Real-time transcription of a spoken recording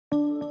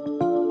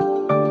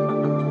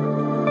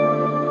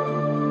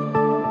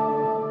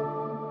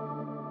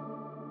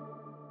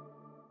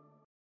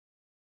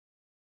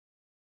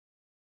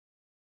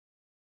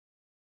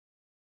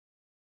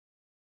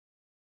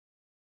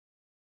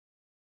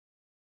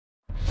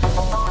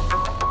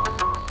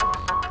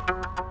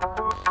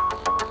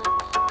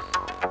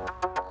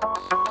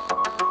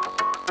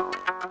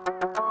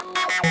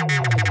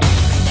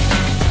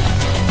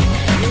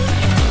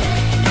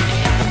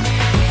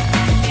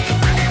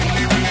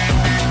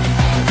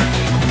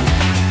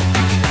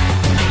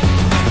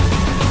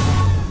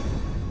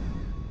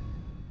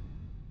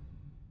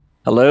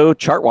Hello,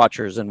 chart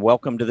watchers, and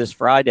welcome to this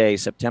Friday,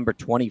 September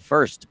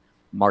 21st,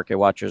 Market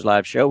Watchers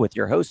Live Show with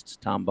your hosts,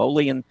 Tom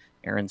Bowley and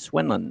Erin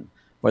Swinland.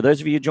 For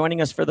those of you joining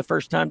us for the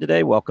first time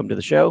today, welcome to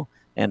the show.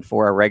 And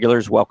for our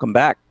regulars, welcome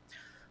back.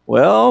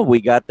 Well,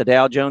 we got the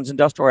Dow Jones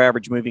Industrial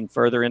Average moving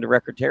further into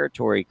record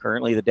territory.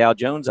 Currently, the Dow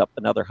Jones up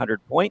another 100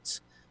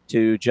 points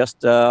to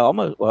just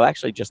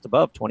just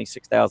above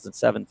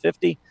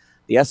 26,750.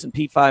 The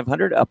S&P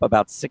 500 up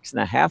about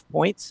 6.5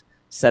 points,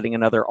 setting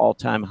another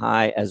all-time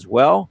high as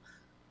well.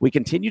 We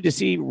continue to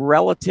see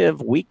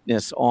relative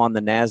weakness on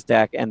the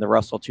NASDAQ and the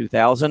Russell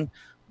 2000.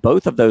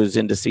 Both of those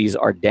indices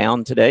are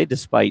down today,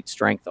 despite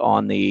strength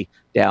on the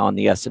Dow and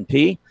the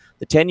S&P.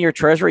 The 10-year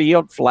Treasury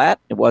yield flat.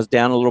 It was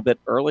down a little bit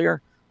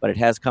earlier, but it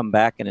has come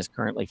back and is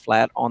currently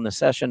flat on the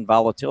session.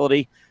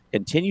 Volatility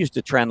continues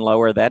to trend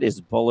lower. That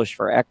is bullish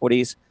for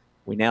equities.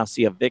 We now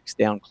see a VIX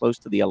down close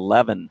to the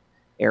 11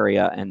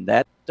 area, and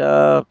that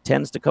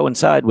tends to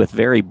coincide with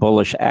very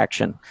bullish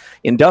action.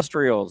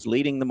 Industrials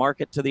leading the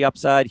market to the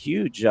upside.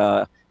 Huge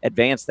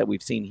advance that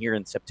we've seen here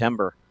in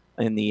September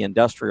in the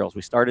industrials.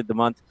 We started the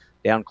month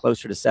down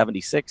closer to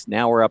 76.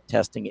 Now we're up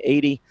testing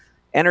 80.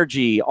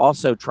 Energy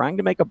also trying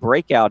to make a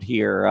breakout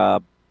here.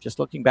 Just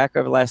looking back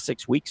over the last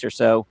 6 weeks or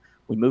so,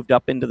 we moved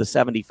up into the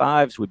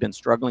 75s. We've been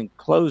struggling to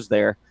close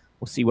there.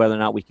 We'll see whether or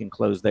not we can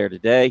close there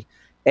today.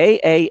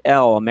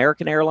 AAL,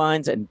 American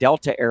Airlines, and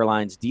Delta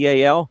Airlines,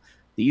 DAL.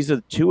 These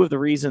are two of the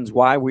reasons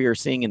why we are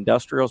seeing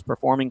industrials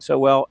performing so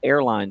well.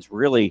 Airlines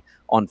really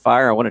on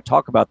fire. I want to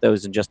talk about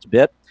those in just a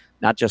bit.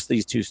 Not just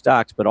these two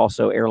stocks, but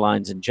also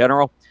airlines in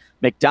general.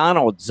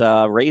 McDonald's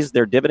raised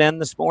their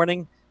dividend this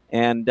morning,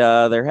 and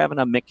they're having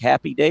a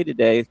McHappy day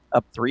today,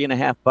 up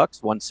 $3.50,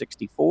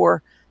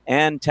 $1.64.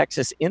 And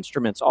Texas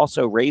Instruments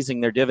also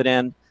raising their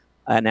dividend,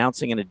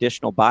 announcing an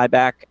additional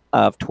buyback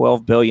of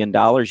 $12 billion.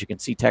 You can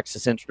see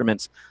Texas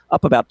Instruments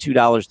up about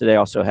 $2 today,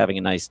 also having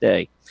a nice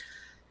day.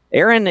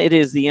 Erin, it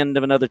is the end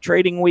of another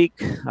trading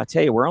week. I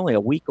tell you, we're only a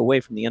week away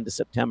from the end of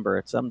September.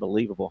 It's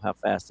unbelievable how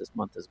fast this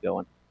month is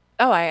going.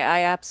 Oh,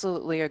 I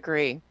absolutely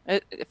agree.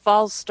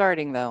 Fall's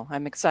starting, though.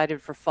 I'm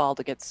excited for fall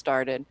to get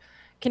started.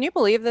 Can you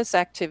believe this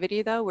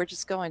activity, though? We're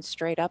just going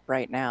straight up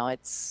right now.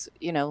 It's,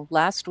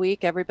 last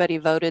week everybody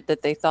voted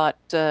that they thought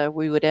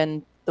we would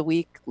end the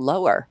week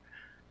lower.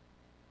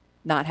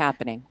 Not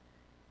happening.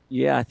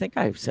 Yeah, I think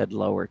I said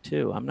lower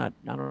too. I don't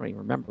even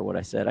remember what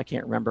I said. I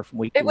can't remember from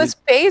week to week. It was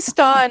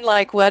based on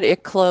like what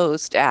it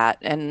closed at,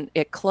 and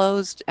it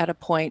closed at a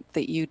point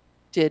that you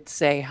did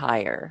say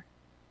higher.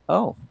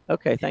 Oh,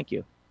 okay. Thank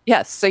you.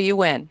 Yes, so you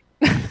win.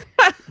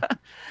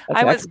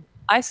 Okay.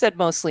 I said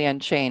mostly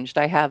unchanged.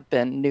 I have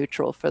been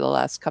neutral for the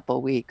last couple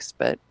of weeks,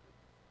 but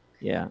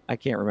yeah, I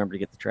can't remember to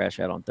get the trash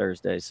out on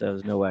Thursday, so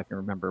there's no way I can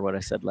remember what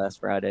I said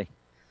last Friday.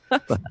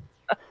 But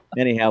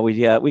anyhow,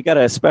 we got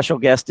a special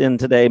guest in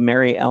today.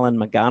 Ellen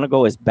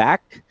McConagle is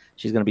back.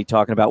 She's going to be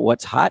talking about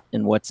what's hot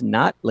and what's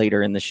not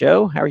later in the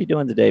show. How are you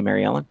doing today,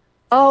 Ellen?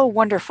 Oh,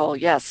 wonderful.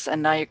 Yes,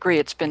 and I agree.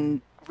 It's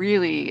been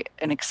really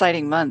an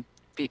exciting month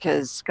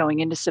because going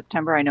into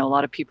September, I know a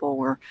lot of people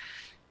were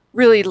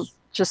really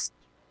just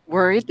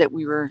worried that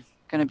we were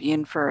going to be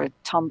in for a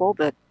tumble,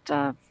 but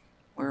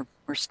we're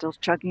still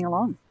chugging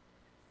along.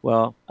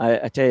 Well,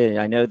 I tell you,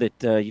 I know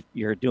that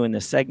you're doing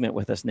this segment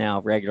with us now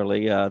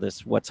regularly,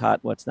 this what's hot,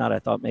 what's not. I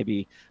thought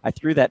maybe I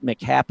threw that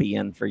McHappy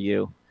in for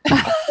you.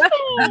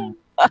 Yeah.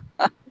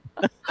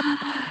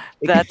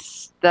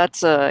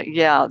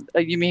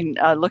 You mean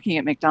looking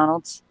at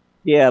McDonald's?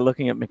 Yeah,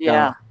 looking at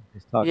McDonald's. Yeah.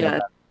 Just talking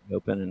about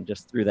open and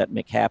just threw that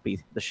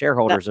McHappy. The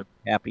shareholders are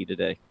happy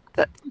today.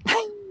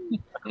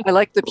 I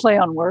like the play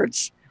on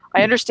words.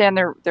 I understand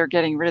they're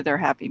getting rid of their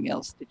Happy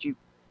Meals. Did you?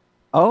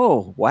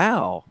 Oh,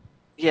 wow.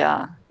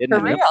 Yeah. For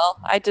real?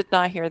 I did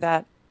not hear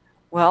that.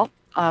 Well,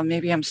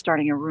 maybe I'm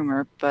starting a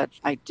rumor, but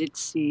I did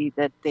see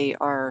that they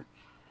are,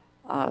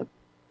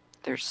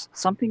 there's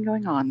something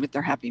going on with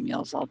their Happy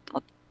Meals. I'll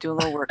do a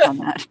little work on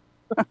that.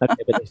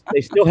 Okay, but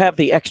they still have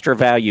the extra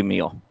value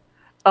meal.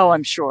 Oh,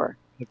 I'm sure.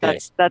 Okay.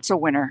 That's a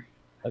winner.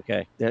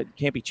 Okay.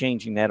 Can't be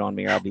changing that on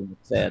me or I'll be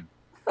sad.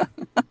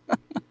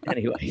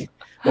 Anyway,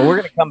 well, we're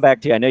going to come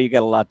back to you. I know you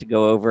got a lot to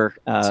go over,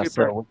 so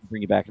we'll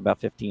bring you back in about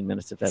 15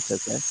 minutes if that's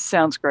okay.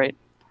 Sounds great.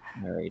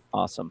 All right.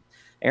 Awesome.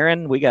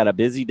 Erin, we got a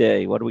busy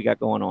day. What do we got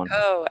going on?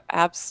 Oh,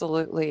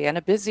 absolutely. And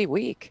a busy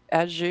week,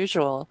 as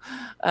usual.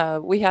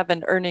 We have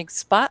an earnings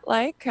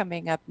spotlight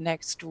coming up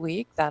next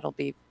week. That'll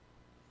be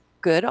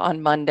good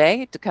on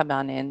Monday to come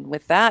on in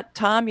with that.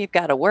 Tom, you've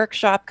got a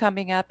workshop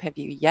coming up. Have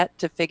you yet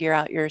to figure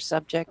out your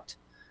subject?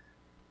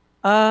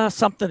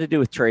 Something to do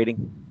with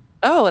trading.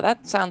 Oh,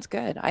 that sounds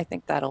good. I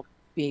think that'll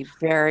be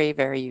very,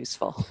 very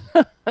useful.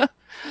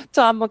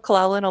 Tom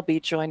McClellan will be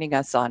joining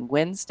us on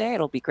Wednesday.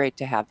 It'll be great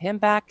to have him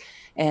back.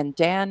 And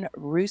Dan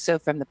Russo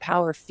from the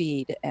Power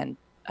Feed and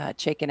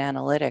Chaikin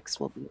Analytics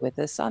will be with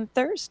us on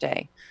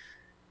Thursday.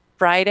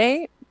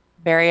 Friday,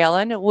 Mary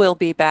Ellen will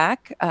be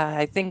back.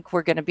 I think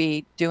we're going to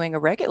be doing a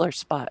regular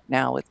spot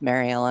now with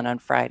Mary Ellen on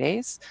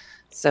Fridays.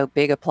 So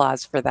big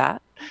applause for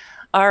that.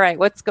 All right,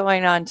 what's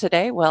going on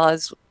today? Well,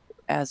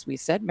 as we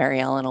said, Mary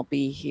Ellen will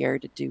be here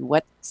to do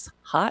what's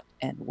hot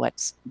and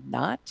what's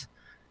not.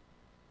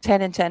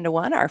 10 and 10 to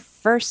 1. Our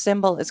first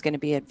symbol is going to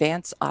be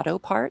Advanced Auto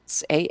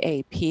Parts,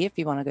 AAP, if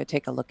you want to go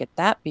take a look at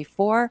that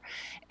before.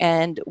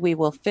 And we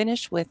will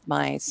finish with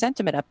my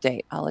sentiment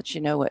update. I'll let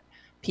you know what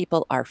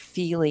people are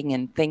feeling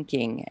and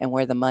thinking and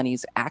where the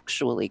money's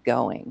actually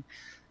going.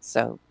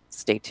 So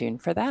stay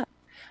tuned for that.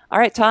 All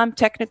right, Tom,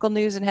 technical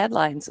news and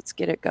headlines. Let's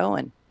get it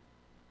going.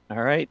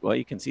 All right. Well,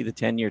 you can see the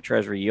 10-year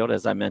Treasury yield,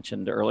 as I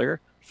mentioned earlier,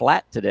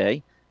 flat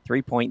today,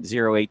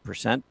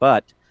 3.08%,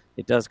 but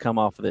it does come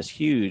off of this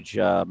huge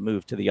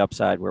move to the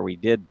upside where we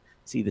did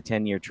see the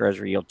 10-year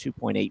Treasury yield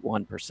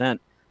 2.81%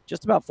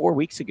 just about 4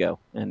 weeks ago.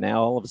 And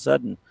now all of a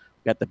sudden,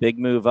 we've got the big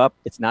move up.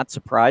 It's not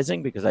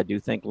surprising because I do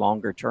think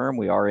longer term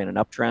we are in an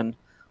uptrend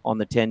on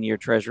the 10-year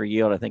Treasury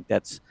yield. I think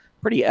that's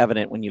pretty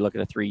evident when you look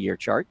at a 3-year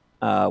chart.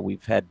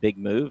 We've had big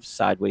moves,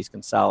 sideways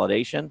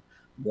consolidation,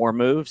 more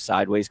moves,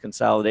 sideways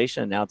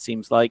consolidation. And now it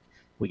seems like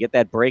we get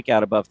that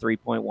breakout above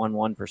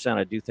 3.11%.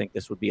 I do think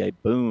this would be a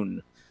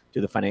boon to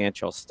the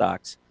financial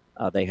stocks.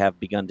 They have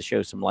begun to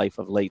show some life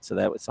of late, so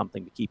that was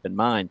something to keep in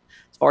mind.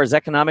 As far as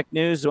economic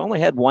news, we only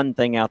had one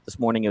thing out this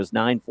morning. It was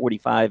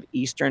 9:45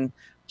 Eastern,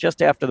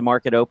 just after the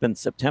market opened.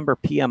 September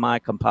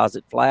PMI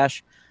composite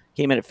flash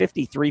came in at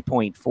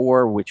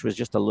 53.4, which was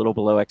just a little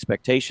below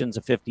expectations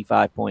of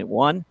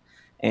 55.1.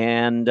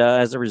 And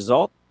as a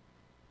result,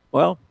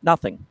 well,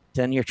 nothing.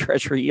 10-year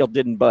Treasury yield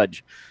didn't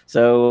budge.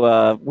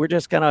 So we're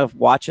just kind of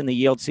watching the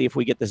yield, see if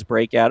we get this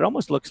breakout. It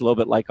almost looks a little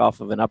bit like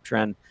off of an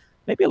uptrend,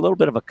 maybe a little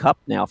bit of a cup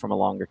now from a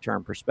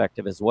longer-term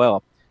perspective as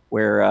well,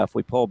 where if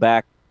we pull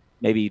back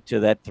maybe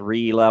to that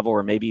 3 level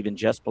or maybe even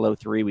just below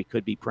 3, we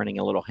could be printing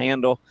a little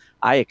handle.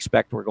 I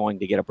expect we're going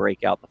to get a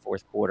breakout in the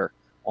fourth quarter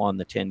on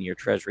the 10-year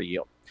Treasury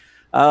yield.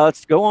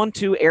 Let's go on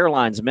to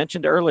airlines. I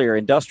mentioned earlier,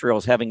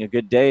 industrials having a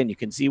good day, and you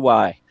can see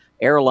why.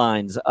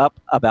 Airlines up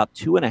about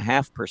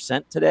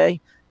 2.5%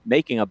 today,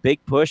 making a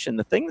big push. And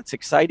the thing that's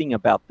exciting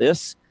about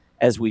this,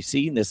 as we've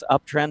seen this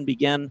uptrend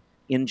begin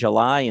in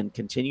July and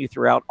continue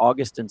throughout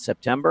August and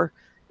September,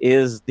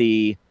 is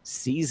the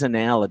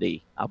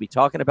seasonality. I'll be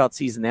talking about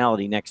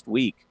seasonality next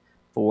week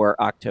for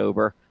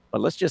October,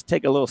 but let's just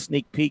take a little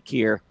sneak peek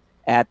here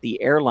at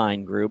the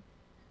airline group.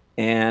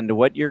 And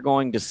what you're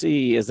going to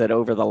see is that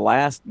over the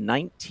last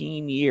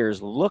 19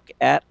 years, look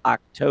at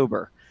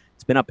October.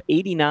 It's been up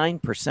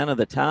 89% of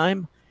the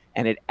time,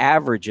 and it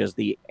averages,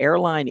 the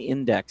airline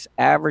index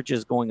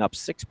averages going up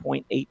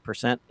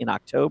 6.8% in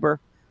October,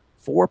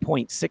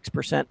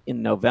 4.6%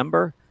 in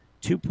November,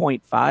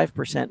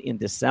 2.5% in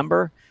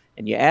December.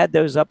 And you add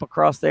those up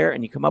across there,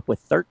 and you come up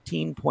with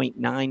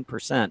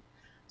 13.9%.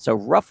 So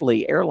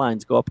roughly,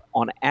 airlines go up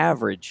on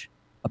average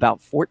about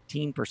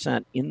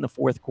 14% in the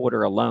fourth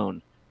quarter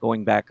alone,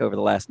 going back over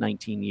the last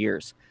 19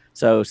 years.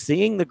 So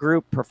seeing the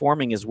group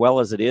performing as well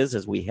as it is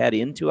as we head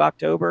into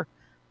October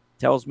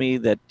tells me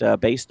that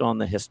based on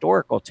the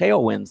historical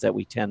tailwinds that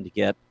we tend to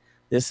get,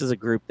 this is a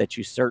group that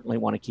you certainly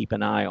want to keep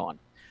an eye on.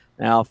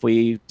 Now, if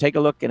we take a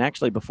look, and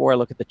actually before I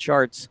look at the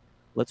charts,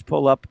 let's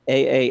pull up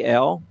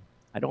AAL.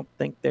 I don't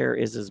think there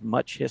is as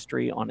much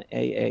history on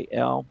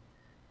AAL.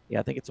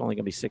 Yeah, I think it's only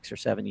going to be 6 or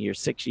 7 years,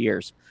 6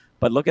 years.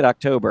 But look at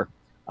October,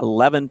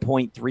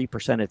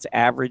 11.3% it's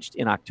averaged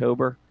in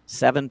October,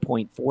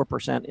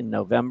 7.4% in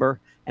November,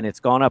 and it's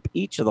gone up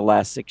each of the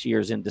last 6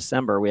 years. In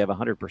December, we have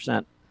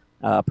 100%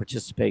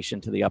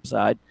 participation to the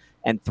upside,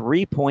 and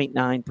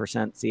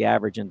 3.9% is the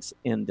average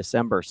in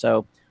December.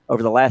 So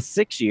over the last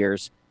 6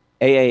 years,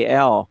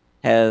 AAL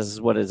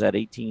has, what is that,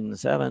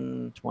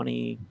 18.7,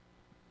 20,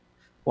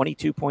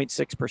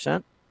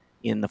 22.6%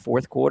 in the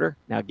fourth quarter.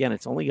 Now, again,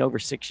 it's only over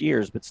 6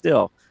 years, but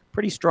still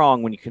pretty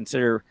strong when you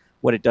consider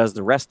what it does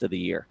the rest of the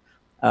year.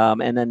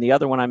 And then the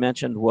other one I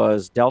mentioned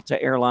was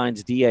Delta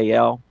Airlines,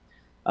 DAL.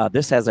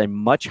 This has a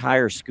much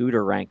higher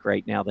scooter rank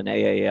right now than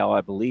AAL. I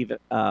believe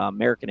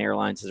American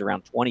Airlines is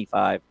around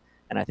 25,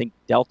 and I think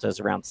Delta is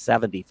around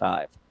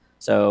 75.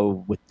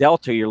 So with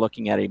Delta, you're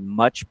looking at a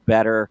much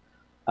better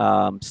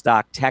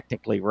stock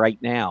technically right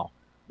now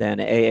than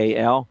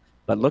AAL.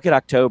 But look at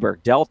October.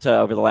 Delta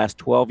over the last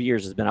 12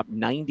 years has been up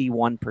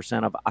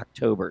 91% of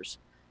Octobers,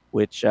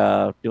 which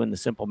doing the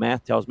simple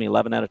math tells me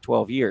 11 out of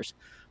 12 years.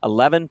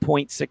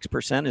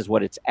 11.6% is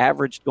what it's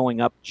averaged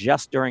going up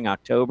just during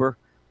October,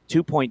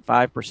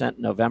 2.5%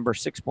 in November,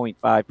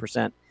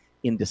 6.5%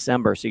 in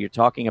December. So you're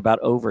talking about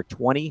over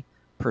 20%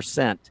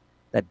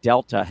 that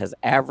Delta has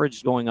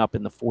averaged going up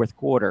in the fourth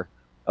quarter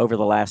over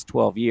the last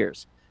 12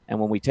 years. And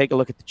when we take a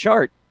look at the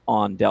chart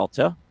on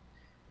Delta,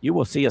 you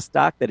will see a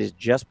stock that is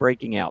just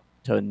breaking out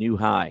to a new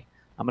high.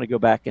 I'm going to go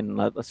back and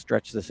let's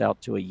stretch this out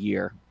to a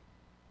year,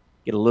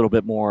 get a little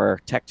bit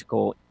more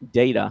technical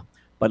data.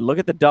 But look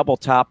at the double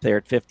top there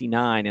at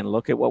 59 and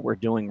look at what we're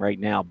doing right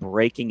now,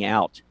 breaking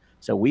out.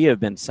 So we have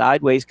been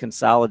sideways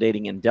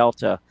consolidating in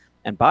Delta.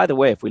 And by the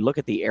way, if we look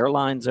at the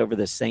airlines over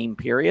the same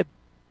period,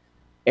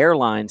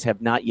 airlines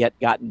have not yet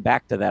gotten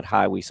back to that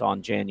high we saw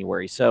in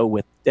January. So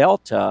with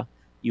Delta,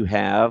 you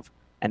have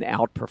an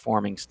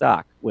outperforming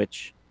stock,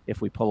 which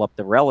if we pull up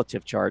the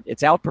relative chart,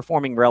 it's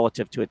outperforming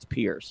relative to its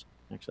peers.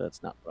 Actually,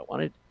 that's not what I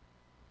wanted.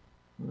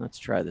 Let's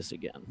try this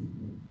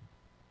again.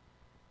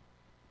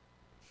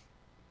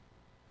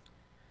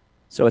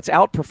 So it's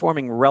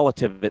outperforming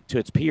relative to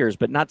its peers,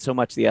 but not so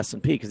much the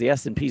S&P, because the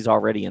S&P is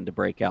already into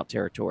breakout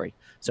territory.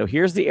 So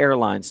here's the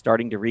airlines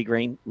starting to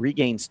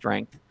regain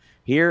strength.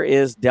 Here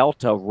is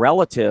Delta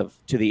relative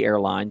to the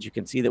airlines. You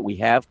can see that we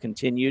have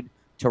continued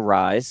to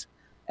rise.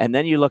 And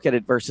then you look at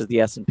it versus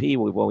the S&P.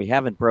 Well, we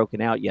haven't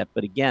broken out yet.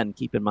 But again,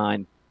 keep in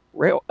mind,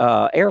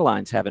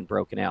 airlines haven't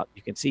broken out.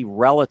 You can see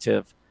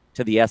relative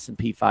to the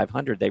S&P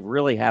 500, they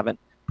really haven't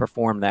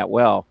performed that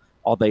well,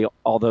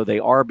 although they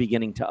are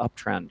beginning to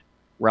uptrend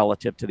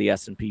relative to the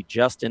S&P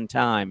just in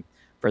time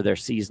for their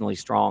seasonally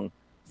strong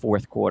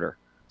fourth quarter.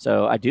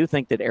 So I do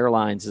think that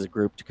airlines is a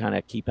group to kind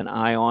of keep an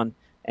eye on,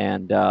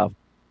 and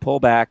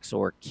pullbacks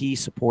or key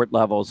support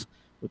levels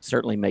would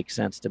certainly make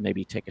sense to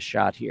maybe take a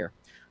shot here.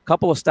 A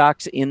couple of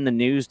stocks in the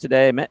news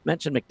today. I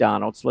mentioned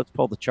McDonald's. Let's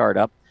pull the chart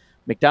up.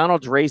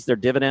 McDonald's raised their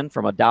dividend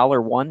from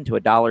 $1.01 to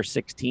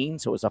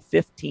 $1.16, so it was a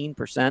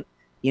 15%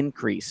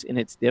 increase in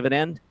its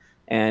dividend,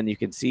 and you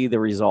can see the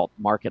result.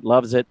 Market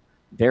loves it.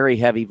 Very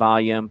heavy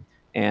volume.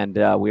 And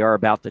we are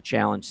about to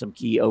challenge some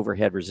key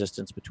overhead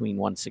resistance between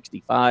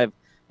 165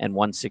 and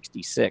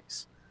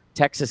 166.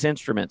 Texas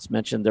Instruments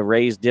mentioned the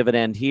raised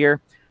dividend here.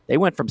 They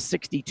went from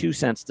 62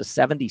 cents to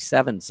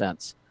 77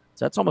 cents.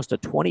 So that's almost a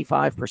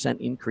 25%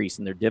 increase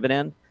in their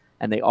dividend.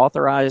 And they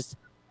authorized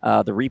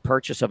the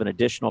repurchase of an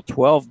additional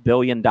 $12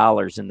 billion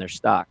in their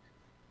stock.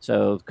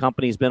 So the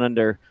company's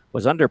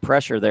was under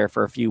pressure there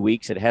for a few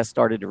weeks. It has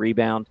started to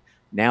rebound.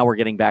 Now we're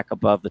getting back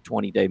above the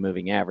 20-day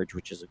moving average,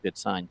 which is a good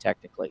sign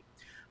technically.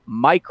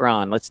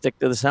 Micron, let's stick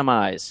to the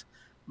semis.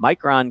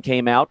 Micron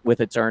came out with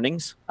its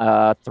earnings,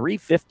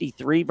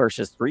 353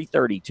 versus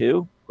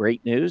 332.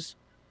 Great news.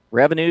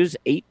 Revenues,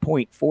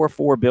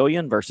 8.44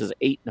 billion versus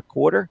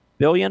 8.25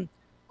 billion.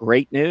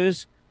 Great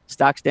news.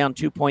 Stock's down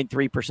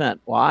 2.3%.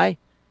 Why?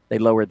 They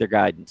lowered their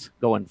guidance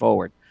going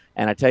forward.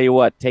 And I tell you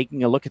what,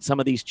 taking a look at some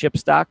of these chip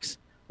stocks,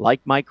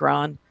 like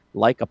Micron,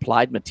 like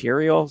Applied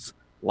Materials,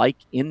 like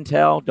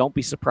Intel, don't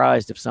be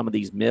surprised if some of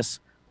these miss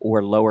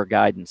or lower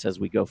guidance as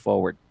we go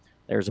forward.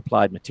 There's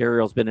Applied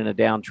Materials, been in a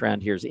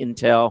downtrend. Here's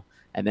Intel.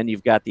 And then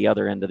you've got the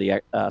other end of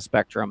the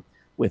spectrum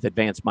with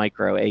Advanced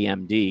Micro,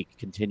 AMD,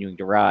 continuing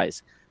to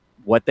rise.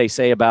 What they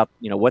say about,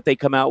 what they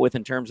come out with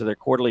in terms of their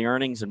quarterly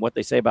earnings and what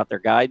they say about their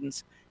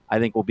guidance, I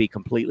think will be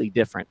completely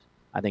different.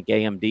 I think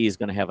AMD is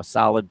going to have a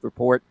solid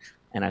report.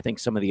 And I think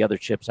some of the other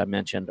chips I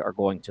mentioned are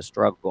going to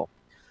struggle.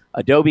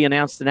 Adobe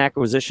announced an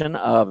acquisition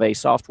of a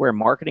software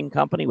marketing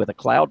company with a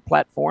cloud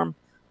platform.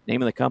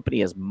 Name of the company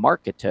is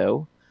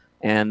Marketo.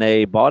 And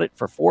they bought it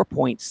for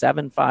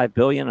 $4.75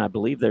 billion. I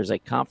believe there's a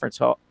conference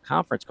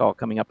call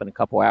coming up in a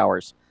couple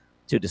hours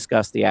to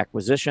discuss the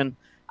acquisition.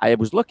 I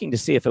was looking to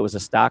see if it was a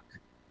stock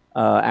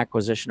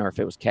acquisition or if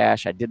it was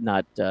cash. I did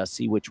not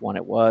see which one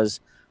it was,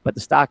 but the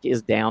stock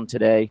is down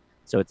today.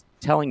 So it's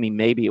telling me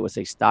maybe it was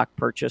a stock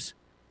purchase,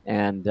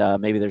 and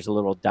maybe there's a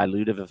little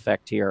dilutive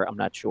effect here. I'm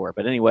not sure.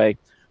 But anyway,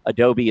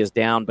 Adobe is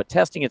down, but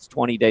testing its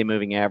 20-day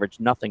moving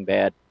average. Nothing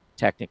bad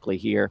technically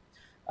here.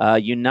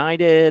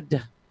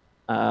 UNFI,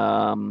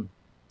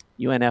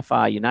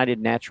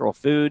 United Natural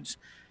Foods,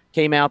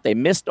 came out. They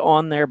missed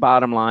on their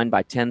bottom line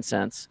by 10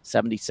 cents,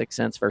 76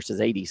 cents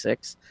versus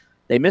 86.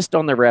 They missed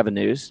on their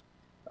revenues.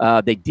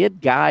 They did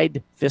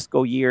guide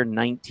fiscal year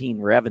 19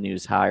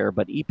 revenues higher,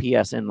 but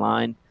EPS in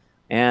line,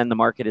 and the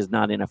market is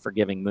not in a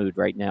forgiving mood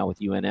right now with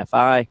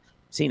UNFI.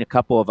 Seen a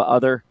couple of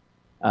other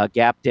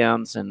gap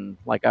downs, and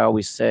like I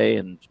always say,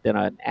 and it's been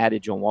an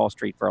adage on Wall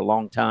Street for a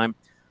long time,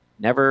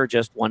 never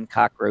just one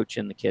cockroach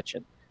in the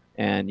kitchen.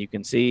 And you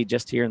can see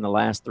just here in the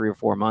last 3 or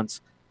 4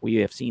 months, we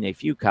have seen a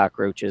few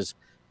cockroaches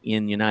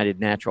in United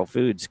Natural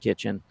Foods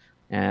kitchen,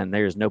 and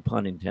there's no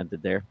pun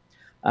intended there.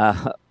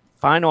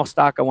 Final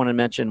stock I want to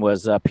mention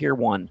was Pier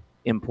 1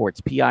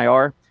 Imports,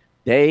 PIR.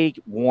 They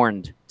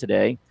warned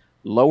today,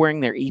 lowering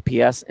their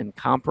EPS and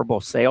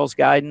comparable sales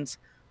guidance.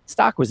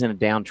 Stock was in a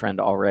downtrend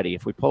already.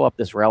 If we pull up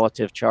this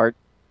relative chart,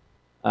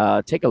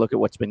 take a look at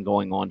what's been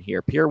going on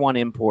here. Pier 1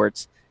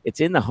 Imports, it's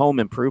in the home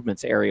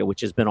improvements area,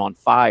 which has been on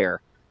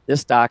fire.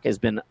 This stock has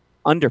been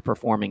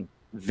underperforming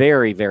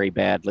very, very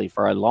badly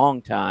for a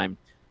long time.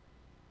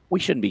 We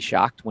shouldn't be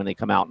shocked when they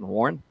come out and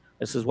warn.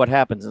 This is what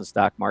happens in the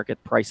stock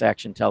market. Price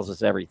action tells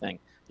us everything,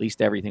 at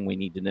least everything we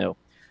need to know.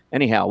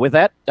 Anyhow, with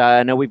that,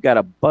 I know we've got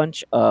a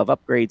bunch of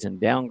upgrades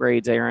and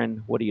downgrades.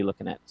 Erin, what are you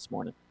looking at this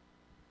morning?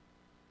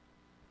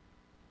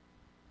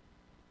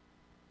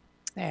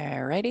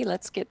 All righty,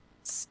 let's get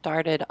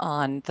started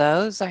on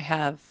those. I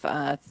have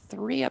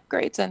 3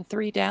 upgrades and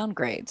 3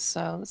 downgrades.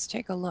 So let's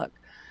take a look.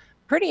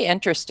 Pretty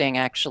interesting,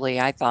 actually,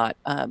 I thought,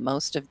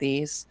 most of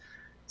these.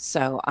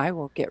 So I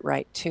will get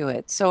right to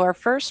it. So our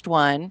first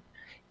one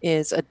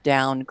is a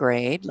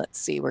downgrade. Let's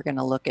see, we're going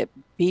to look at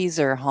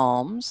Beazer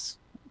Homes.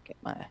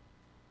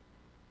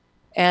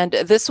 And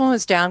this one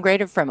was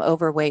downgraded from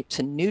overweight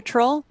to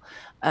neutral.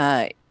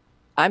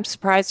 I'm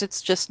surprised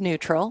it's just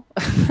neutral.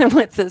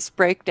 With this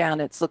breakdown,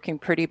 it's looking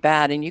pretty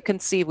bad. And you can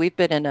see we've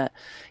been in a,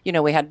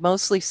 we had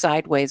mostly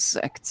sideways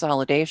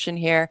consolidation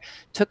here,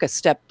 took a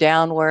step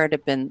downward,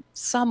 have been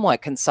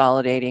somewhat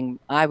consolidating,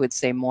 I would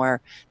say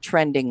more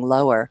trending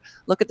lower.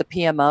 Look at the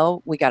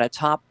PMO. We got a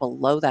top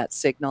below that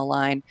signal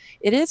line.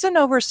 It is an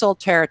oversold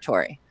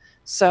territory.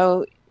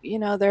 So,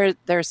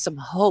 there's some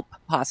hope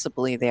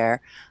possibly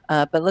there.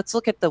 But let's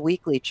look at the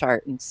weekly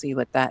chart and see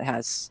what that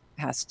has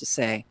to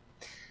say.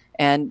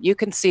 And you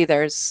can see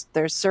there's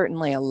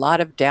certainly a lot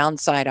of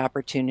downside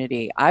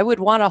opportunity. I would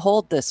want to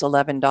hold this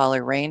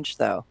 $11 range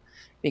though,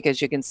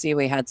 because you can see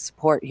we had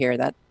support here.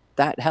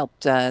 That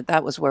helped.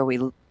 That was where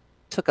we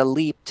took a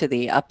leap to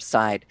the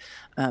upside,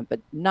 but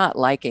not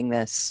liking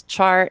this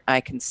chart.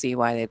 I can see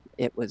why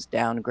it was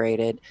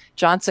downgraded.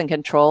 Johnson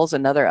Controls,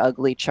 another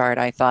ugly chart.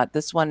 I thought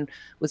this one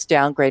was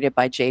downgraded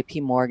by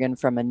JP Morgan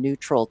from a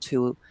neutral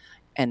to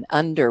an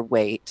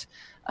underweight.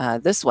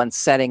 This one's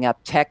setting up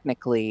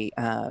technically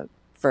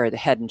for the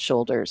Head and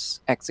Shoulders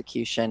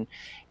execution.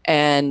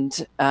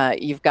 And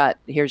you've got,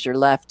 here's your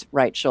left,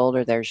 right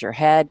shoulder, there's your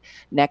head,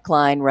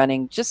 neckline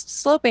running,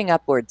 just sloping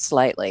upward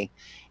slightly.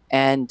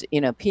 And,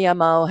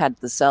 PMO had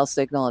the sell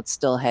signal, it's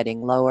still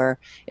heading lower.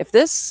 If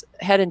this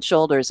Head and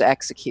Shoulders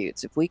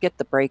executes, if we get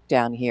the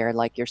breakdown here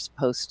like you're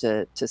supposed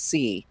to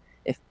see,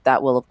 if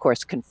that will, of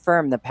course,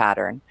 confirm the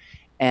pattern.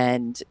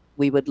 And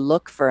we would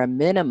look for a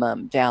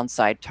minimum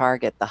downside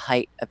target, the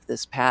height of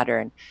this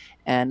pattern.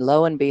 And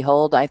lo and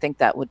behold, I think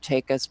that would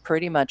take us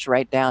pretty much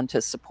right down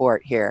to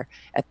support here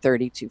at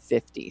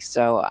 3250.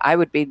 So I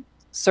would be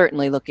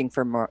certainly looking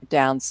for more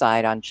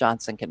downside on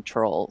Johnson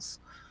Controls.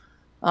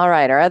 All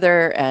right, our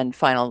other and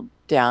final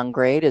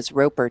downgrade is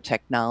Roper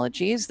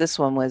Technologies. This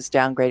one was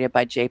downgraded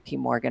by JP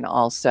Morgan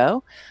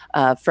also,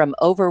 from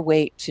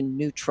overweight to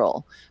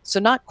neutral. So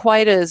not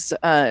quite as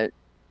it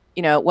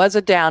was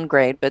a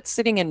downgrade, but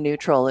sitting in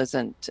neutral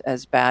isn't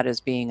as bad as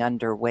being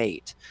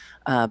underweight.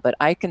 But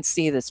I can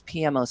see this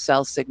PMO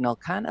sell signal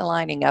kind of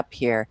lining up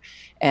here.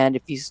 And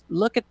if you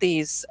look at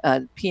these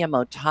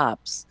PMO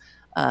tops,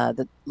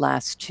 the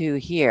last two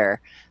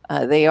here,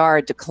 they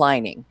are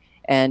declining.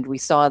 And we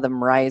saw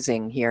them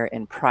rising here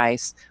in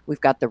price. We've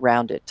got the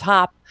rounded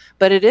top,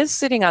 but it is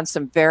sitting on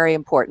some very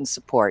important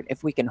support.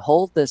 If we can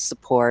hold this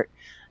support,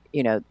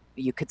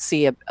 you could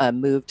see a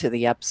move to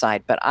the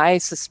upside. But I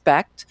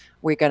suspect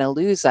we're going to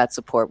lose that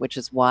support, which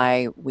is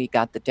why we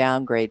got the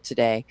downgrade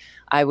today.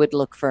 I would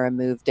look for a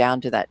move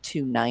down to that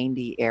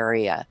 290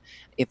 area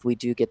if we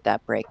do get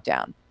that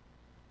breakdown.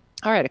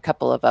 All right, a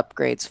couple of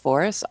upgrades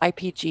for us.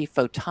 IPG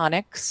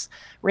Photonics.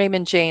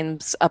 Raymond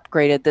James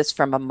upgraded this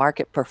from a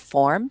market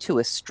perform to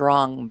a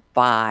strong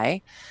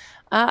buy.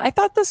 I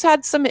thought this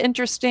had some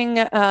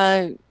interesting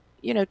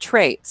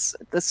traits.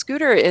 The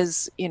scooter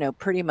is,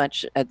 pretty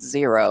much at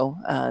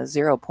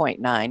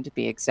 0.9 to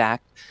be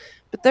exact.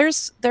 But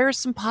there are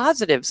some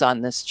positives on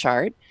this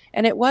chart,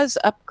 and it was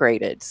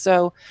upgraded.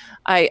 So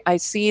I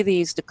see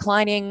these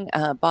declining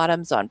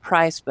bottoms on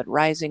price, but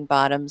rising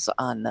bottoms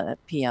on the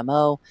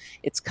PMO.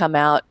 It's come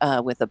out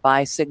with a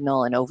buy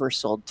signal and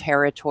oversold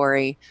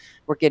territory.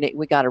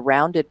 We got a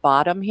rounded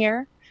bottom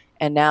here,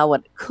 and now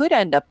what could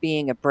end up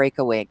being a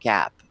breakaway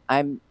gap.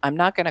 I'm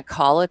not going to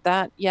call it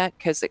that yet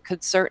because it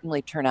could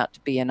certainly turn out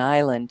to be an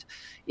island.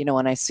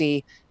 When I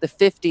see the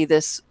 50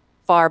 this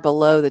far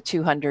below the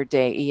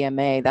 200-day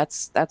EMA,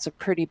 that's a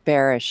pretty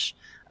bearish,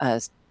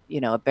 a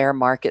bear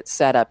market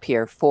setup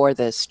here for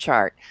this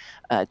chart,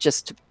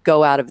 just to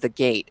go out of the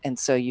gate. And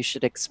so you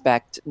should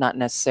expect not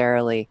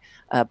necessarily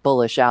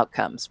bullish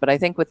outcomes. But I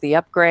think with the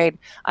upgrade,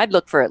 I'd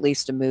look for at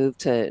least a move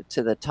to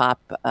the top,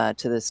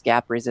 to this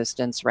gap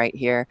resistance right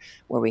here,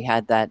 where we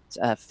had that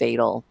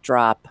fatal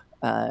drop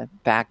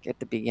back at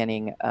the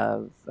beginning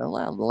of the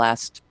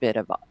last bit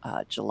of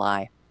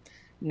July.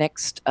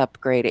 Next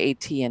upgrade,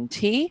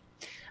 AT&T.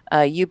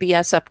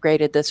 UBS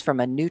upgraded this from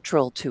a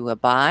neutral to a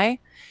buy.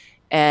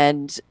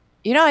 And,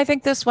 I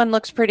think this one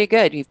looks pretty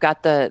good. You've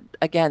got I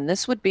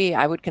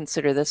would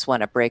consider this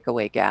one a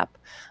breakaway gap.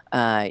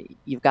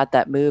 You've got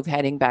that move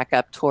heading back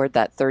up toward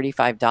that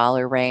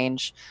 $35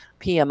 range.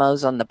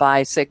 PMO's on the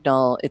buy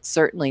signal. It's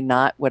certainly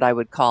not what I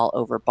would call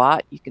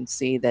overbought. You can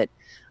see that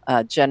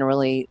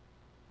generally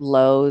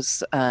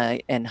lows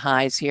and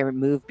highs here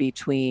move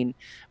between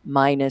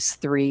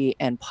 -3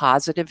 and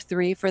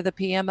 +3 for the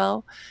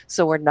PMO.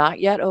 So we're not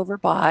yet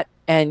overbought.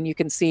 And you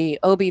can see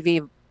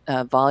OBV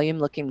volume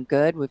looking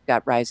good. We've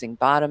got rising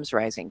bottoms,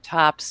 rising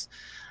tops,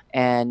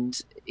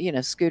 and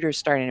Scooter's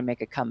starting to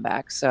make a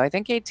comeback. So I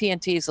think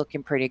AT&T is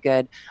looking pretty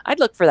good. I'd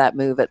look for that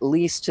move at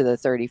least to the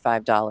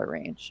 $35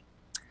 range.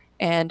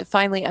 And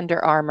finally,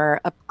 Under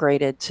Armour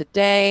upgraded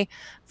today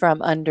from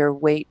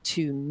underweight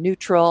to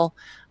neutral.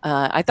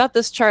 I thought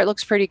this chart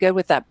looks pretty good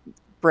with that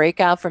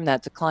breakout from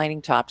that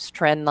declining tops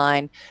trend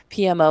line.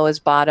 PMO is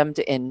bottomed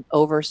in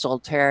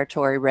oversold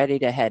territory, ready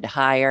to head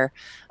higher.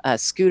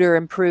 Scooter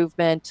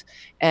improvement.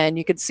 And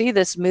you can see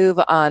this move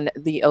on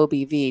the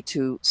OBV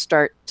to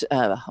start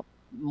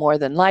more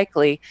than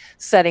likely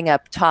setting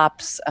up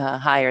tops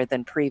higher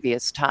than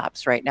previous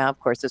tops. Right now, of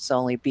course, it's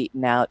only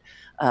beaten out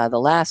the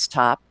last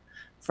top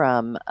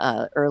from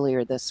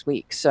earlier this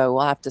week. So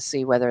we'll have to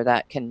see whether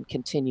that can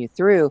continue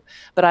through.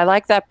 But I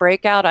like that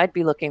breakout. I'd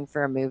be looking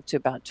for a move to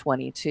about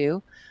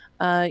 22.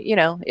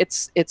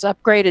 It's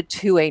upgraded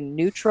to a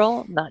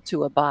neutral, not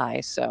to a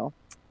buy. So,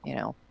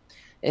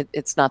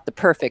 it's not the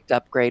perfect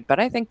upgrade, but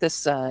I think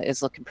this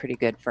is looking pretty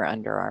good for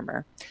Under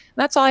Armour.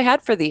 That's all I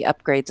had for the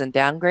upgrades and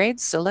downgrades.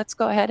 So let's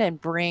go ahead and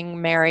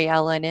bring Mary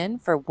Ellen in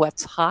for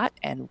what's hot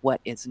and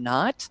what is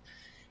not.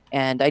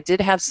 And I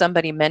did have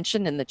somebody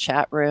mention in the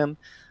chat room,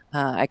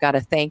 I got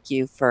a thank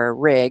you for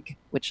RIG,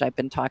 which I've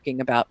been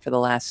talking about for the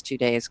last 2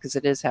 days because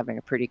it is having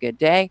a pretty good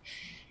day.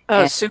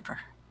 Oh, super.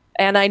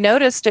 And I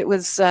noticed it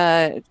was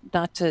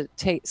not to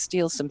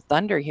steal some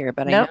thunder here,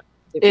 but nope.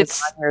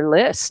 It's on your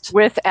list.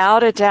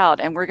 Without a doubt.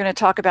 And we're going to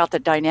talk about the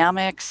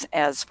dynamics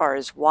as far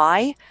as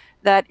why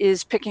that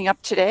is picking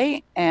up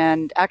today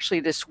and actually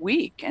this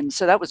week. And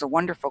so that was a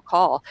wonderful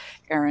call,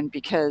 Erin,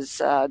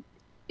 because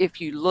if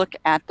you look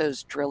at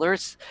those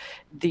drillers,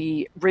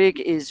 the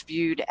rig is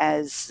viewed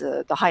as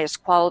the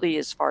highest quality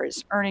as far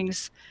as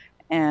earnings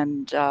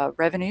and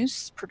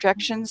revenues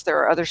projections. There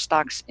are other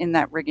stocks in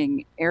that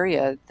rigging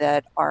area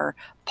that are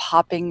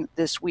popping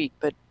this week,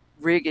 but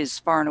rig is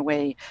far and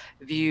away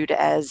viewed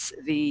as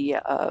the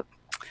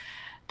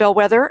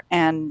bellwether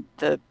and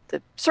the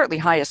certainly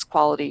highest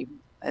quality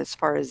as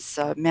far as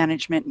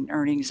management and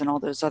earnings and all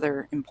those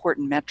other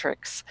important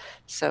metrics.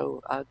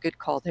 So good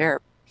call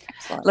there.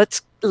 Excellent.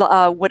 Let's.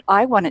 What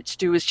I wanted to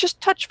do is just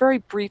touch very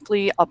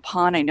briefly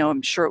upon, I know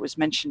I'm sure it was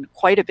mentioned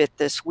quite a bit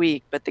this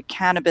week, but the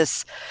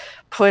cannabis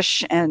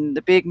push and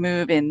the big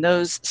move in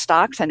those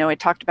stocks. I know I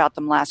talked about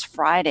them last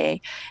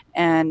Friday,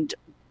 and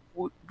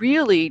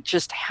really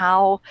just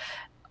how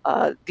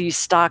these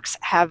stocks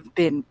have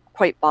been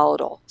quite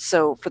volatile.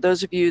 So for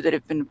those of you that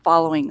have been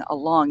following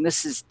along,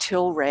 this is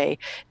Tilray.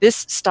 This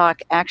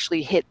stock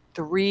actually hit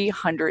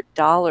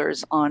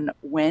 $300 on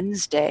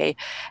Wednesday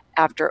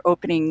after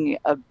opening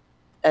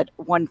at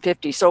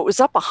 150. So it was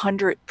up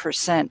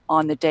 100%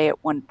 on the day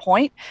at one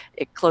point.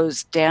 It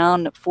closed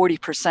down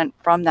 40%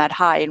 from that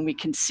high, and we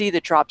can see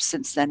the drop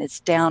since then. It's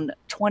down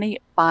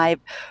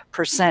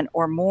 25%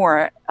 or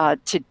more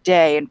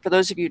today. And for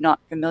those of you not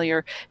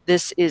familiar,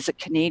 this is a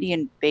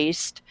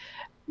Canadian-based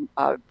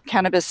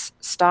cannabis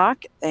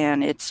stock,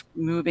 and it's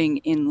moving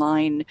in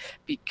line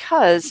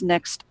because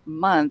next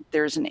month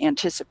there's an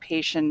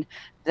anticipation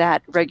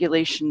that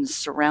regulations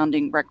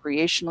surrounding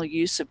recreational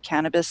use of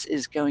cannabis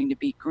is going to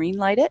be green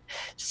lighted.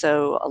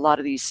 So a lot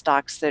of these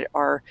stocks that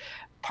are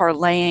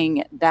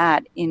parlaying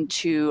that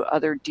into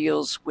other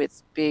deals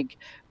with big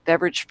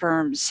beverage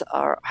firms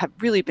have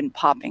really been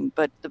popping,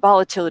 but the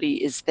volatility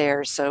is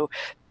there. So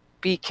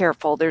be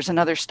careful. There's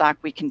another stock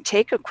we can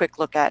take a quick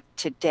look at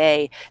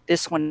today.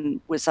 This one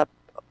was up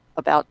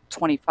about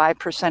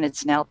 25%.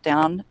 It's now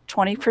down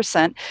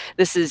 20%.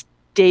 This is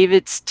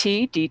David's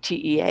Tea,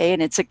 DTEA,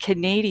 and it's a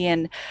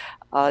Canadian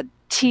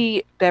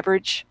tea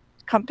beverage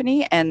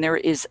company, and there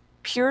is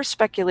pure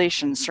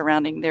speculation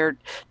surrounding their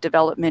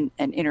development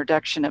and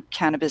introduction of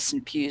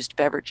cannabis-infused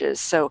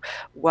beverages. So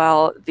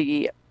while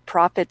the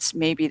profits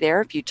may be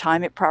there if you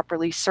time it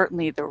properly,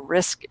 certainly the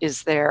risk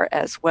is there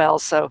as well.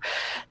 So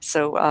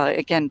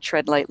again,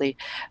 tread lightly.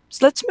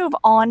 So let's move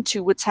on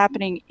to what's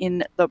happening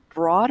in the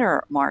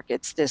broader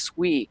markets this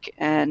week.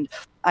 And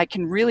I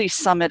can really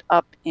sum it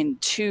up in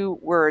 2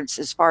 words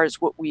as far as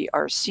what we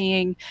are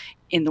seeing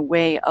in the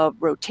way of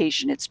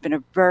rotation. It's been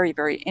a very,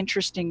 very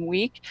interesting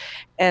week.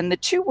 And the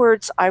 2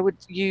 words I would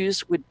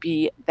use would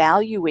be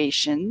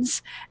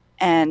valuations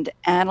and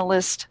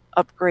analyst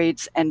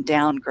upgrades and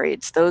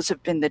downgrades. Those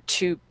have been the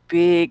 2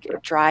 big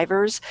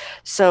drivers.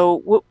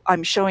 So what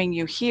I'm showing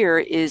you here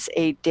is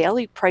a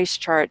daily price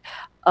chart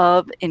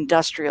of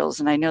industrials.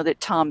 And I know that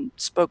Tom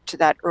spoke to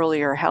that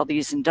earlier, how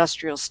these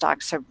industrial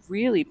stocks have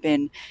really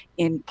been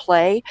in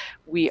play.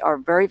 We are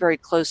very, very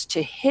close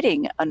to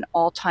hitting an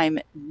all-time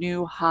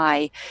new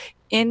high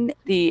in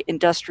the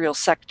industrial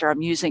sector.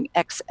 I'm using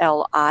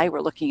XLI. We're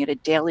looking at a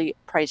daily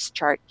price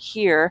chart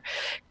here.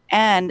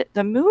 And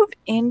the move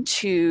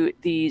into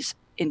these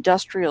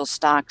industrial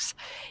stocks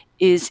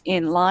is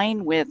in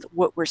line with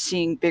what we're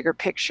seeing bigger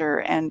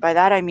picture. And by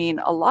that, I mean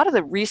a lot of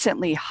the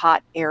recently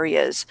hot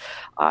areas.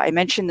 I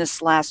mentioned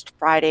this last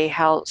Friday,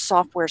 how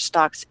software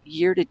stocks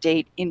year to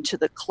date into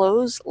the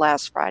close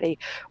last Friday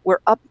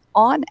were up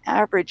on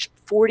average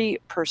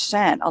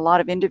 40%. A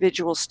lot of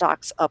individual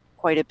stocks up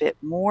quite a bit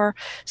more.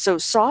 So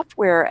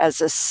software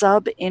as a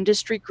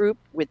sub-industry group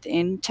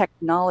within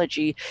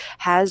technology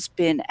has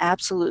been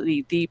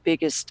absolutely the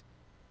biggest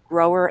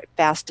grower,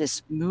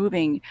 fastest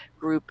moving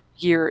group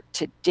year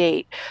to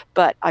date.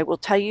 But I will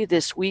tell you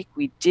this week,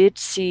 we did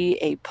see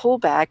a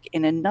pullback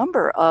in a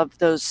number of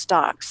those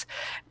stocks.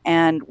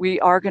 And we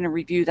are going to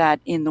review that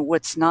in the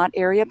what's not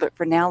area. But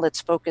for now,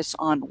 let's focus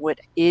on what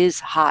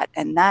is hot.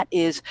 And that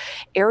is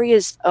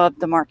areas of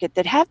the market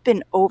that have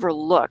been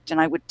overlooked.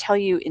 And I would tell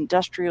you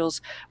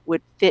industrials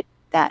would fit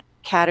that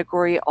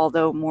category,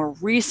 although more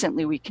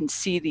recently we can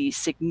see the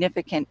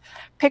significant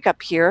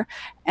pickup here.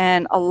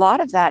 And a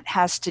lot of that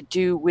has to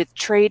do with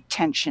trade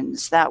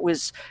tensions. That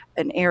was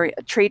an area,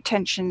 trade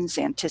tensions,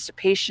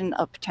 anticipation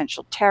of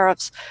potential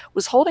tariffs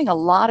was holding a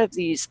lot of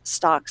these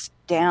stocks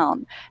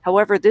down.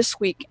 However, this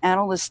week,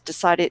 analysts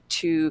decided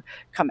to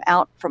come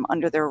out from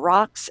under their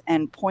rocks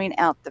and point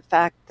out the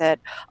fact that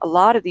a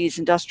lot of these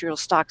industrial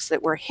stocks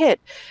that were hit,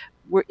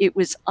 it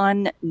was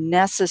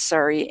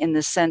unnecessary in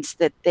the sense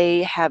that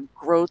they have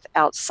growth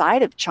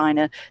outside of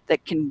China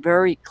that can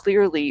very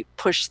clearly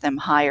push them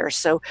higher.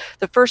 So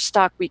the first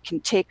stock we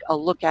can take a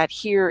look at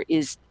here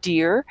is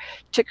Deere.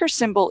 Ticker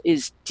symbol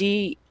is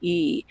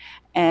DE.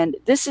 And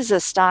this is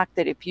a stock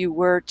that if you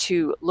were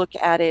to look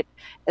at it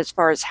as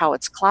far as how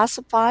it's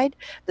classified,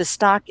 the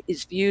stock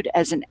is viewed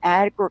as an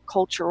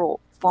agricultural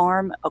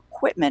farm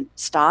equipment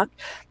stock,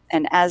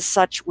 and as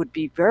such would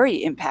be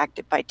very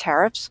impacted by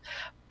tariffs.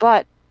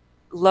 But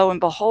lo and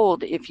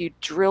behold, if you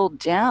drill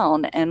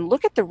down and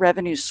look at the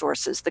revenue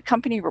sources, the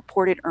company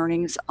reported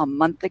earnings a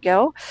month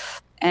ago.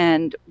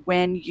 And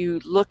when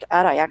you look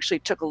at, I actually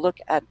took a look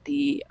at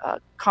the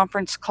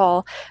conference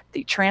call,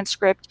 the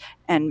transcript,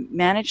 and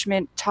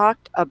management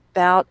talked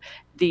about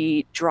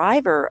the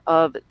driver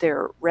of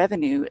their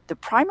revenue. The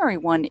primary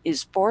one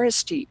is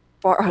forestry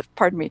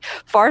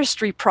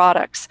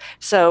products.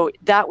 So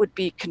that would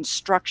be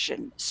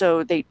construction.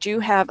 So they do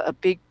have a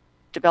big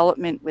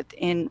development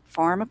within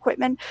farm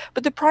equipment,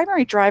 but the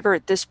primary driver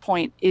at this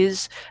point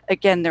is,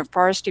 again, their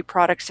forestry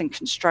products and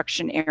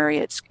construction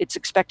area. It's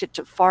expected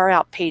to far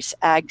outpace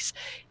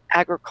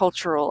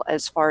agricultural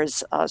as far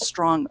as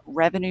strong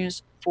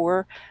revenues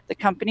for the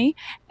company,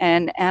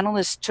 and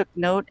analysts took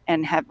note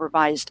and have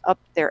revised up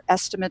their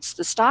estimates.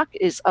 The stock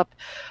is up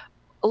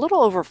a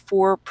little over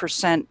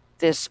 4%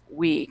 this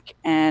week.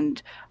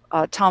 And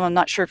Tom, I'm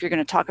not sure if you're going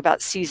to talk about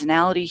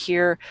seasonality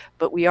here,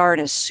 but we are in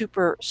a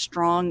super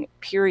strong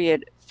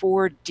period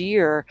for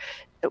Deere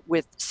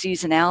with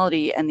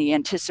seasonality and the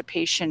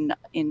anticipation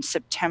in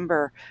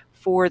September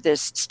for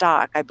this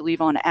stock. I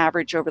believe on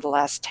average over the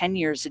last 10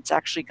 years, it's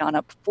actually gone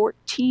up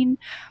 14%.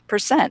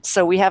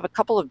 So we have a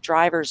couple of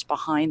drivers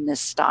behind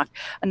this stock.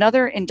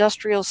 Another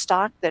industrial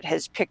stock that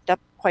has picked up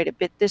quite a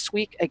bit this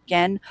week,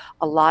 again,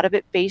 a lot of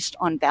it based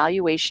on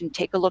valuation.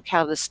 Take a look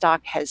how the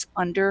stock has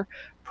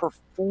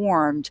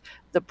underperformed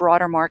the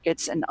broader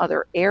markets and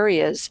other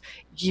areas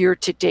year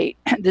to date.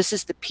 This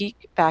is the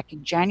peak back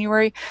in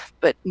January,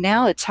 but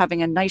now it's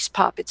having a nice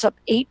pop. It's up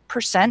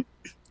 8%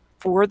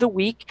 for the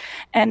week.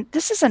 And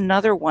this is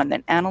another one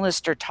that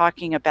analysts are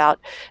talking about.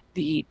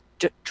 The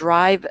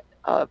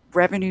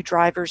revenue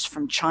drivers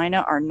from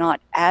China are not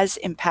as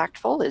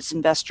impactful as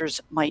investors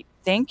might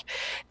think.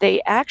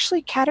 They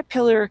actually,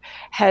 Caterpillar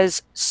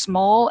has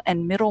small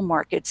and middle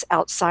markets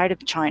outside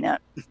of China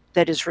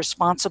that is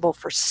responsible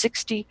for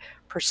 60%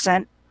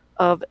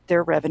 of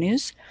their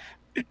revenues.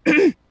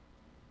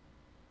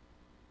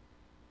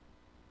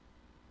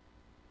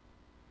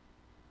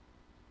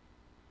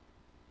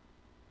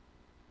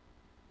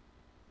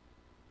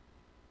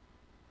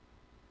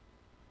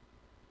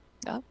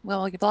 Oh,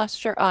 well, you've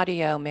lost your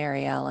audio,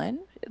 Mary Ellen.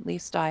 At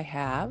least I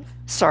have.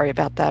 Sorry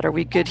about that. Are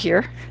we good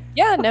here?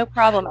 Yeah, no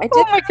problem. I did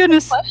Oh my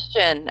goodness. have a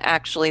question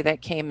actually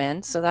that came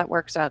in, so that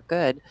works out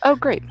good. Oh,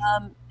 great.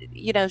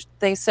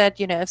 They said,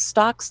 if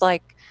stocks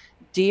like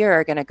Deere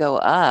are going to go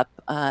up,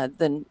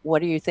 then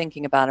what are you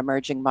thinking about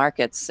emerging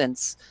markets,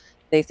 since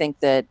they think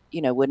that,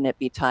 wouldn't it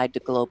be tied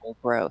to global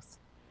growth?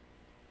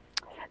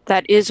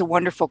 That is a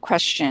wonderful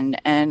question.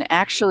 And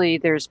actually,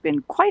 there's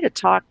been quite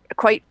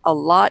a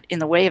lot in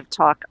the way of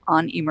talk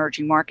on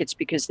emerging markets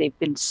because they've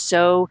been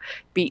so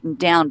beaten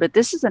down. But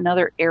this is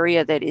another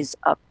area that is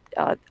up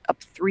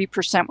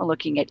 3%. We're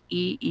looking at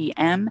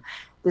EEM.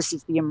 This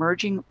is the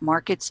Emerging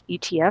Markets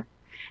ETF.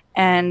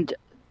 And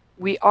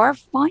we are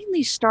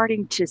finally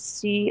starting to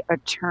see a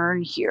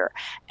turn here.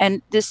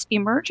 And this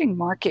emerging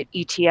market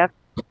ETF,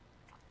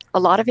 a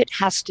lot of it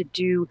has to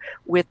do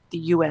with the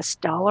US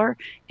dollar.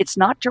 It's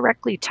not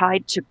directly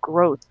tied to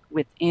growth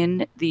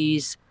within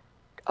these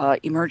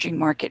emerging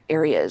market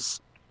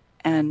areas.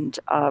 And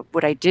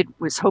what I did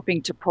was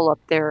hoping to pull up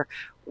there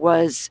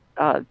was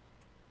an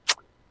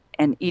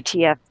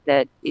ETF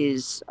that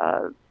is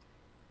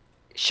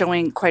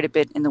showing quite a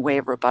bit in the way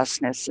of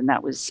robustness, and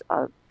that was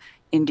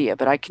India.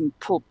 But I can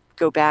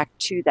go back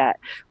to that.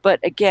 But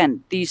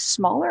again, these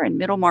smaller and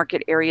middle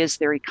market areas,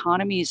 their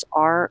economies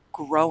are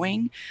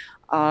growing.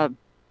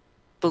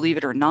 Believe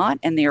it or not,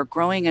 and they are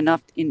growing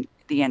enough. In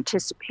the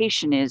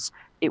anticipation is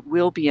it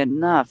will be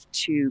enough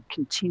to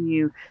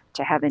continue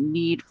to have a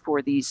need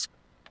for these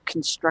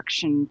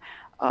construction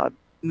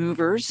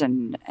movers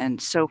and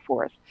so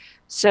forth.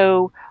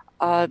 So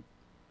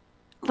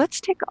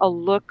let's take a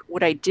look.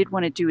 What I did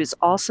want to do is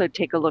also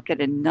take a look at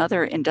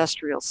another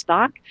industrial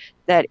stock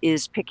that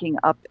is picking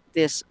up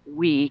this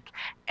week,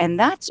 and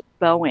that's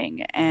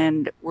Boeing.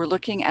 And we're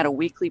looking at a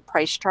weekly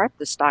price chart.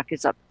 The stock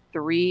is up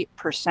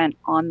 3%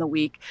 on the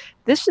week.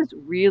 This is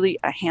really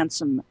a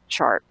handsome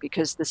chart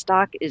because the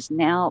stock is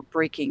now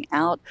breaking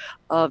out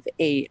of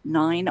a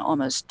 9,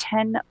 almost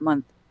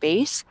 10-month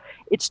base,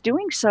 it's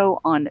doing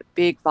so on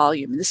big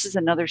volume. This is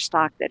another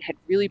stock that had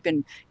really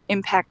been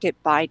impacted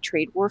by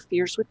trade war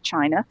fears with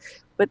China.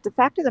 But the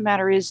fact of the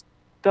matter is,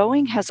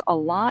 Boeing has a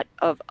lot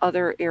of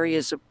other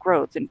areas of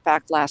growth. In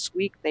fact, last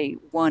week they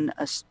won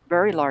a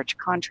very large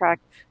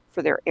contract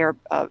for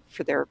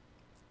their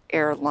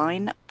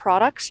airline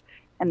products,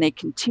 and they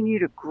continue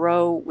to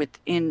grow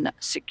within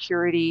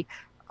security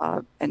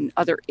and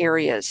other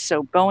areas.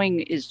 So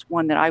Boeing is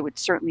one that I would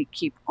certainly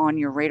keep on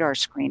your radar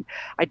screen.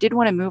 I did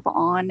want to move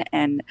on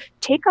and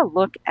take a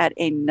look at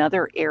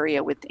another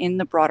area within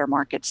the broader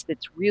markets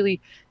that's really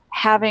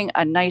having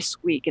a nice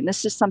week. And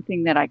this is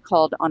something that I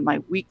called on my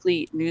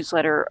weekly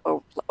newsletter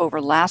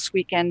over last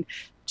weekend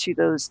to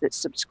those that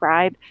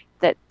subscribe,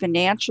 that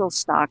financial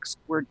stocks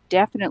were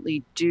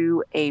definitely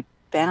due a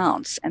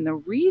bounce. And the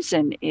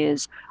reason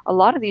is a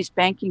lot of these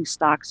banking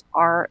stocks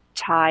are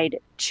tied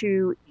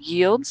to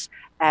yields.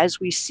 As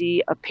we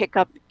see a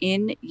pickup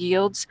in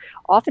yields,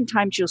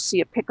 oftentimes you'll see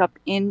a pickup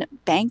in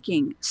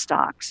banking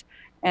stocks.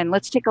 And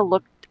let's take a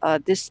look.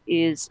 This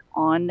is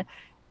on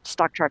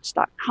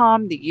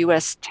stockcharts.com, the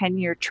US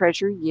 10-year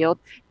Treasury yield.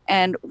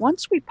 And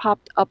once we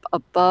popped up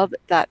above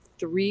that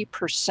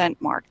 3%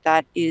 mark,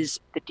 that is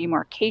the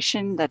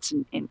demarcation, that's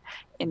an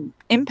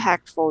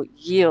impactful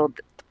yield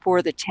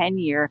for the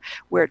 10-year,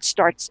 where it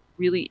starts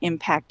really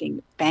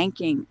impacting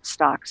banking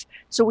stocks.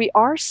 So we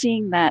are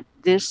seeing that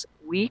this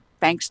week,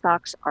 bank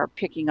stocks are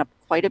picking up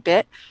quite a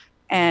bit.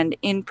 And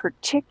in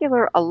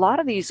particular, a lot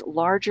of these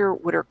larger,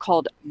 what are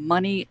called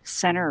money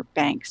center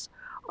banks,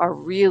 are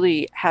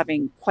really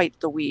having quite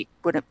the week.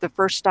 But the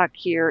first stock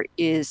here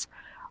is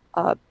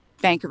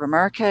Bank of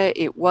America.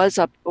 It was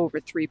up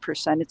over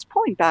 3%. It's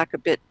pulling back a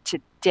bit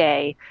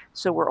today,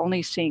 so we're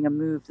only seeing a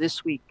move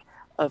this week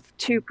of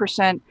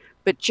 2%.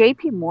 But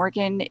JP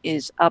Morgan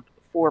is up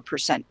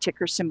 4%.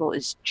 Ticker symbol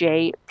is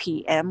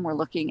JPM. We're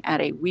looking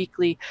at a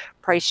weekly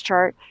price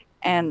chart.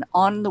 And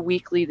on the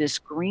weekly, this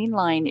green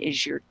line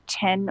is your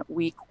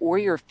 10-week or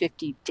your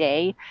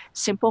 50-day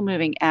simple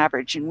moving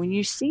average. And when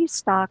you see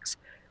stocks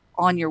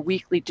on your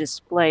weekly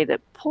display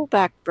that pull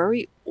back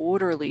very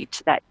orderly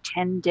to that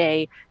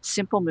 10-day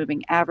simple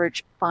moving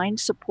average, find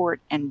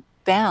support and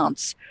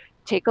bounce,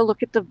 take a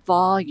look at the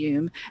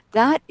volume.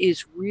 That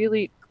is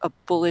really a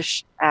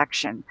bullish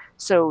action.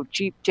 So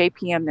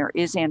JPM, there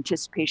is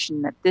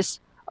anticipation that this,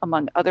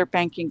 among other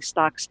banking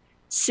stocks,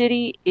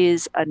 Citi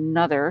is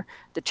another.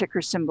 The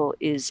ticker symbol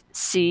is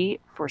C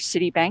for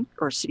Citibank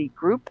or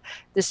Citigroup.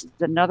 This is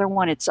another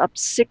one. It's up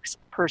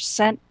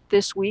 6%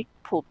 this week,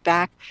 pulled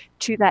back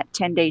to that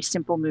 10-day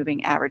simple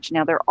moving average.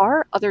 Now, there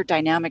are other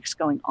dynamics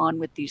going on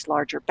with these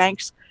larger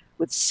banks.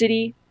 With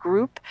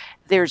Citigroup,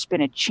 there's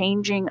been a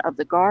changing of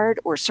the guard,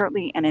 or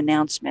certainly an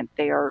announcement.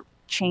 They are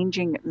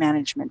changing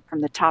management from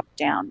the top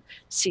down.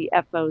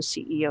 CFO,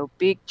 CEO,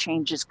 big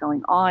changes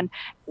going on.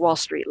 Wall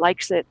Street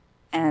likes it,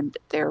 and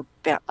they're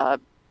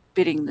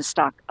bidding the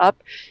stock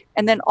up.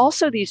 And then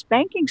also, these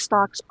banking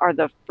stocks are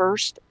the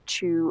first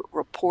to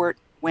report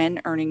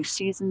when earnings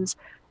seasons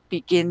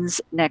begins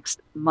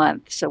next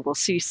month. So we'll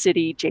see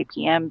Citi,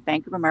 JPM,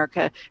 Bank of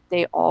America,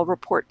 they all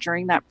report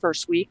during that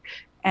first week.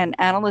 And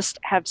analysts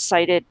have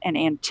cited an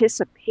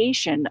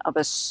anticipation of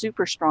a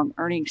super strong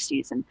earnings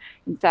season.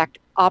 In fact,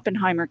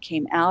 Oppenheimer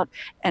came out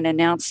and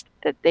announced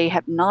that they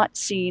have not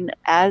seen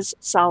as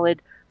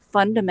solid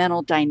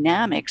fundamental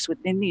dynamics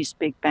within these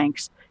big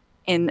banks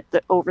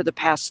over the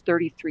past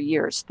 33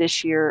 years.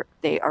 This year,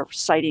 they are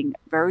citing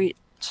very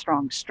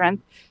strong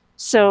strength.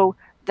 So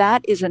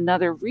that is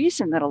another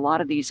reason that a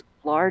lot of these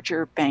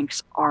larger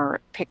banks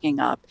are picking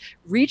up.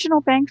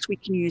 Regional banks, we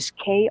can use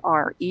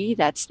KRE,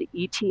 that's the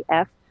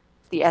ETF,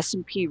 the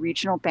S&P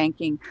Regional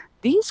Banking.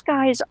 These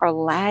guys are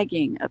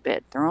lagging a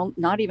bit. They're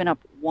not even up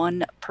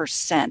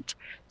 1%.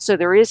 So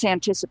there is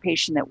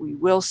anticipation that we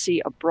will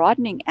see a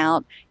broadening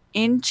out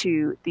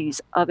into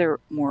these other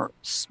more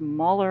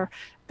smaller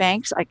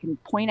banks. I can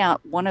point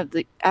out one of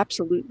the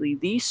absolutely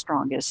the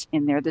strongest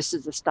in there. This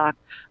is the stock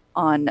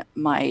on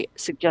my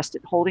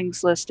suggested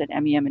holdings list at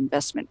MEM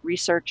Investment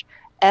Research,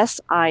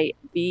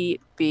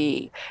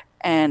 SIVB.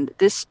 And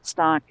this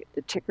stock,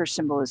 the ticker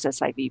symbol is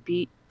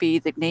SIVB.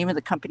 The name of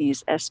the company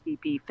is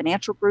SVB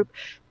Financial Group.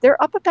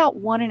 They're up about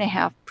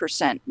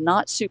 1.5%,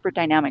 not super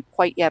dynamic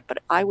quite yet, but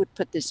I would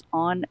put this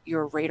on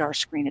your radar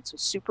screen. It's a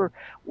super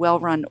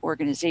well-run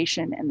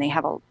organization, and they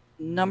have a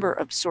number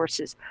of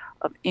sources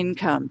of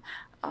income.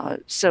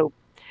 So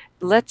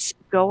let's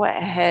go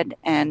ahead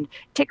and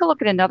take a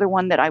look at another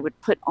one that I would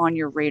put on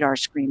your radar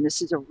screen.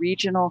 This is a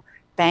regional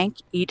bank,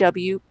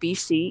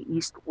 EWBC,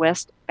 East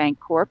West Bank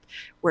Corp.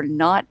 We're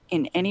not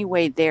in any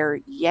way there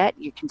yet.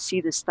 You can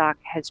see the stock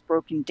has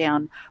broken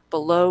down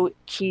below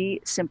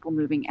key simple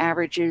moving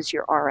averages.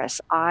 Your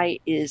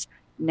RSI is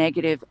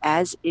negative,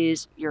 as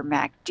is your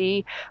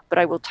MACD. But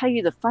I will tell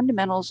you, the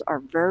fundamentals are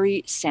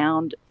very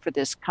sound for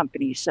this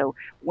company. So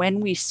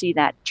when we see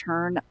that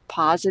turn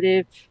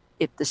positive,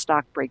 if the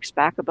stock breaks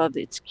back above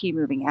its key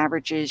moving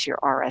averages, your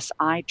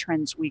RSI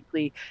trends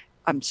weekly,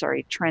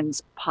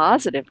 trends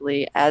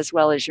positively, as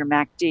well as your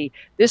MACD,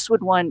 this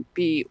would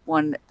be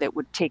one that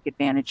would take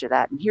advantage of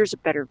that. And here's a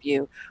better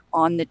view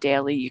on the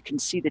daily. You can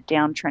see the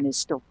downtrend is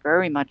still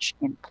very much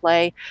in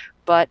play.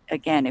 But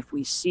again, if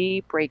we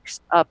see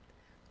breaks up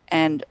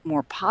and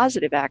more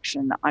positive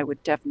action, I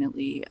would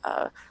definitely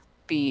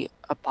be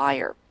a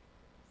buyer.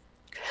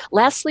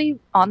 Lastly,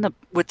 on the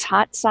what's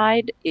hot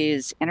side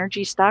is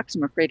energy stocks.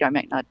 I'm afraid I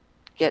might not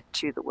get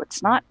to the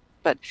what's not,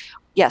 but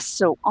yes.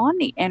 So on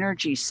the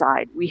energy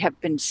side, we have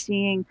been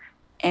seeing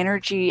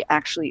energy,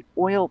 actually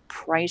oil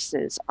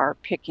prices are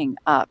picking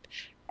up,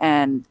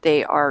 and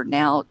they are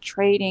now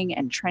trading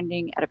and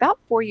trending at about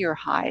 4-year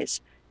highs,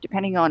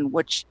 depending on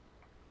which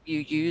you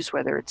use,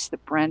 whether it's the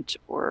Brent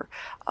or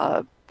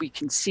we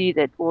can see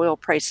that oil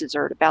prices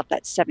are at about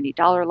that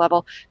 $70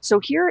 level. So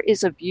here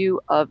is a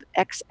view of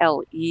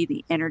XLE,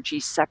 the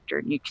energy sector.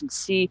 And you can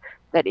see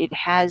that it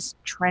has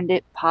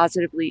trended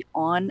positively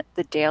on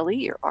the daily.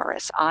 Your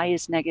RSI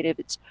is negative.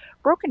 It's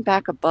broken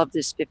back above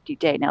this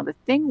 50-day. Now, the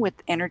thing with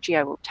energy,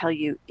 I will tell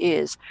you,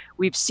 is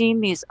we've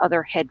seen these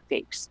other head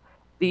fakes.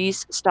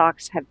 These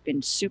stocks have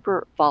been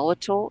super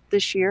volatile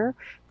this year.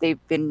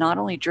 They've been not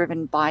only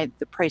driven by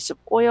the price of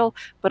oil,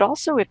 but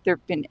also if there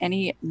have been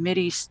any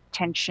Mideast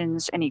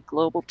tensions, any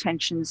global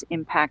tensions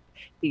impact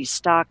these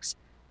stocks.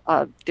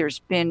 There's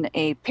been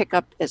a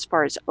pickup as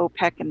far as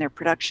OPEC and their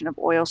production of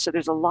oil. So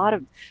there's a lot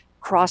of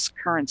cross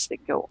currents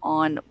that go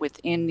on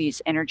within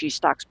these energy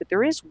stocks. But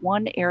there is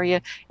one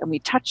area, and we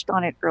touched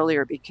on it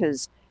earlier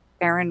because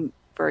Erin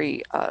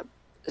very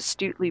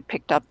astutely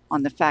picked up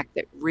on the fact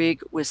that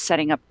rig was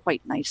setting up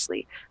quite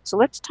nicely. So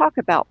let's talk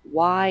about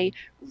why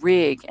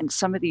rig and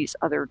some of these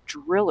other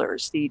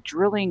drillers, the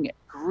drilling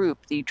group,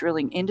 the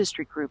drilling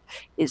industry group,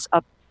 is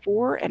up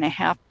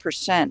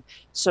 4.5%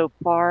 so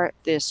far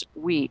this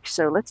week.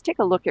 So let's take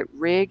a look at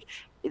rig.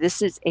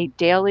 This is a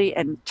daily,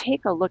 and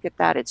take a look at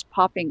that. It's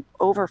popping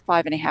over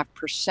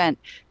 5.5%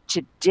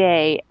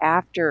 today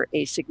after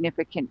a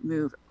significant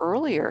move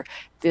earlier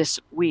this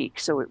week.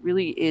 So it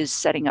really is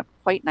setting up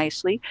quite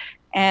nicely.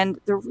 And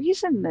the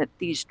reason that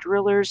these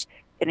drillers,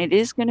 and it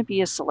is going to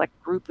be a select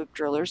group of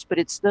drillers, but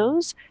it's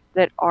those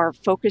that are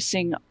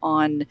focusing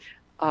on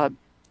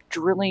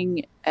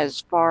drilling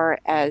as far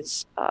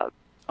as,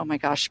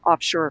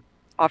 offshore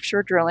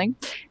drilling.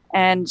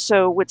 And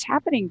so what's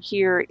happening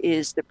here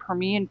is the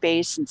Permian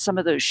Basin and some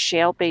of those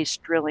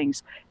shale-based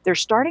drillings, they're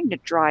starting to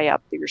dry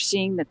up. You're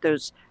seeing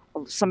that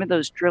some of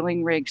those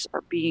drilling rigs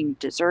are being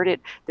deserted.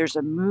 There's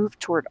a move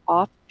toward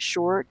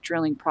offshore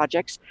drilling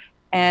projects.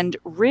 And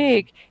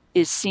rig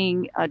is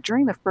seeing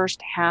during the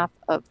first half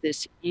of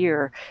this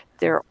year,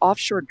 their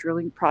offshore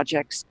drilling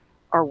projects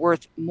are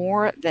worth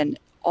more than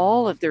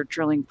all of their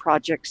drilling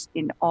projects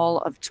in all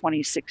of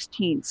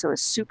 2016. So a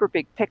super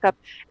big pickup.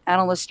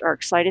 Analysts are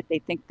excited. They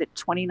think that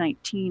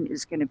 2019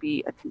 is going to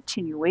be a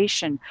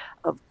continuation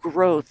of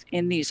growth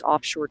in these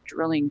offshore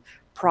drilling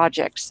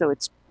projects. So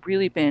it's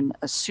really been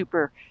a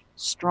super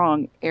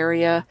strong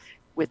area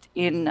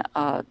within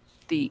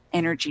the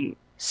energy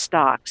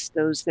stocks,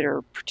 those that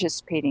are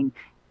participating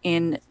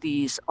in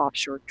these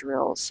offshore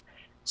drills.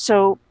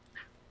 So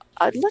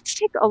let's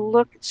take a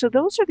look. So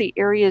those are the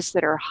areas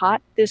that are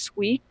hot this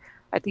week.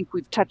 I think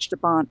we've touched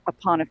upon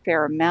a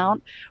fair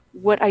amount.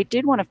 What I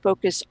did want to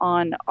focus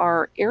on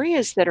are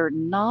areas that are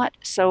not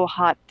so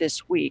hot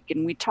this week.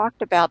 And we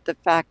talked about the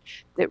fact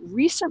that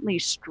recently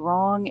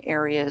strong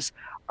areas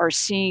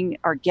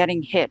are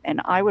getting hit.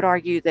 And I would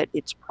argue that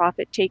it's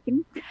profit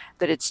taken,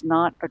 that it's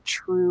not a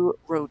true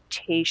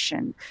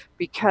rotation,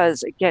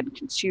 because again,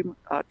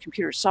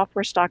 computer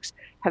software stocks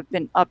have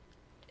been up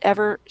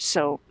ever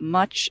so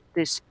much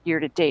this year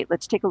to date.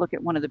 Let's take a look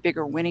at one of the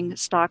bigger winning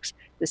stocks.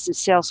 This is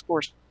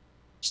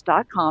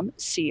Salesforce.com,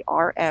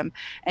 CRM,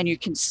 and you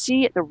can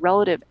see the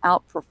relative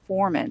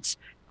outperformance.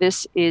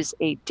 This is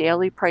a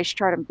daily price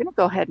chart. I'm going to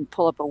go ahead and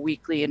pull up a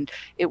weekly, and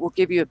it will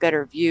give you a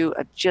better view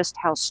of just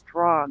how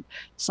strong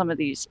some of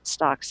these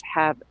stocks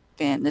have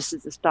been. This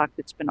is the stock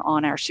that's been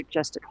on our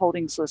suggested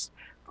holdings list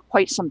for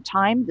quite some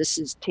time. This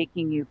is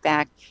taking you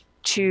back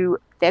to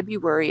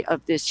February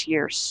of this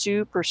year.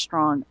 Super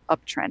strong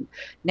uptrend.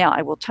 Now,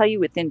 I will tell you,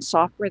 within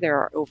software, there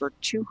are over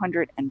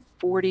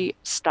 240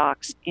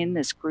 stocks in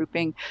this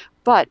grouping,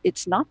 but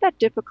it's not that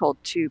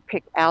difficult to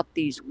pick out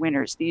these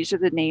winners. These are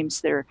the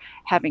names that are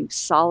having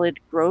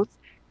solid growth.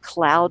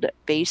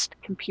 Cloud-based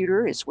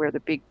computer is where the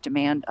big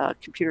demand,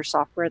 computer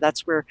software,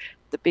 that's where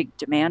the big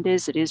demand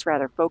is. It is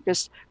rather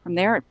focused. From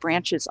there, it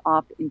branches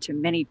off into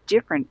many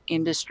different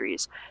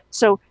industries.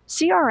 So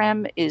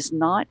CRM is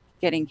not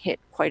getting hit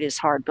quite as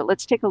hard, but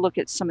let's take a look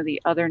at some of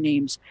the other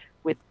names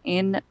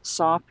within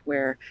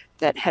software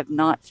that have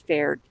not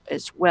fared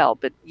as well.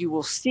 But you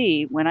will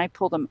see when I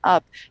pull them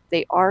up,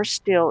 they are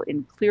still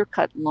in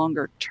clear-cut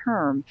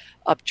longer-term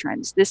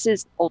uptrends. This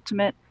is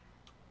Ultimate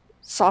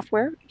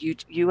Software,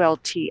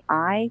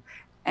 ULTI,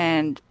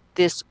 and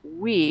this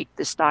week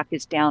the stock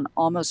is down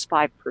almost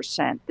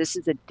 5%. This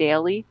is a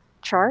daily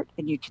chart,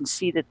 and you can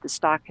see that the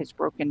stock has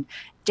broken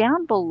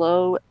down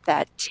below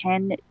that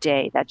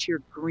 10-day. That's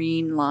your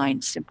green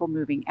line, simple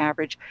moving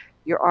average.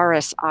 Your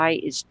RSI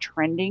is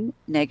trending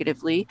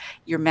negatively.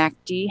 Your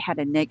MACD had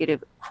a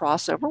negative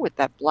crossover with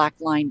that black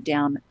line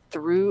down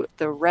through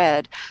the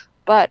red.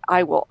 But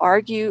I will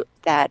argue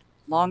that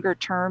longer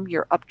term,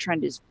 your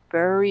uptrend is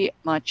very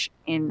much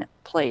in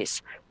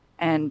place.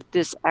 And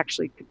this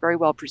actually could very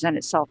well present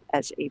itself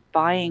as a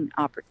buying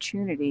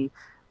opportunity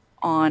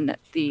on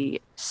the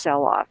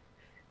sell-off.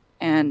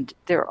 And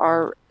there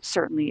are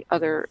certainly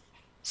other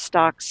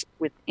stocks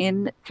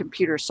within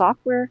computer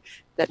software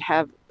that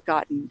have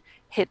gotten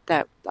hit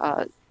that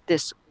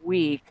this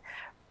week.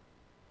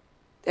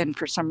 And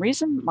for some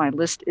reason, my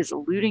list is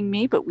eluding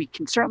me, but we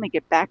can certainly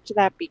get back to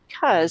that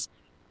because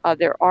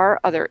there are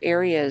other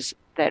areas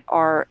that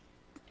are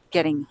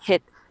getting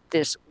hit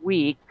this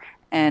week.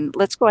 And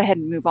let's go ahead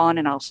and move on,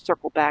 and I'll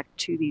circle back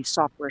to these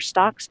software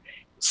stocks.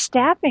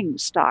 Staffing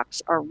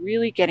stocks are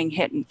really getting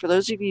hit. And for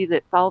those of you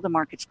that follow the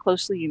markets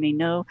closely, you may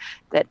know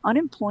that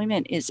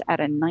unemployment is at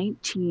a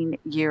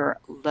 19-year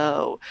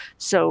low.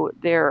 So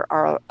there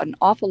are an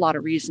awful lot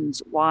of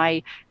reasons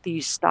why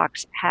these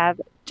stocks have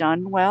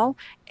done well.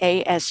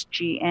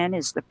 ASGN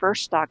is the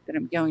first stock that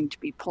I'm going to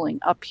be pulling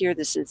up here.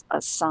 This is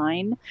a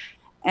sign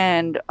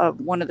and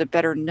one of the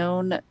better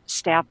known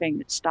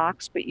staffing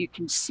stocks, but you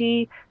can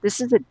see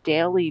this is a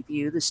daily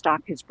view. The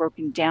stock has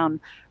broken down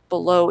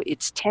below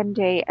its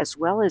 10-day as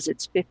well as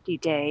its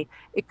 50-day.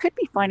 It could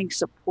be finding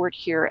support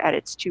here at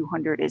its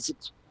 200 as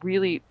it's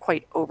really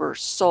quite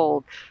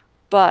oversold.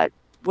 But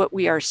what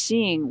we are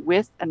seeing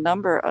with a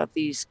number of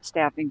these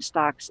staffing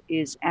stocks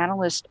is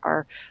analysts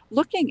are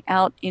looking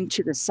out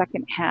into the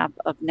second half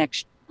of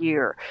next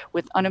year.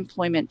 With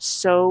unemployment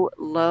so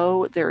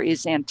low, there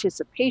is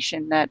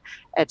anticipation that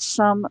at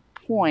some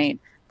point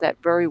that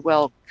very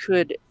well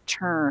could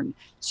turn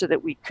so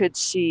that we could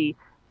see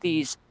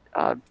these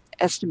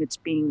estimates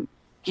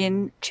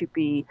begin to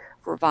be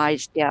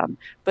revised down.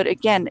 But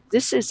again,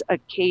 this is a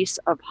case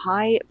of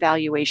high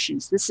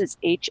valuations. This is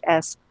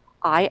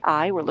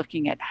HSII. We're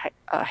looking at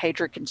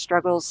Heydrich and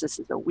Struggles. This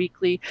is a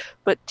weekly,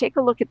 but take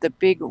a look at the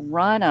big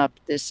run up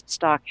this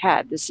stock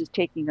had. This is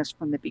taking us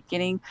from the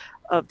beginning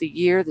of the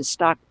year. The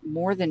stock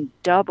more than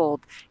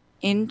doubled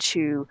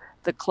into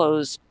the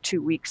close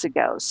 2 weeks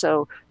ago.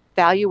 So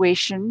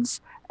valuations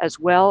as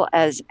well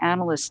as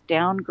analyst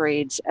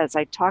downgrades, as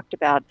I talked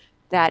about,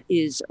 that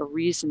is a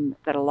reason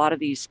that a lot of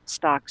these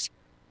stocks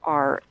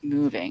are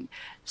moving.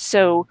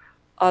 So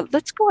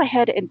let's go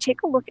ahead and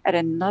take a look at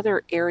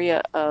another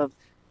area of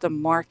the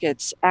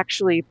markets.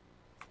 Actually,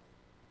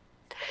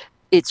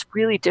 it's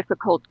really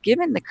difficult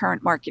given the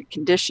current market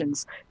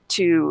conditions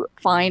to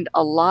find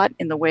a lot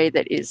in the way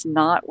that is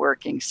not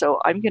working. So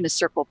I'm going to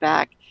circle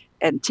back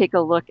and take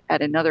a look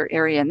at another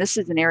area. And this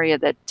is an area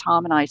that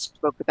Tom and I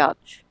spoke about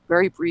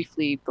very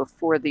briefly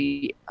before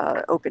the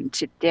open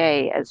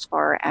today, as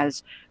far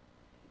as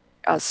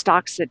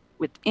stocks that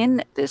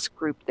within this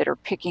group that are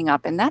picking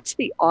up, and that's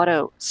the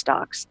auto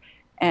stocks.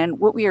 And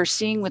what we are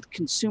seeing with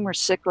consumer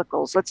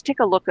cyclicals, let's take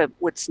a look at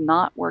what's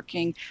not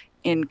working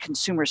in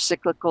consumer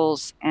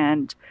cyclicals.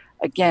 And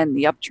again,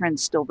 the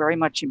uptrend's still very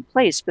much in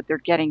place, but they're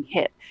getting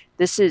hit.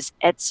 This is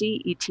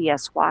Etsy,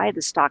 ETSY.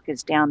 The stock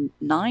is down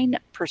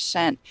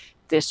 9%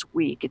 this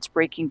week. It's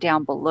breaking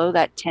down below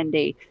that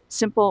 10-day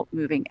simple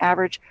moving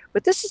average.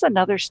 But this is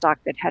another stock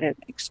that had an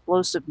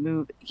explosive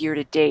move year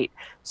to date.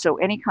 So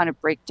any kind of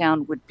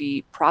breakdown would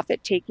be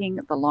profit taking.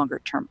 The longer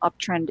term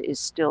uptrend is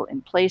still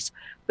in place.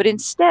 But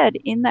instead,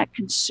 in that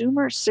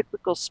consumer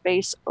cyclical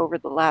space over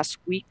the last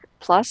week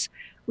plus,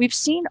 we've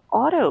seen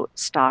auto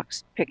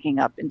stocks picking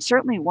up. And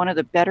certainly one of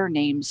the better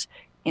names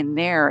in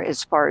there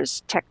as far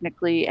as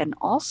technically and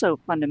also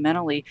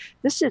fundamentally,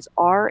 this is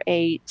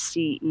RACE,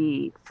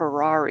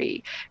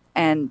 Ferrari.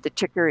 And the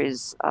ticker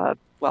is,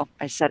 well,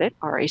 I said it,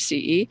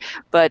 RACE.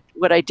 But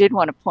what I did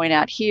want to point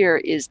out here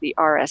is the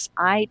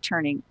RSI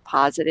turning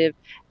positive,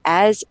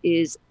 as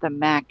is the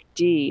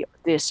MACD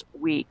this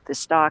week. The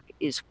stock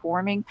is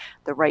forming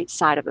the right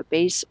side of a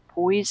base,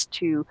 poised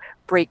to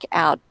break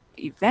out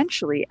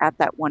eventually at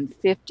that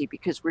 150,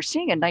 because we're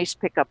seeing a nice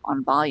pickup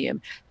on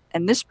volume.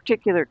 And this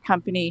particular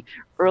company,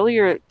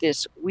 earlier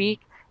this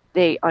week,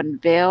 they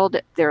unveiled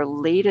their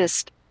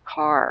latest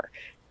car.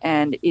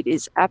 And it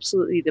is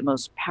absolutely the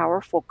most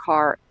powerful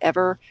car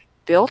ever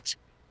built.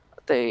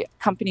 The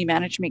company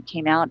management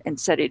came out and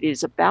said it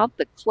is about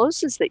the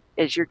closest that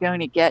as you're going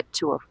to get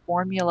to a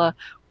Formula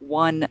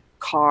One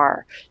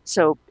car.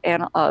 So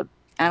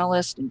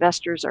analysts,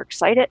 investors are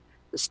excited.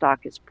 The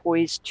stock is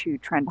poised to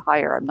trend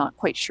higher. I'm not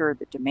quite sure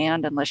the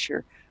demand unless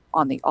you're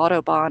on the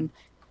Autobahn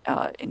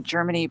in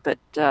Germany, but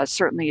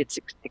certainly it's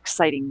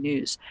exciting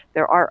news.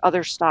 There are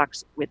other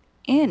stocks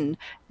within,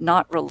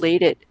 not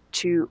related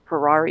to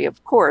Ferrari,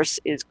 of course,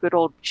 is good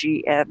old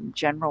GM,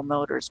 General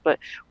Motors. But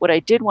what I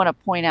did want to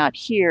point out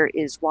here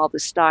is while the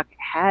stock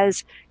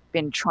has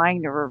been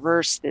trying to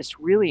reverse this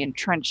really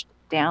entrenched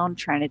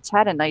downtrend, it's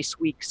had a nice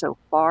week so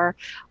far.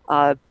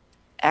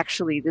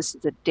 actually, this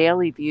is a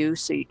daily view,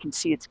 so you can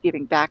see it's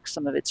giving back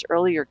some of its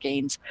earlier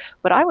gains.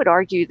 But I would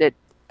argue that,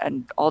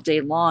 and all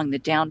day long, the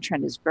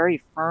downtrend is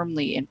very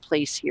firmly in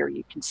place here.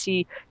 You can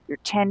see your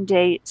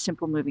 10-day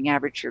simple moving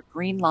average, your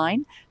green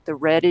line. The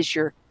red is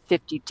your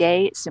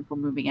 50-day simple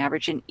moving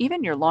average, and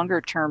even your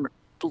longer term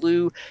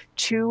blue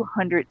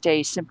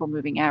 200-day simple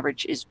moving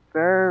average is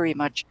very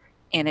much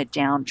in a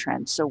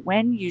downtrend. So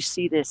when you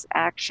see this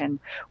action,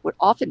 what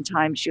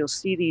oftentimes you'll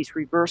see these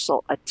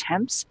reversal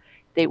attempts,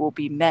 they will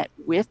be met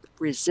with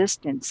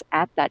resistance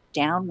at that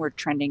downward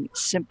trending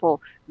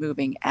simple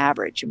moving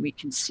average. And we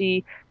can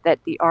see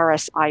that the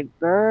RSI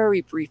very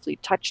briefly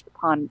touched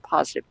upon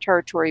positive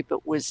territory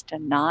but was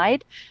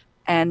denied.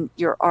 And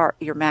your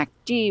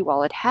MACD,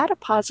 while it had a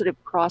positive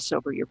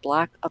crossover, your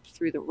black up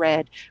through the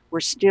red,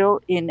 we're still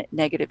in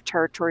negative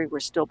territory.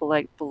 We're still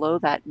below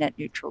that net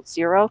neutral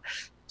zero.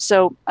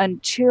 So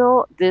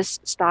until this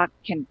stock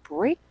can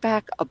break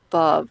back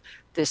above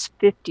this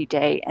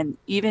 50-day and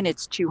even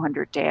its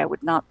 200-day, I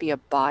would not be a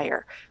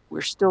buyer.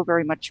 We're still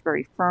very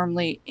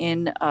firmly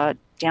in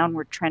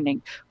downward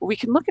trending. But we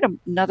can look at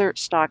another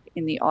stock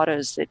in the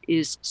autos that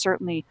is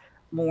certainly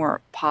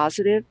more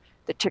positive.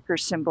 The ticker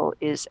symbol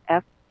is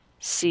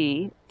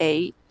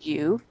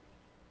FCAU.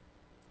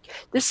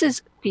 This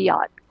is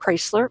Fiat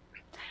Chrysler.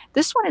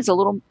 This one is a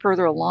little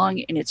further along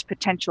in its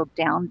potential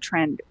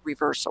downtrend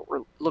reversal.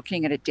 We're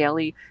looking at a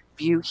daily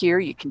view here.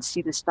 You can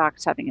see the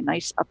stock's having a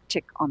nice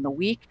uptick on the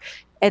week.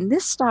 And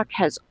this stock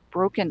has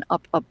broken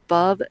up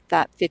above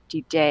that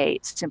 50-day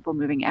simple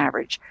moving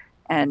average.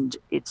 And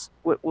it's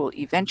what will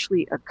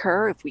eventually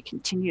occur if we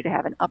continue to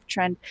have an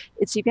uptrend.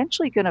 It's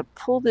eventually going to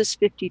pull this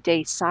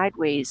 50-day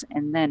sideways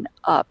and then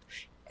up.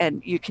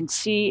 And you can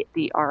see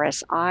the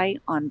RSI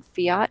on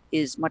Fiat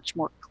is much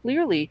more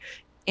clearly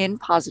in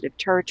positive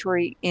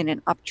territory in an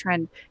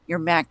uptrend. Your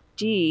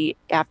MACD,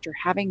 after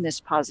having this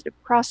positive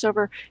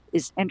crossover,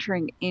 is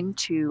entering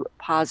into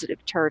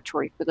positive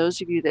territory. For those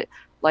of you that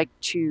like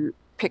to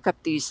pick up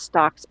these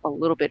stocks a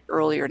little bit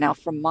earlier. Now,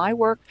 from my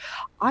work,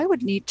 I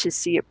would need to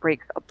see it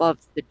break above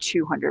the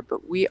 200,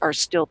 but we are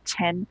still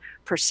 10%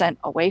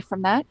 away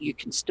from that. You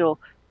can still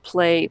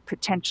play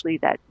potentially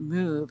that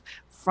move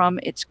from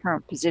its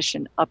current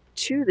position up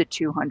to the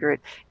 200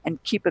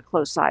 and keep a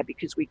close eye,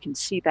 because we can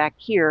see back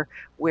here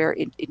where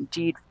it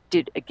indeed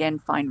did again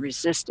find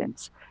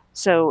resistance.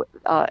 So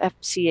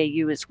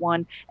FCAU is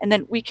one. And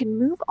then we can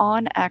move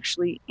on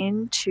actually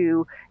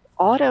into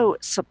auto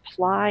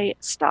supply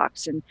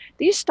stocks. And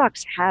these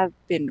stocks have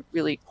been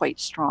really quite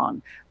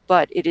strong,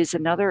 but it is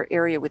another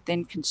area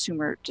within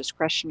consumer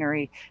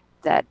discretionary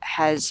that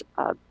has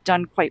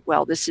done quite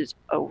well. This is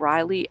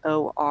O'Reilly,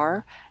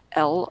 ORLY.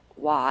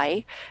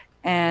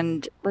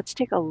 And let's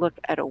take a look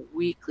at a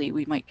weekly.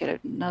 We might get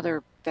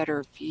another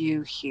better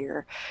view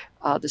here.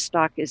 The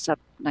stock is up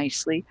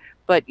nicely,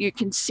 but you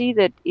can see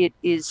that it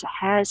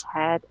has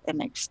had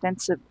an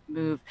extensive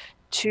move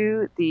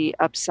to the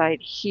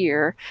upside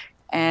here.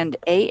 And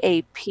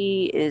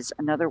AAP is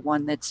another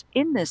one that's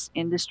in this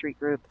industry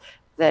group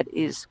that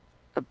is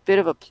a bit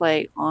of a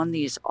play on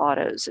these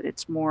autos.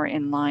 It's more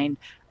in line,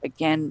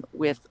 again,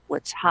 with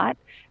what's hot,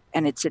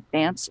 and it's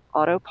advanced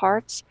auto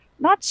parts.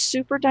 Not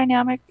super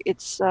dynamic,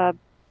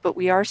 but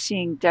we are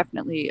seeing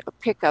definitely a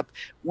pickup.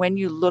 When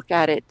you look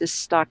at it, this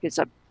stock is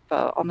up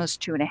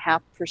almost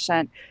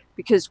 2.5%,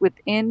 because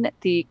within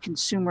the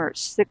consumer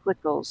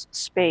cyclicals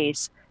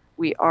space,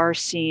 we are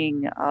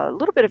seeing a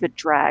little bit of a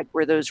drag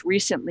where those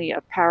recently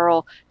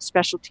apparel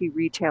specialty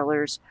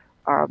retailers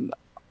are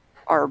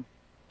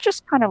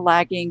just kind of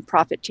lagging,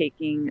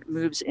 profit-taking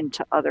moves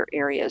into other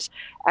areas.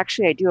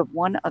 Actually, I do have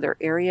one other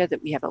area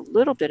that we have a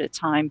little bit of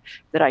time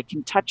that I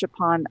can touch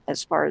upon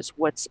as far as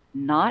what's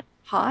not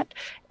hot,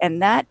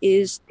 and that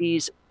is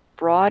these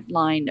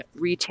broadline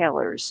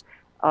retailers.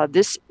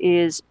 This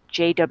is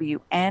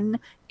JWN,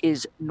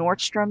 is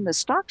Nordstrom. The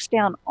stock's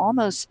down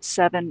almost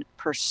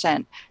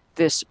 7%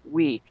 this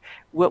week.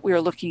 What we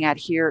are looking at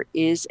here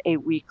is a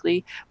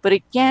weekly, but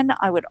again,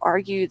 I would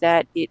argue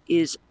that it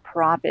is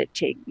profit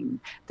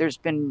taking. There's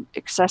been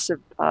excessive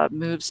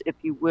moves, if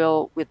you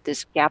will, with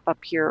this gap up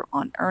here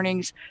on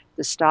earnings.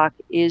 The stock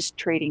is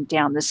trading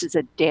down. This is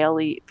a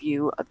daily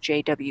view of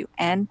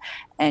JWN,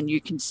 and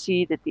you can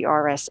see that the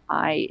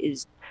RSI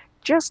is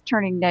just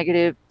turning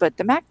negative, but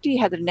the MACD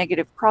had a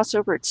negative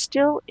crossover. It's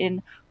still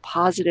in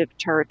positive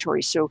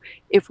territory. So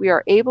if we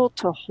are able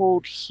to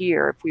hold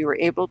here, if we were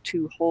able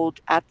to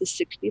hold at the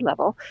 60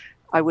 level,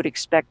 I would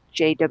expect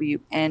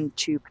JWN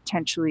to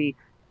potentially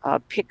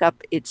pick up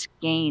its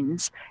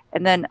gains.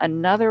 And then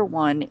another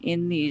one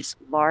in these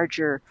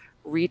larger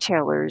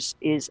retailers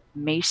is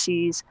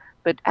Macy's,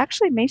 but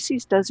actually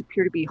Macy's does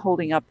appear to be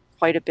holding up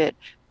quite a bit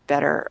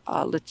better.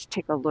 Let's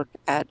take a look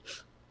at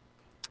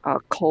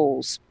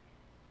Kohl's.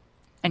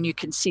 And you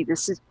can see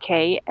this is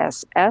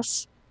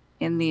KSS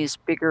in these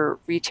bigger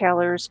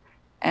retailers,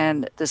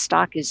 and the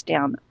stock is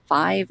down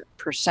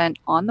 5%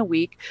 on the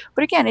week.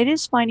 But again, it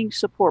is finding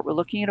support. We're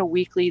looking at a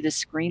weekly.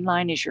 This green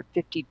line is your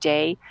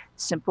 50-day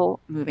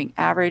simple moving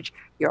average.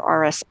 Your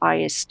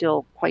RSI is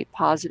still quite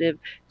positive.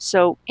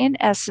 So in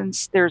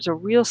essence, there's a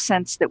real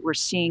sense that we're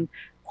seeing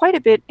quite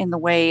a bit in the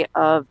way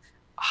of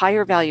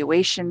higher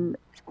valuation,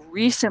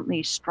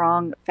 recently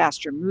strong,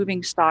 faster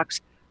moving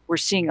stocks. We're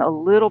seeing a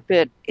little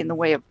bit in the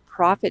way of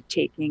profit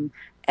taking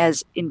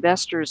as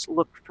investors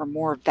look for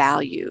more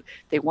value.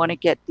 They want to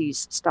get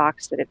these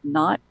stocks that have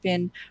not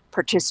been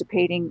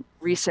participating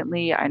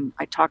recently. And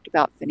I talked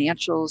about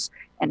financials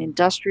and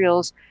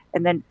industrials,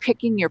 and then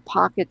picking your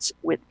pockets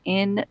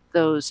within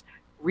those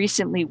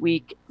recently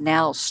weak,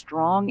 now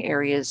strong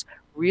areas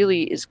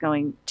really is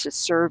going to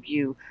serve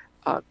you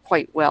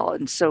quite well.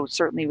 And so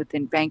certainly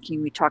within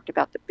banking, we talked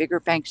about the bigger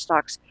bank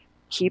stocks.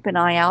 Keep an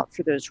eye out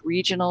for those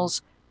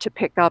regionals to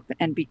pick up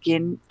and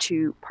begin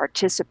to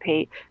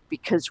participate,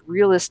 because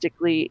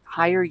realistically,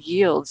 higher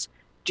yields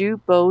do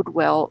bode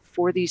well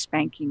for these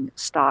banking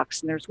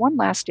stocks. And there's one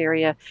last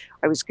area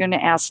I was going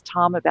to ask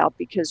Tom about,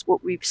 because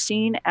what we've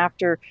seen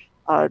after,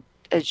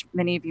 as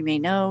many of you may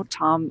know,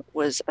 Tom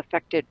was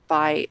affected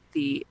by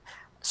the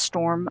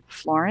storm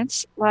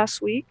Florence last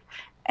week.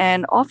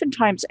 And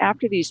oftentimes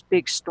after these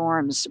big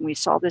storms, and we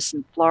saw this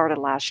in Florida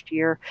last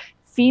year,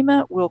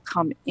 FEMA will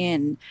come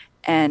in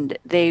and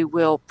they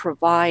will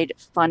provide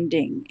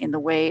funding in the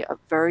way of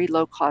very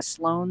low-cost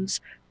loans,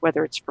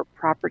 whether it's for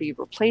property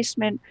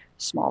replacement,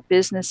 small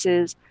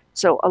businesses.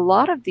 So a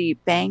lot of the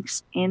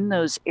banks in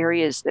those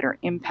areas that are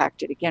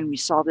impacted, again, we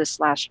saw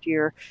this last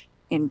year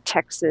in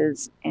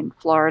Texas and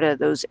Florida,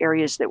 those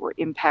areas that were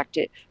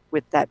impacted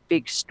with that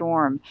big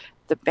storm,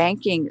 the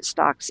banking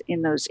stocks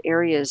in those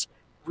areas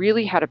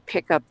really had a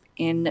pickup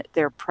in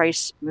their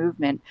price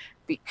movement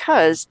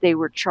because they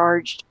were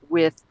charged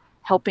with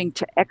helping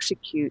to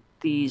execute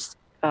these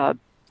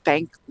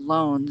bank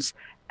loans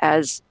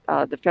as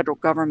the federal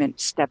government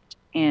stepped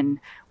in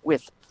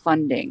with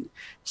funding.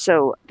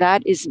 So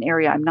that is an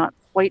area I'm not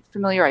quite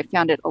familiar. I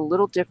found it a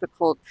little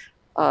difficult.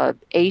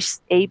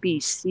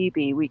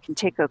 ABCB, we can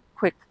take a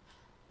quick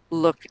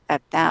look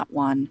at that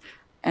one.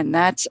 And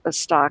that's a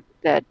stock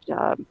that,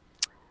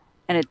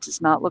 and it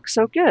does not look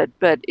so good,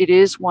 but it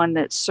is one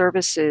that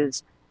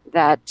services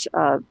that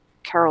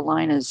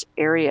Carolinas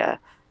area.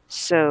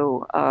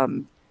 So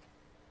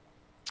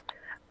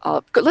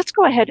let's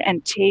go ahead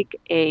and take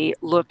a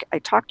look. I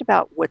talked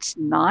about what's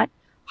not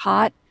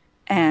hot,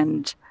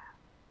 and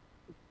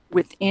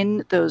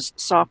within those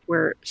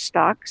software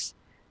stocks.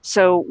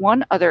 So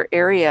one other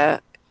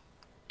area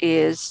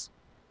is,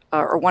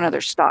 or one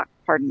other stock,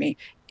 pardon me,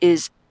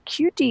 is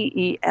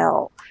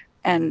QDEL.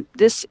 And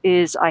this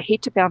is, I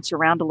hate to bounce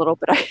around a little,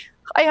 but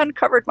I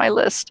uncovered my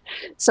list.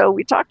 So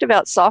we talked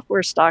about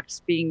software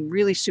stocks being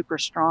really super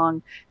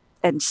strong,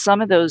 and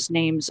some of those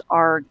names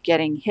are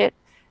getting hit.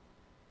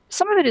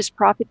 Some of it is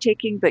profit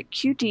taking, but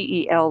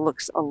QDEL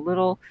looks a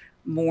little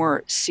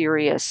more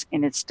serious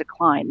in its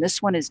decline.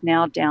 This one is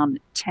now down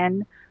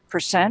 10%.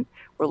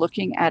 We're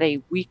looking at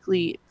a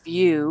weekly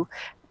view,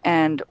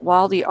 and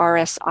while the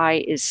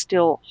RSI is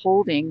still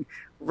holding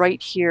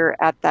right here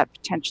at that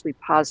potentially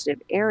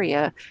positive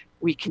area,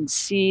 we can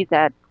see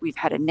that we've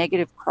had a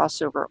negative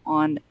crossover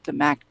on the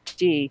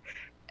MACD,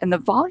 and the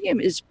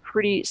volume is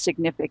pretty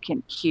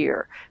significant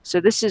here. So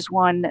this is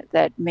one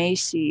that may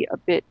see a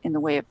bit in the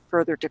way of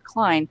further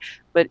decline,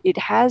 but it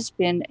has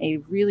been a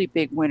really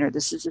big winner.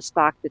 This is a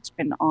stock that's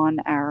been on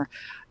our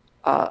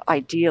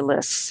idea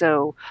list.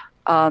 So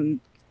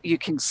you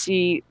can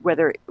see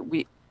whether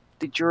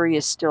the jury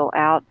is still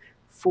out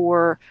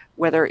for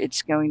whether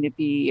it's going to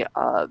be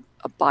a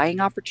buying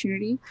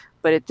opportunity.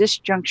 But at this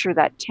juncture,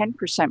 that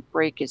 10%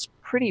 break is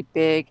pretty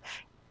big.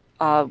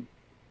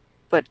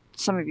 But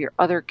some of your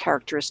other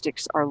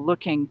characteristics are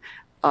looking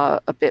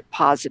a bit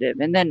positive.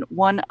 And then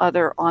one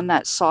other on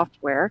that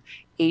software,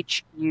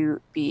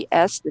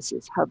 HUBS, this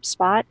is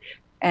HubSpot.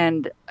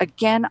 And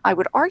again, I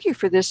would argue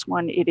for this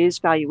one, it is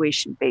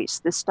valuation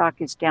based. This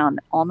stock is down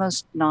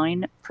almost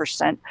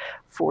 9%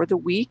 for the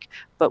week,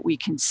 but we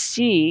can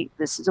see,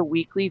 this is a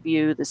weekly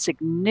view, the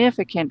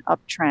significant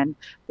uptrend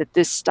that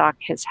this stock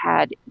has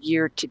had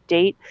year to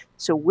date.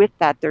 So with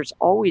that, there's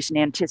always an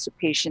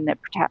anticipation that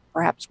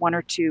perhaps one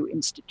or two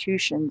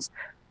institutions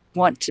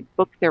want to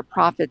book their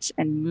profits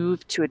and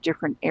move to a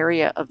different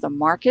area of the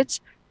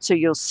markets. So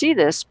you'll see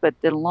this, but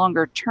the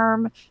longer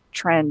term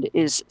trend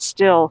is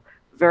still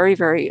very,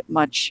 very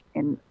much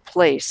in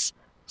place.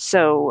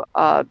 So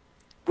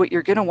what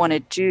you're going to want to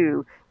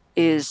do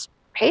is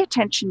pay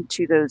attention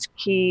to those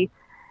key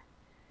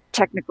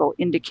technical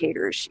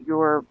indicators,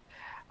 your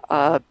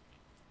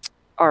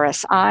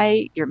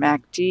RSI, your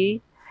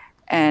MACD,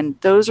 and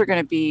those are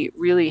going to be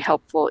really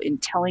helpful in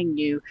telling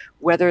you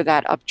whether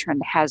that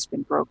uptrend has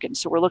been broken.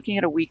 So we're looking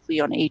at a weekly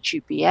on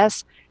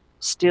HUBS,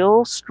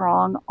 still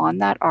strong on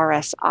that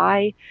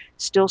RSI,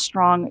 still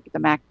strong. The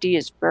MACD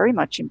is very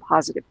much in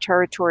positive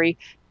territory,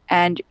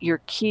 and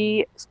your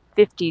key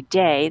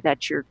 50-day,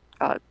 that's your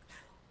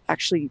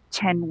actually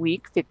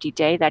 10-week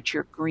 50-day, that's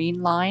your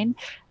green line,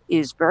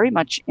 is very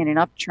much in an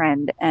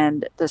uptrend,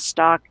 and the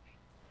stock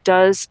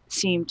does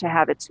seem to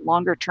have its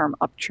longer term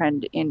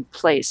uptrend in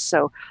place.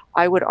 So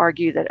I would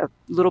argue that a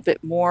little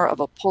bit more of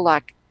a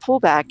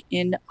pullback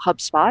in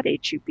HubSpot,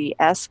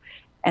 HUBS,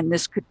 and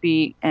this could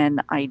be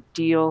an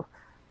ideal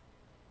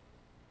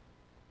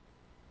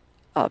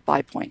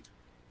buy point.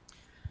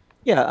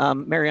 Yeah,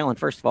 Mary Ellen,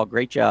 first of all,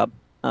 great job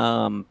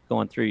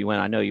going through.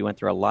 I know you went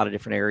through a lot of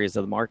different areas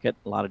of the market,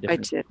 a lot of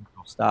different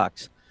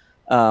stocks.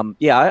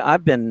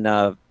 I've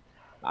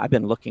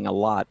been looking a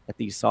lot at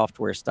these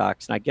software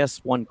stocks, and I guess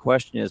one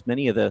question is,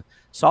 many of the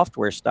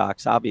software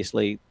stocks,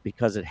 obviously,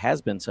 because it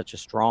has been such a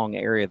strong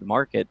area of the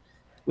market,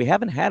 we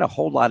haven't had a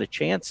whole lot of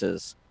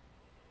chances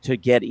to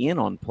get in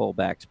on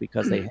pullbacks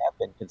because they have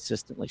been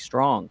consistently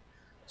strong.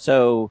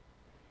 So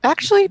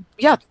actually,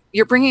 yeah,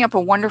 you're bringing up a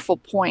wonderful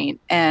point,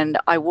 and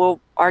I will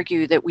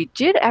argue that we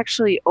did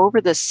actually,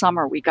 over the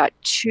summer, we got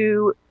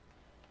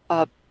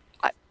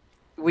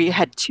we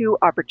had two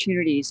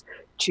opportunities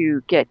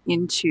to get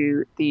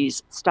into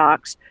these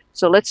stocks.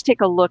 So let's take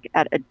a look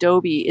at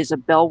Adobe is a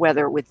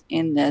bellwether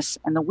within this,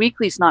 and the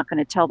weekly is not going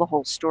to tell the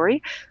whole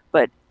story,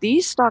 but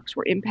these stocks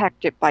were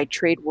impacted by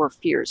trade war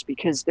fears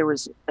because there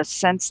was a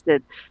sense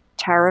that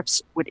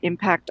tariffs would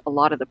impact a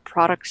lot of the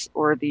products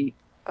or the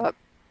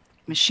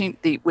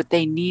what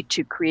they need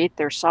to create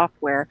their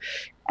software.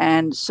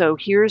 And so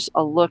here's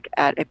a look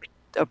at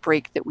a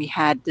break that we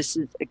had. This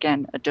is,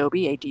 again,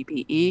 Adobe,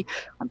 ADBE.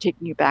 I'm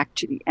taking you back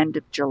to the end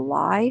of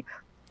July.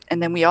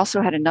 And then we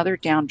also had another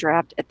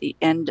downdraft at the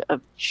end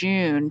of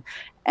June.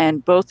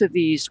 And both of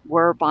these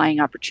were buying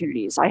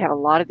opportunities. I have a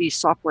lot of these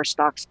software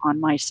stocks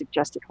on my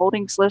suggested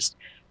holdings list.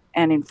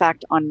 And in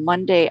fact, on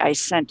Monday, I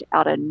sent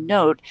out a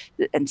note,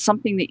 and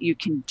something that you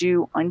can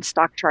do on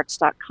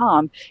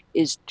stockcharts.com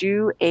is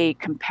do a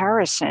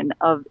comparison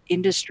of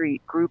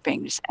industry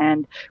groupings.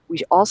 And we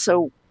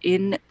also,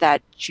 in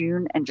that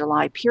June and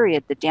July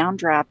period, the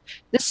downdraft,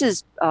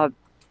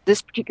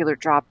 this particular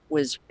drop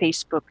was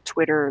Facebook,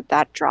 Twitter,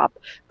 that drop,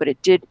 but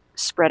it did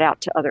spread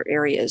out to other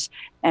areas.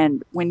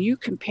 And when you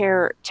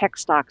compare tech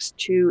stocks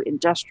to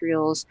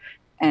industrials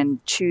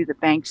and to the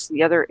banks,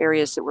 the other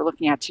areas that we're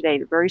looking at today,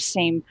 the very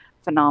same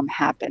phenomenon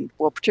happened.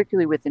 Well,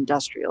 particularly with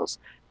industrials,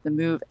 the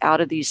move out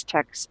of these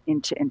techs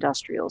into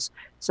industrials.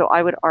 So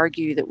I would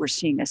argue that we're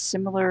seeing a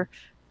similar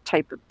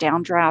type of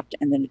downdraft,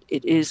 and then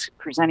it is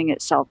presenting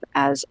itself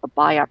as a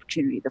buy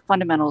opportunity. The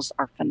fundamentals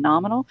are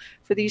phenomenal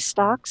for these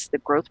stocks. The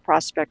growth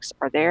prospects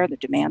are there, the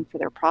demand for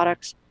their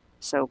products.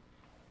 So,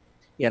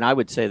 yeah, and I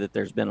would say that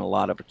there's been a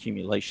lot of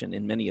accumulation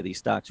in many of these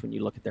stocks when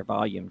you look at their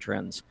volume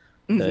trends.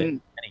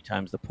 Many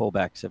times the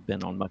pullbacks have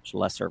been on much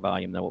lesser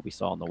volume than what we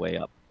saw on the way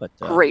up. But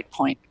great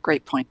point.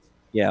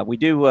 Yeah, we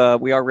do.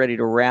 We are ready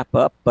to wrap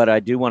up, but I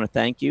do want to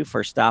thank you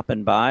for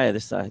stopping by.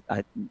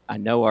 I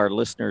know our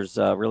listeners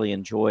really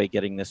enjoy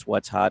getting this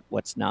 "What's Hot,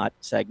 What's Not"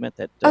 segment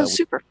that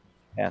super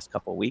past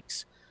couple of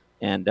weeks,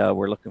 and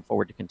we're looking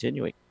forward to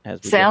continuing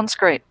as we Sounds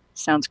great.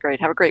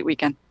 Have a great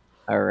weekend.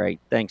 All right,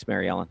 thanks,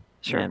 Mary Ellen.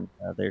 Sure. And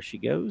there she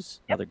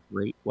goes. Yep. Another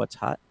great "What's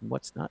Hot and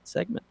What's Not"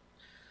 segment.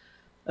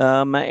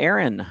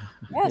 Erin,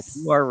 yes,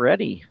 if you are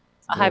ready.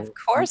 Of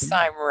course,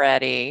 I'm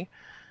ready.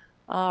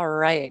 All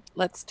right,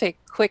 let's take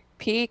a quick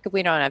peek.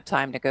 We don't have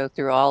time to go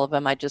through all of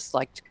them. I just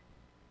like to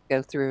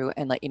go through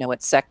and let you know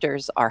what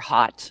sectors are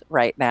hot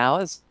right now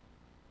as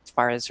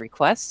far as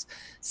requests.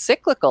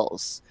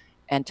 Cyclicals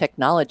and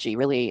technology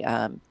really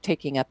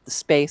taking up the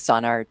space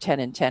on our 10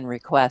 and 10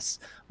 requests.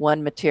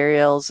 One,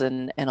 materials,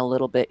 and a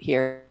little bit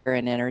here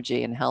in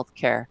energy and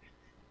healthcare.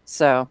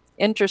 So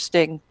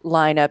interesting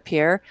lineup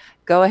here.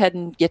 Go ahead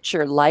and get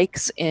your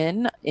likes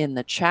in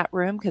the chat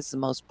room, because the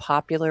most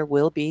popular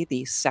will be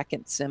the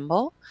second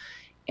symbol.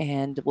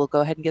 And we'll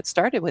go ahead and get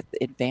started with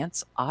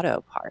Advance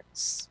Auto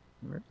Parts.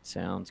 All right,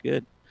 sounds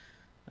good.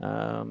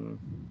 All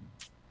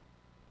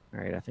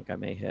right, I think I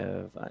may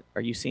have.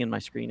 Are you seeing my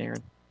screen,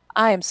 Erin?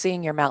 I am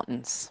seeing your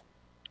mountains.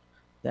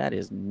 That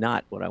is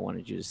not what I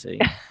wanted you to see.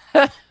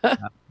 Could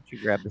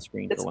you grab the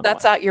screen for one?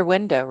 That's out your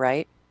window,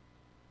 right?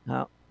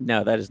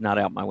 No, that is not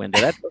out my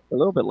window. That looks a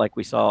little bit like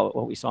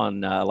what we saw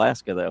in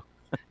Alaska, though.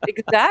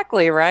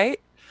 Exactly, right?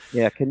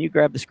 Yeah, can you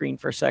grab the screen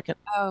for a second?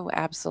 Oh,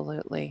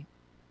 absolutely.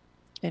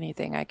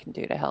 Anything I can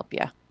do to help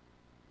you.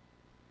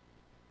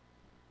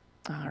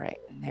 All right,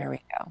 there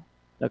we go.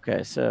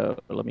 Okay, so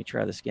let me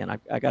try this again.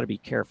 I got to be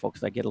careful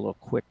because I get a little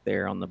quick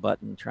there on the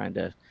button trying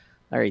to.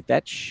 All right,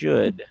 that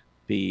should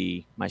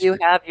be my screen. You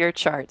have your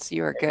charts.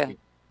 You are good.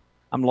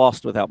 I'm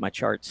lost without my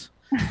charts.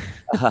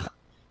 All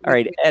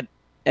right,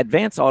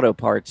 Advance Auto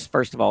Parts,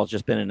 first of all, has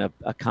just been in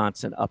a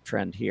constant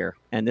uptrend here.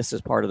 And this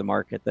is part of the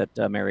market that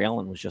Mary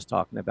Ellen was just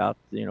talking about.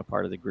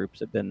 Part of the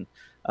groups have been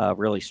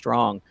really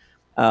strong.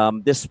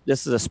 This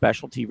is a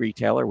specialty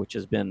retailer, which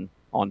has been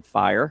on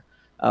fire.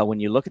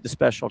 When you look at the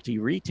specialty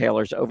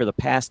retailers over the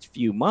past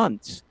few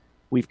months,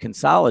 we've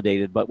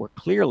consolidated, but we're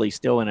clearly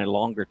still in a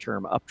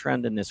longer-term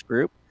uptrend in this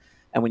group.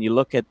 And when you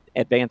look at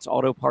Advance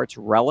Auto Parts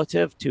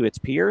relative to its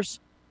peers,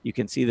 you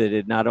can see that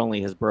it not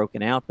only has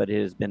broken out, but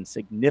it has been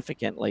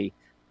significantly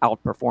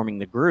outperforming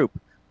the group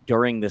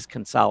during this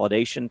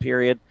consolidation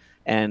period.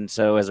 And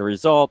so as a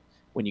result,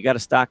 when you got a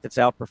stock that's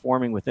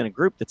outperforming within a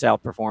group that's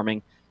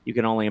outperforming, you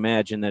can only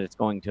imagine that it's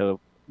going to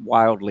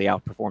wildly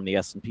outperform the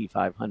S&P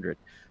 500.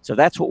 So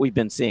that's what we've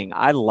been seeing.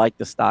 I like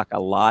the stock a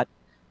lot.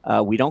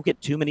 We don't get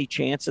too many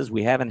chances.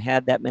 We haven't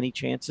had that many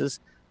chances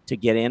to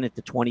get in at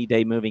the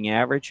 20-day moving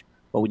average.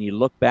 But when you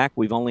look back,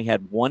 we've only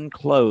had one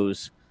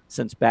close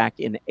since back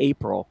in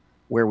April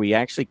where we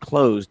actually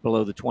closed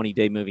below the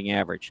 20-day moving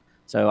average.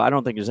 So I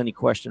don't think there's any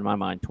question in my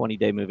mind.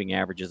 20-day moving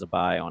average is a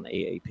buy on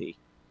AAP.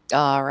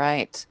 All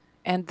right.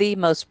 And the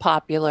most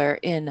popular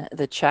in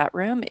the chat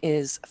room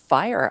is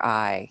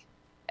FireEye,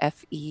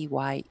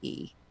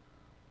 FEYE.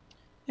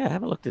 Yeah, I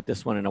haven't looked at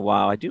this one in a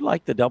while. I do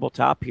like the double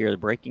top here,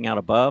 breaking out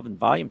above, and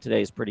volume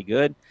today is pretty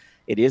good.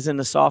 It is in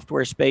the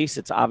software space.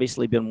 It's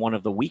obviously been one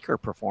of the weaker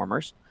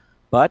performers,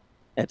 but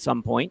at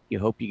some point, you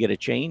hope you get a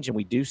change, and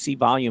we do see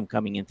volume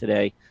coming in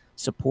today,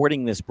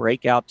 supporting this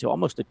breakout to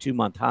almost a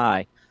 2-month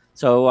high.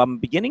 So I'm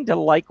beginning to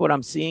like what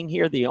I'm seeing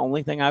here. The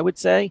only thing I would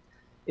say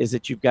is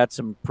that you've got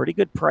some pretty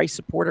good price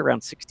support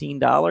around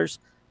 $16,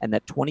 and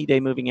that 20-day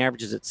moving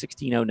average is at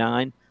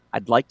 $16.09.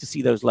 I'd like to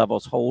see those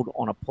levels hold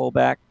on a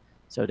pullback.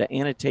 So to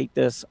annotate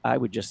this, I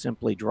would just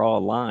simply draw a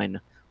line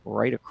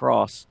right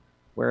across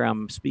where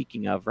I'm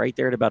speaking of, right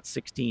there at about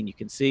 16. You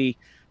can see,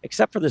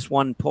 except for this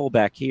one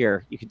pullback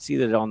here, you can see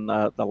that on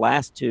the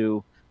last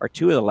two or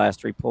two of the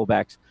last three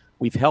pullbacks,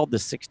 we've held the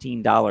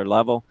 $16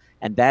 level,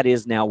 and that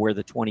is now where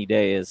the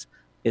 20-day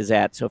is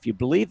at. So if you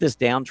believe this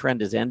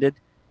downtrend has ended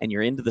and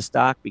you're into the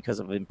stock because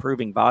of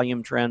improving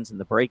volume trends and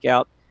the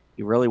breakout,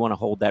 you really want to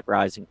hold that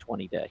rising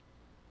 20-day.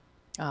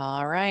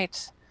 All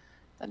right.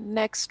 The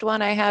next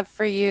one I have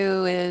for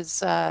you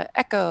is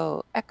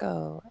Echo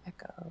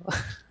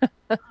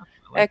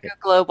Like it.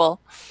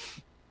 Global.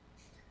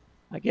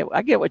 I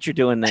get what you're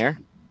doing there.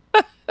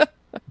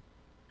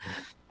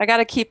 I got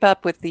to keep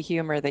up with the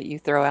humor that you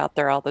throw out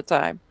there all the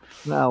time.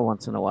 Well,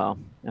 once in a while.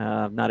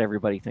 Not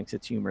everybody thinks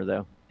it's humor,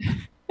 though.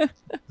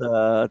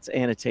 Let's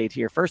annotate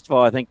here. First of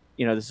all, I think,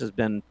 this has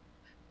been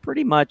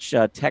pretty much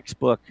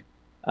textbook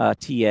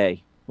TA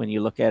when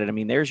you look at it. I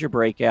mean, there's your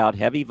breakout,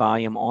 heavy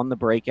volume on the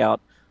breakout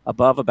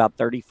above about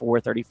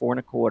 34 and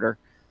a quarter.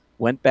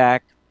 Went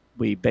back.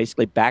 We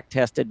basically back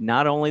tested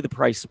not only the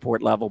price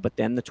support level, but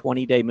then the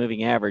 20-day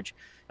moving average.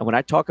 And when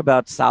I talk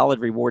about solid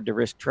reward to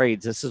risk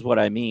trades, this is what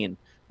I mean.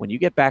 When you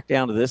get back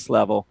down to this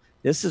level,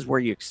 this is where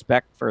you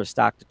expect for a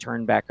stock to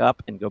turn back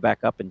up and go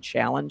back up and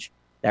challenge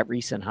that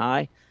recent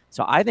high.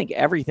 So I think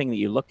everything that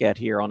you look at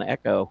here on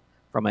Echo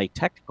from a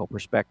technical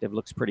perspective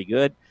looks pretty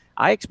good.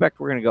 I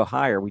expect we're going to go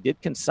higher. We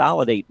did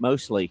consolidate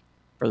mostly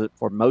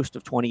for most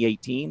of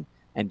 2018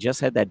 and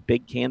just had that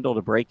big candle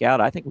to break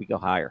out. I think we go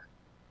higher.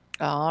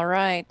 All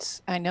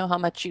right. I know how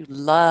much you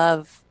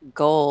love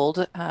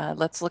gold.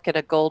 Let's look at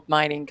a gold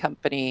mining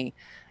company,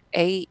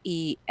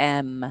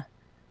 AEM.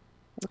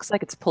 Looks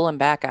like it's pulling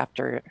back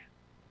after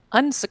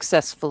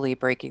unsuccessfully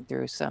breaking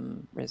through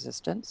some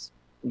resistance.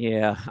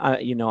 Yeah,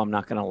 I'm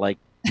not going to like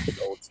the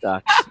gold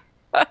stocks.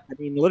 I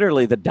mean,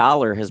 literally the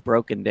dollar has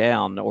broken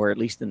down, or at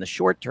least in the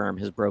short term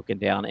has broken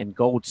down, and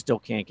gold still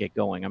can't get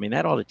going. I mean,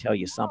 that ought to tell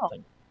you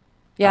something.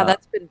 Yeah,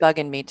 that's been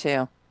bugging me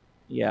too.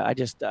 Yeah, I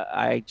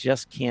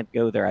just can't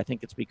go there. I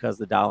think it's because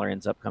the dollar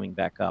ends up coming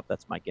back up.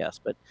 That's my guess.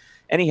 But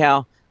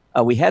anyhow,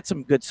 we had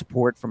some good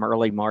support from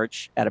early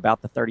March at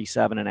about the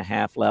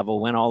 37.5 level.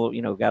 Went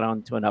got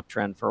onto an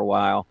uptrend for a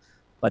while,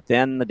 but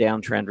then the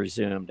downtrend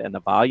resumed and the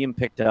volume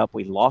picked up.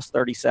 We lost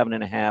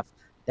 37.5.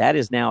 That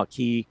is now a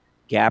key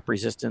gap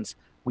resistance.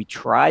 We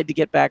tried to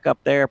get back up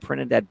there,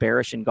 printed that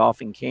bearish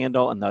engulfing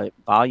candle, and the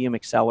volume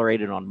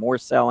accelerated on more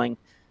selling.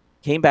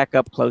 Came back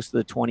up close to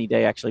the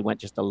 20-day, actually went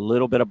just a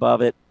little bit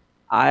above it.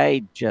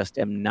 I just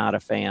am not a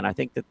fan. I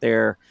think that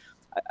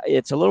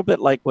it's a little bit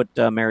like what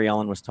Mary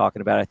Ellen was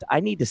talking about.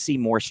 I need to see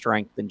more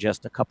strength than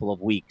just a couple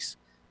of weeks.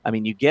 I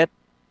mean, you get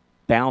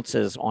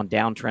bounces on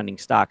downtrending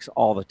stocks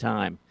all the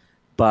time,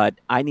 but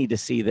I need to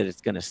see that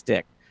it's going to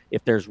stick.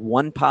 If there's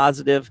one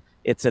positive,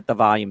 it's that the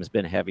volume has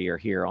been heavier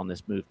here on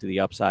this move to the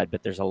upside,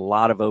 but there's a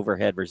lot of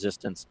overhead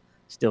resistance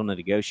still to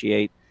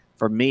negotiate.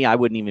 For me, I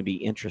wouldn't even be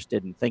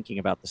interested in thinking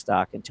about the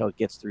stock until it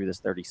gets through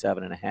this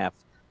 37.5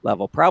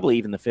 level, probably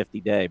even the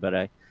 50-day. But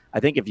I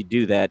think if you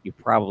do that, you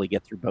probably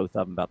get through both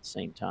of them about the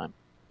same time.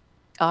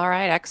 All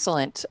right,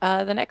 excellent.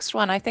 The next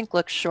one I think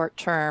looks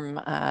short-term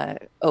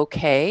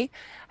okay.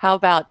 How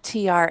about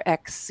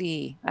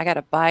TRXC? I got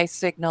a buy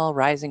signal,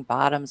 rising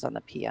bottoms on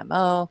the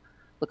PMO.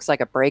 Looks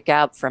like a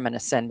breakout from an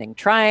ascending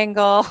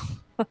triangle.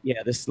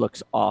 Yeah, this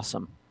looks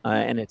awesome.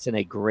 And it's in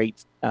a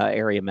great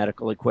area of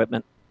medical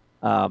equipment.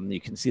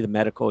 You can see the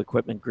medical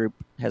equipment group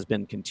has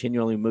been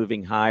continually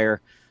moving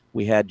higher.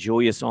 We had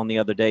Julius on the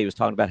other day. He was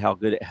talking about how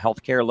good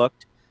healthcare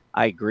looked.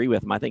 I agree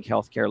with him. I think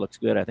healthcare looks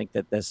good. I think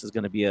that this is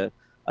going to be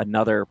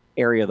another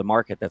area of the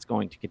market that's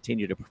going to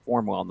continue to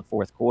perform well in the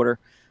fourth quarter.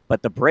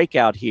 But the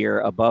breakout here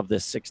above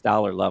this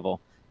 $6 level,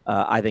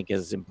 I think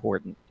is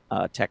important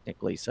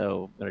technically.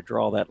 So I'm going to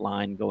draw that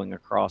line going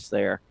across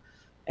there.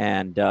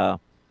 And,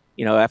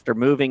 after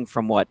moving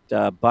from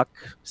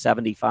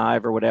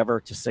 $1.75 or whatever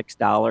to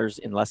 $6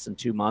 in less than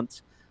 2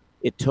 months,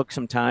 it took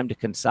some time to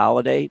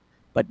consolidate.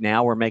 but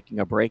now we're making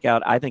a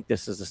breakout. I think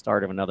this is the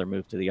start of another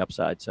move to the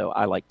upside. So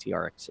I like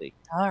TRXC.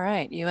 All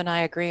right. You and I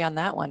agree on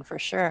that one for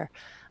sure.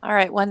 All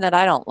right. One that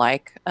I don't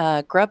like,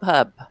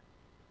 Grubhub.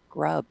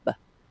 Grub.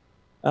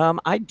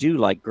 I do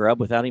like Grub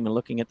without even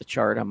looking at the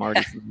chart. I'm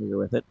already familiar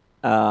with it.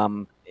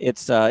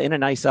 It's in a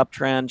nice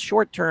uptrend.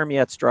 Short term,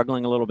 yeah, it's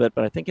struggling a little bit,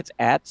 but I think it's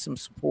at some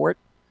support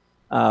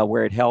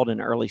where it held in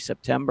early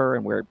September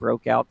and where it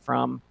broke out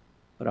from.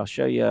 But I'll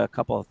show you a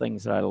couple of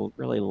things that I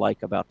really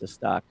like about the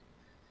stock.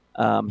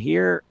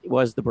 Here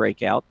was the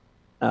breakout,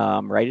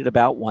 right at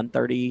about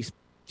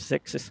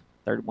 136,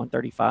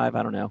 135.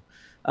 I don't know.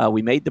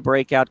 We made the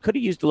breakout. Could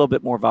have used a little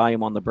bit more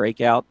volume on the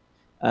breakout.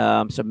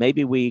 So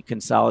maybe we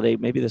consolidate.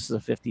 Maybe this is a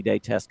 50-day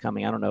test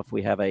coming. I don't know if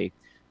we have a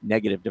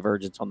negative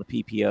divergence on the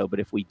PPO, but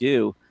if we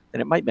do, then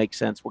it might make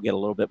sense. We'll get a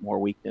little bit more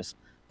weakness.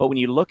 But when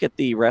you look at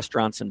the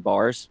restaurants and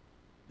bars,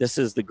 this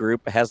is the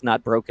group. It has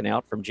not broken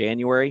out from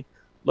January.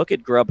 Look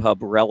at Grubhub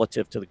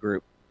relative to the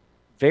group.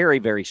 Very,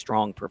 very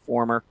strong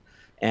performer.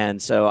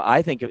 And so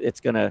I think it's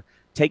going to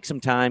take some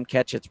time,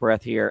 catch its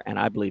breath here, and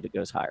I believe it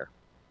goes higher.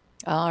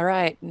 All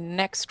right.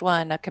 Next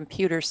one, a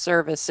computer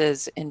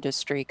services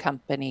industry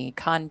company,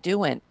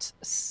 Conduent,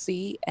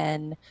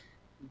 CNDT.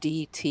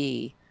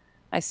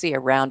 I see a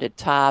rounded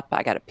top.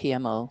 I got a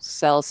PMO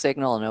sell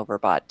signal and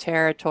overbought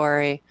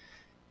territory.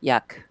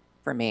 Yuck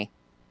for me.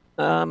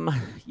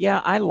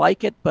 Yeah, I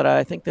like it, but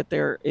I think that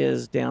there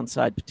is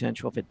downside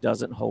potential if it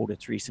doesn't hold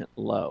its recent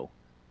low,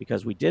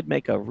 because we did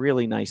make a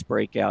really nice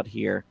breakout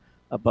here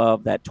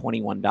above that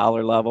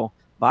 $21 level.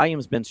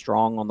 Volume's been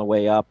strong on the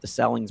way up. The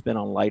selling's been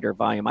on lighter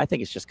volume. I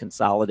think it's just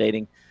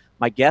consolidating.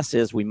 My guess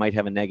is we might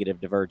have a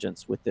negative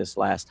divergence with this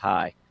last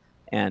high.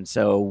 And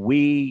so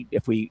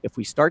if we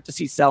start to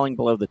see selling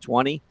below the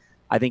 20,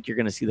 I think you're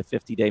going to see the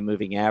 50-day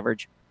moving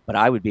average, but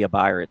I would be a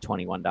buyer at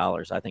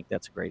 $21. I think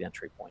that's a great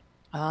entry point.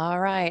 All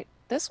right.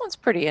 This one's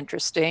pretty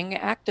interesting.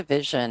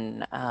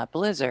 Activision,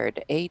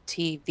 Blizzard,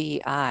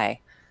 ATVI. I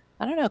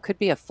don't know. Could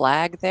be a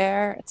flag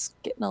there. It's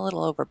getting a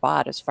little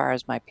overbought as far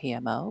as my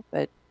PMO,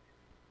 but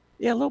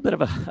yeah, a little bit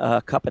of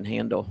a cup and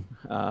handle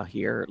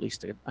here, or at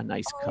least a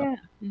nice cup.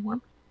 Yeah.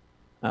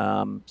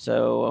 Mm-hmm.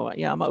 So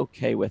yeah, I'm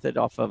okay with it.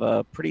 Off of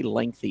a pretty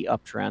lengthy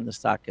uptrend, the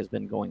stock has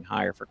been going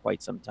higher for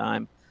quite some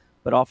time,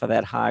 but off of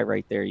that high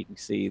right there, you can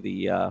see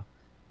the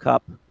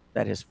cup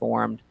that has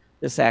formed.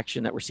 This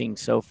action that we're seeing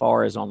so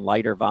far is on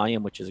lighter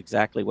volume, which is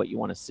exactly what you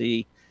want to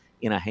see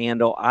in a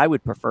handle. I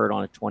would prefer it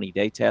on a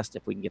 20-day test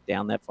if we can get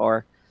down that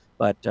far.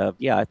 But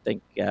yeah, I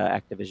think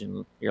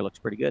Activision here looks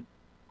pretty good.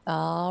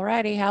 All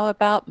righty. How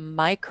about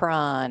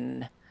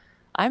Micron?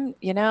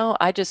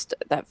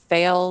 That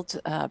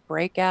failed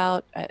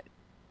breakout.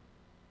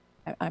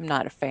 I'm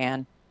not a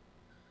fan.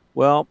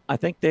 Well, I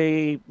think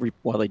they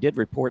did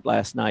report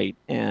last night,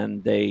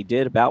 and they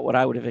did about what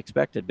I would have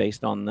expected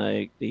based on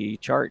the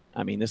chart.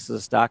 I mean, this is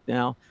a stock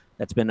now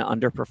that's been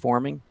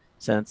underperforming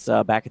since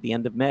back at the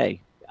end of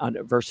May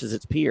versus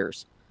its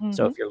peers. Mm-hmm.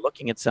 So if you're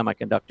looking at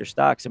semiconductor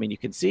stocks, I mean, you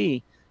can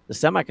see the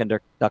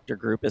semiconductor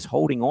group is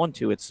holding on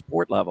to its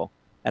support level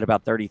at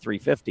about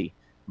 33.50.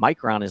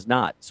 Micron is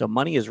not. So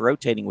money is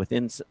rotating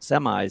within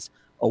semis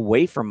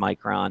away from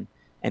Micron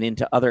and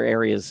into other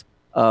areas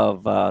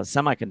of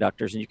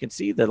semiconductors. And you can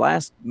see the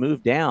last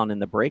move down in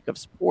the break of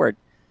support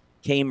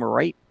came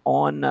right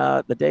on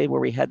the day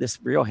where we had this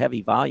real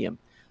heavy volume.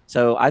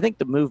 So I think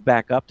the move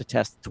back up to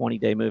test the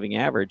 20-day moving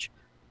average,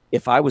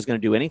 if I was going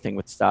to do anything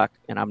with stock,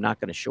 and I'm not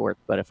going to short,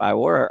 but if I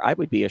were, I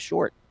would be a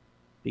short,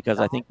 because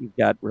I think you've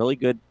got really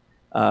good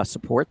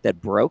support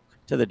that broke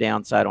to the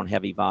downside on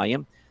heavy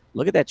volume.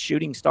 Look at that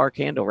shooting star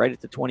candle right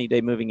at the 20-day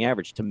moving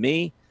average. To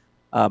me,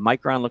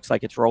 Micron looks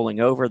like it's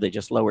rolling over. They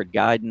just lowered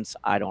guidance.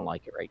 I don't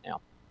like it right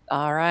now.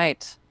 All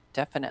right.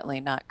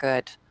 Definitely not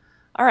good.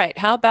 All right.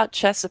 How about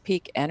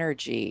Chesapeake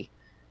Energy?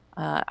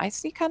 I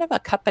see kind of a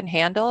cup and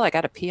handle. I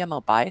got a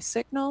PMO buy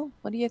signal.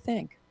 What do you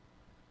think?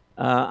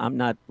 I'm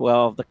not,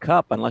 well, the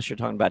cup, unless you're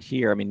talking about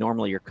here, I mean,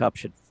 normally your cup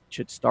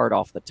should start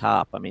off the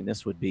top. I mean,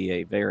 this would be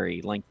a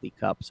very lengthy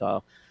cup.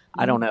 So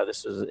I don't know.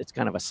 It's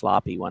kind of a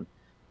sloppy one.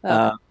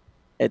 Okay.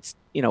 It's,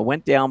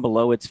 went down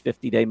below its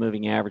 50-day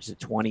moving average. The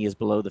 20 is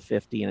below the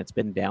 50, and it's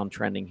been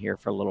downtrending here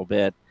for a little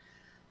bit.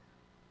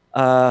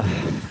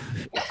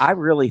 I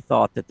really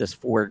thought that this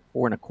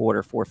 4.25,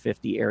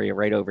 450 area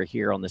right over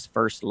here on this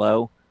first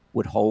low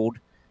would hold.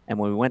 And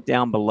when we went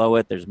down below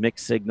it, there's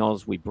mixed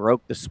signals. We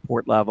broke the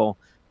support level,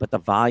 but the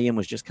volume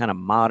was just kind of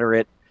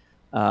moderate.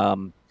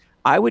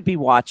 I would be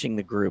watching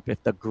the group.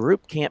 If the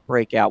group can't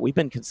break out, we've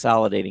been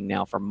consolidating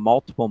now for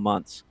multiple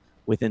months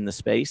within the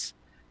space.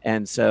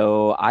 And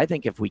so I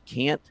think if we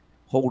can't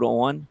hold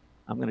on,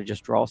 I'm going to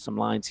just draw some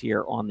lines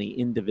here on the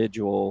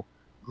individual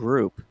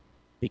group,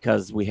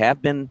 because we have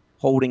been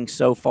holding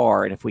so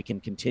far. And if we can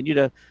continue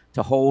to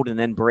hold and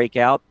then break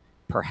out,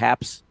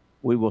 perhaps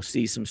we will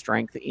see some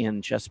strength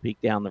in Chesapeake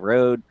down the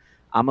road.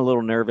 I'm a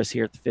little nervous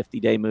here at the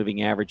 50-day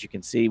moving average. You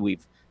can see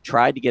we've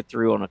tried to get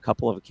through on a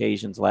couple of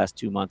occasions last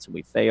 2 months, and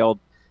we failed.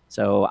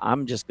 So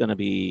I'm just going to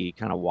be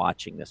kind of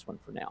watching this one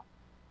for now.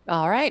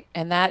 All right.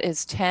 And that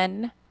is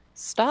 10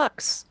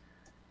 stocks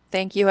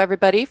Thank you,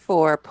 everybody,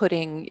 for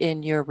putting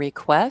in your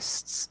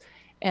requests.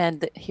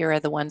 And here are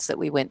the ones that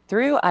we went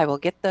through. I will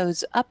get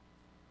those up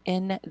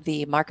in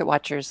the Market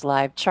Watchers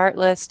live chart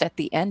list at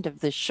the end of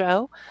the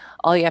show.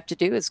 All you have to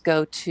do is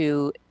go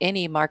to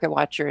any Market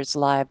Watchers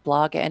live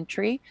blog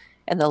entry,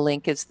 and the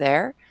link is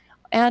there.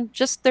 And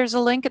just there's a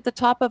link at the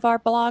top of our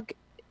blog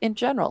in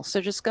general.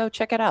 So just go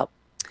check it out.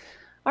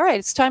 All right,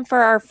 it's time for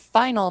our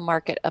final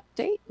market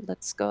update.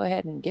 Let's go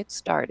ahead and get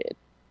started.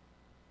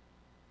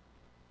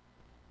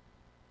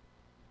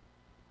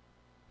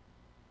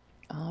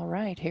 All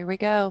right, here we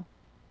go.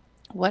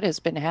 What has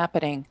been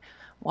happening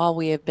while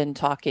we have been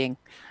talking?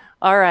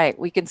 All right,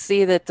 we can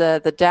see that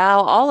the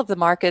Dow, all of the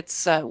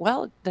markets,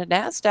 well, the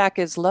NASDAQ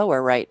is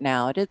lower right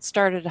now. It had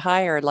started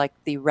higher like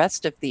the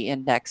rest of the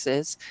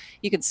indexes.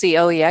 You can see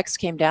OEX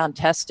came down,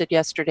 tested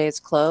yesterday's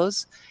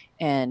close,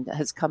 and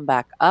has come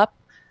back up.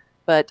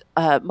 But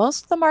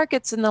most of the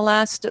markets in the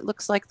last, it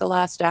looks like the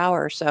last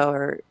hour or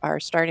so are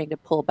starting to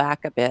pull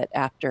back a bit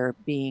after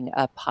being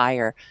up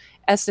higher.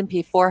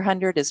 S&P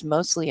 400 is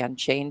mostly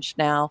unchanged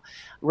now.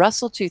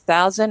 Russell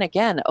 2000,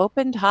 again,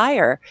 opened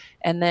higher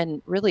and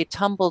then really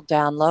tumbled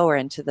down lower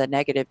into the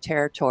negative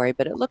territory,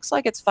 but it looks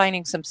like it's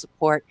finding some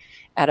support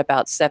at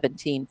about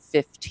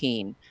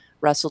 1715.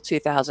 Russell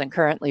 2000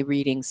 currently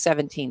reading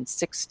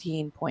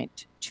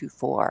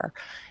 1716.24.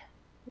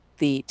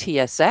 The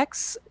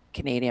TSX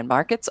Canadian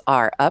markets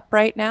are up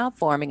right now,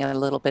 forming a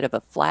little bit of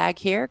a flag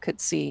here. Could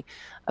see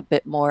a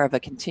bit more of a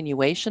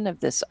continuation of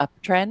this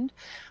uptrend.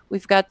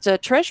 We've got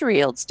treasury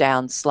yields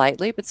down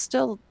slightly, but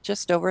still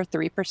just over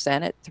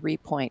 3% at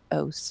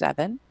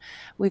 3.07.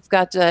 We've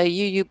got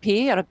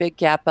UUP on a big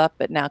gap up,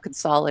 but now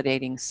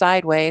consolidating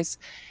sideways.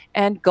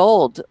 And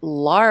gold,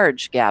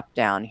 large gap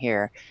down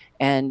here,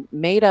 and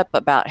made up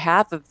about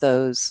half of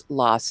those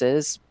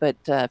losses, but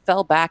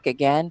fell back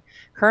again.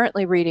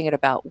 Currently reading at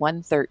about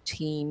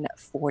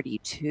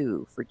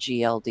 113.42 for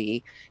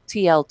GLD.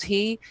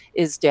 TLT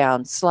is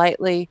down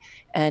slightly,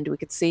 and we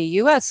could see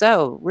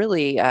USO,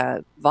 really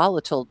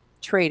volatile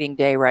trading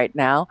day right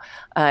now.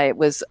 It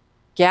was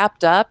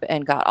gapped up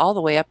and got all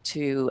the way up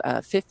to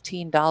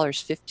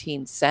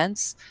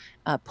 $15.15,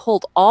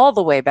 pulled all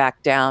the way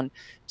back down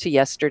to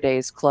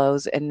yesterday's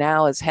close, and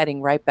now is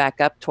heading right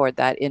back up toward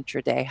that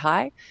intraday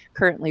high,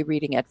 currently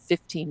reading at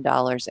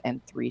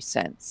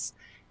 $15.03.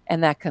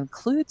 And that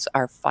concludes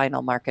our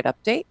final market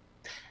update.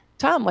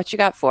 Tom, what you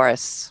got for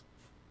us?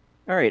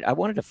 All right. I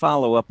wanted to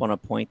follow up on a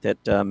point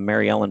that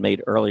Mary Ellen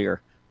made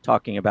earlier,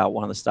 talking about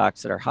one of the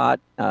stocks that are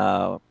hot,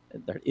 that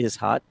is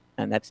hot,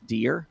 and that's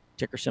Deere,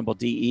 ticker symbol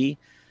DE.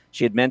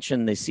 She had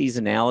mentioned the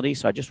seasonality,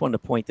 so I just wanted to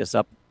point this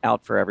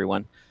out for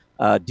everyone.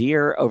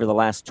 Deere, over the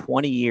last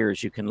 20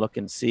 years, you can look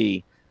and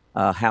see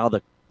how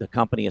the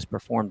company has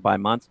performed by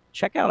month.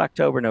 Check out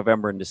October,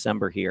 November, and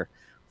December here.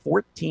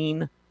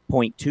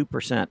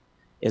 14.2%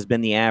 has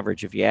been the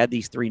average. If you add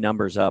these three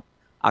numbers up,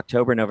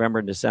 October, November,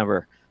 and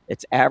December,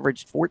 it's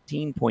averaged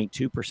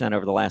 14.2%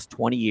 over the last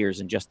 20 years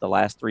in just the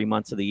last 3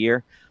 months of the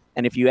year.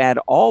 And if you add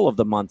all of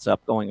the months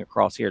up going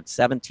across here, it's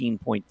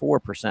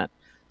 17.4%.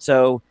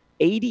 So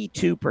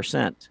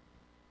 82%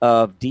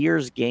 of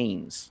Deere's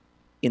gains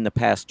in the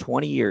past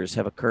 20 years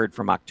have occurred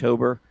from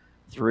October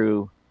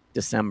through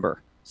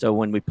December. So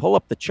when we pull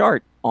up the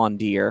chart on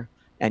Deere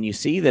and you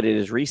see that it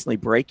is recently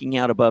breaking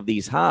out above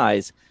these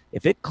highs,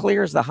 if it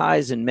clears the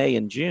highs in May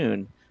and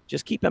June,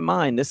 just keep in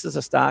mind, this is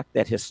a stock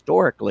that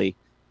historically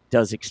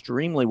does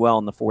extremely well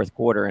in the fourth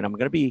quarter. And I'm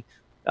going to be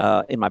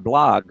in my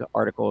blog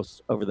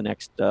articles over the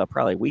next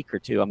probably week or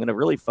two, I'm going to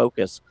really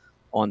focus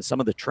on some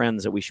of the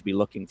trends that we should be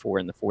looking for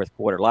in the fourth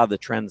quarter, a lot of the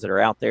trends that are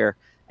out there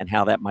and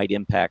how that might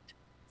impact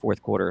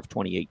fourth quarter of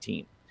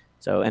 2018.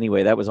 So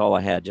anyway, that was all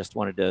I had. Just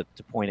wanted to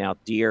point out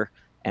Deere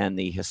and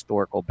the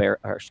historical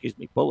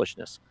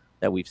bullishness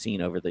that we've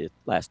seen over the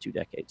last 2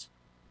 decades.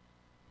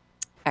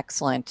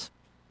 Excellent.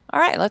 All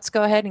right, let's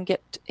go ahead and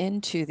get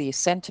into the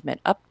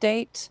sentiment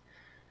update.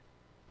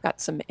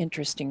 Got some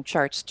interesting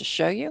charts to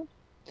show you.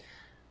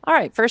 All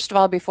right, first of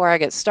all, before I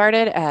get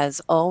started,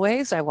 as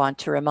always, I want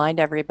to remind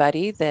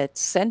everybody that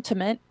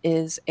sentiment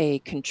is a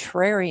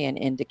contrarian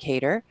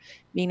indicator,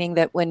 meaning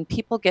that when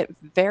people get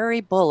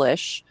very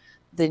bullish,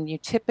 then you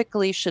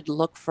typically should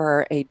look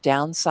for a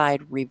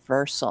downside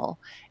reversal.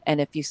 And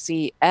if you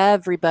see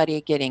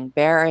everybody getting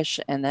bearish,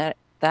 and that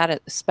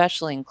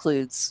especially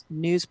includes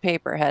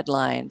newspaper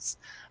headlines,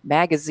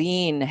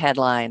 magazine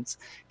headlines.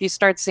 If you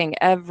start seeing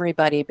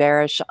everybody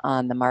bearish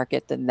on the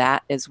market, then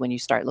that is when you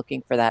start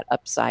looking for that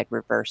upside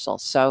reversal.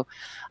 So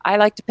I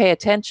like to pay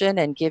attention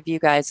and give you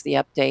guys the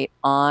update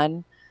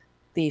on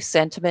the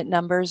sentiment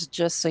numbers,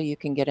 just so you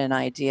can get an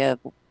idea of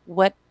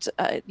what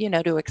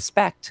to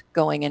expect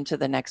going into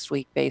the next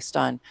week based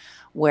on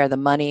where the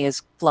money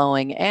is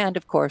flowing and,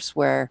 of course,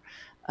 where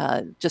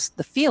just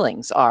the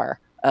feelings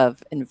are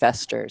of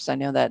investors. I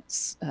know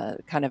that's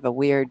kind of a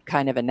weird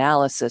kind of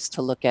analysis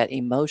to look at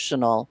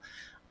emotional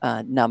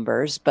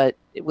numbers, but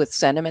with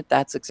sentiment,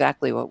 that's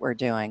exactly what we're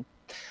doing.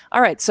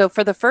 All right, so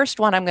for the first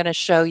one, I'm going to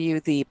show you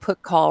the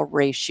put-call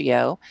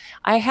ratio.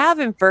 I have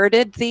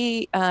inverted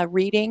the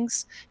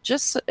readings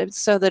just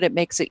so that it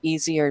makes it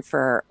easier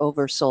for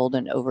oversold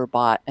and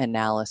overbought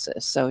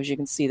analysis. So as you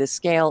can see, the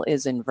scale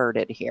is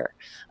inverted here.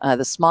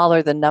 The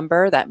smaller the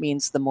number, that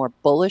means the more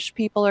bullish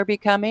people are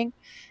becoming.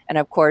 And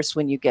of course,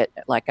 when you get,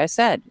 like I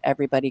said,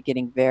 everybody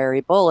getting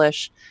very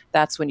bullish,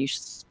 that's when you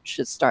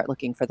should start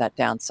looking for that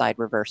downside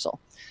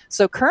reversal.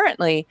 So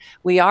currently,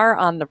 we are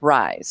on the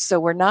rise. So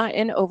we're not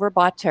in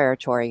overbought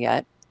territory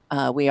yet.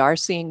 We are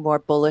seeing more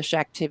bullish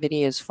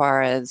activity as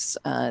far as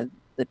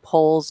the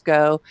polls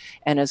go,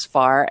 and as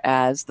far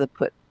as the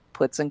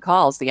puts and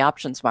calls, the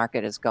options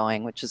market is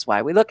going, which is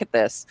why we look at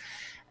this.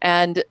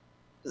 And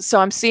so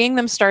I'm seeing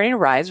them starting to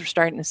rise. We're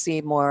starting to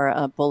see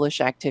more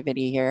bullish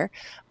activity here.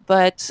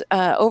 But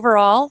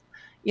overall,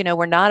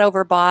 we're not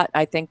overbought.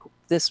 I think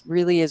this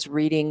really is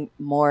reading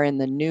more in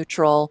the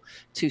neutral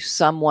to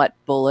somewhat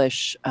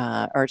bullish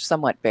or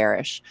somewhat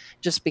bearish,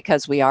 just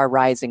because we are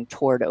rising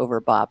toward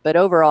overbought. But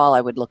overall,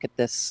 I would look at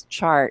this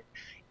chart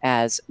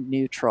as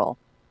neutral.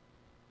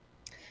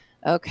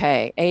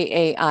 Okay,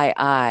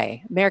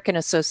 AAII, American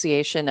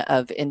Association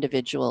of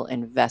Individual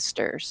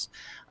Investors.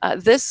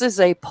 This is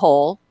a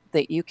poll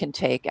that you can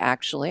take,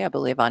 actually, I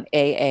believe, on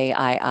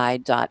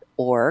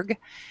aaii.org.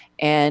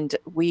 And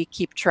we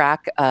keep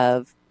track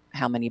of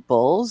how many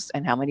bulls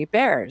and how many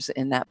bears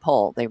in that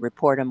poll. They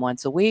report them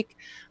once a week,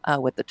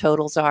 what the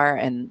totals are,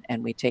 and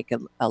we take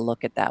a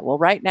look at that. Well,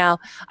 right now,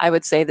 I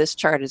would say this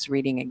chart is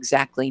reading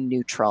exactly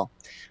neutral.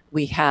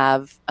 We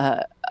have,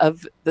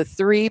 of the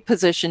three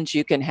positions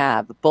you can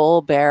have,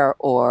 bull, bear,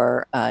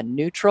 or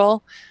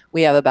neutral,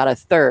 we have about a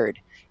third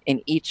in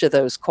each of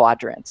those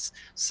quadrants.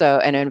 So,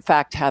 and in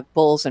fact, have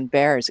bulls and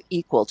bears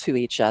equal to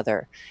each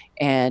other.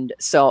 And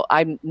so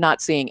I'm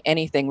not seeing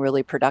anything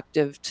really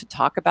productive to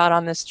talk about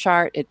on this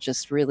chart. It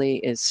just really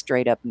is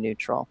straight up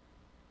neutral.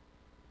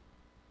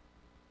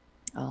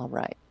 All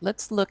right,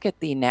 let's look at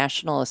the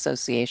National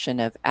Association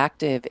of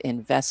Active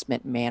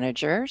Investment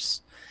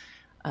Managers.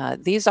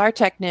 These are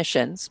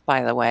technicians,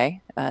 by the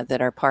way,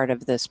 that are part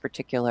of this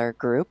particular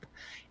group.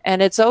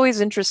 And it's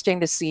always interesting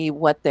to see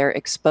what their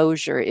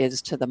exposure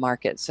is to the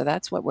market. So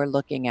that's what we're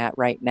looking at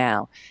right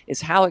now,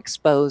 is how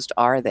exposed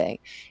are they?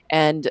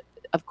 And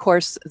of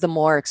course, the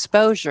more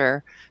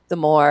exposure, the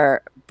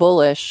more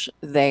bullish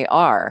they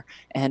are.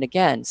 And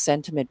again,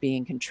 sentiment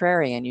being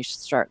contrarian, you should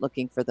start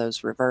looking for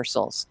those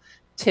reversals,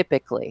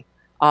 typically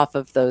off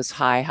of those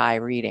high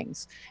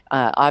readings.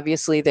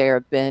 Obviously, there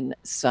have been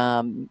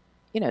some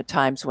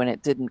times when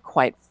it didn't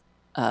quite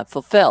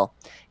fulfill.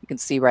 You can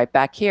see right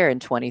back here in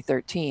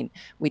 2013,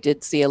 we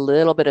did see a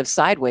little bit of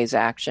sideways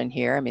action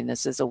here. I mean,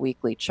 this is a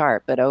weekly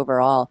chart, but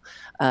overall,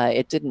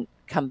 it didn't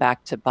come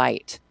back to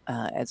bite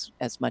as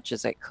much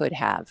as it could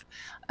have.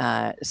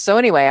 So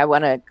anyway, I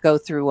want to go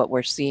through what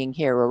we're seeing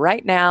here. Well,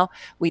 right now,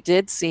 we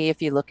did see,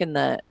 if you look in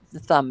the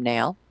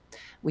thumbnail,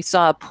 we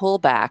saw a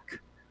pullback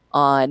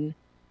on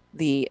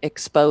the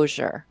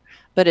exposure,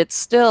 but it's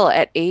still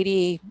at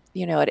 80,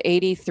 at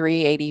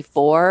 83,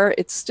 84,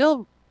 it's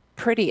still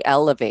pretty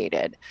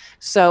elevated.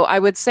 So I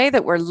would say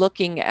that we're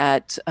looking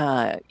at,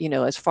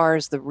 as far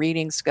as the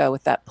readings go,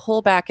 with that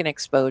pullback in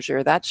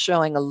exposure, that's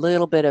showing a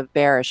little bit of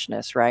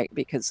bearishness, right?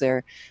 Because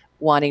they're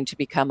wanting to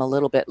become a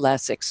little bit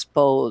less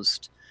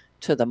exposed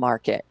to the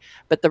market.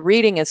 But the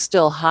reading is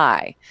still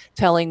high,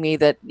 telling me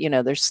that,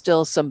 there's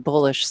still some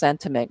bullish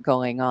sentiment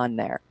going on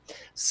there.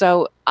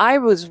 So I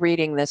was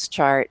reading this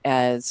chart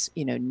as,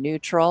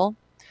 neutral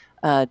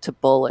to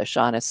bullish,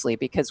 honestly,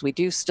 because we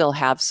do still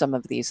have some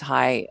of these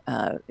high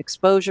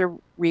exposure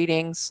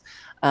readings.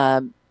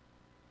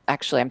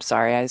 Actually, I'm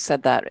sorry, I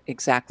said that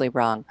exactly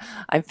wrong.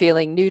 I'm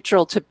feeling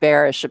neutral to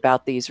bearish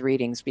about these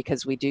readings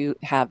because we do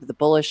have the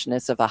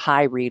bullishness of a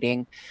high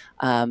reading.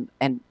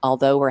 And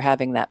although we're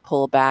having that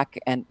pullback,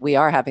 and we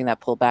are having that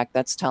pullback,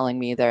 that's telling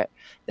me that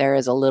there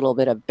is a little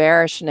bit of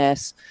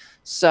bearishness.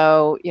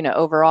 So,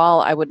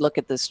 overall, I would look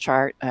at this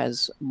chart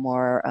as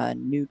more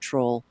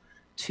neutral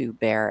to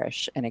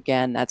bearish. And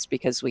again, that's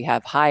because we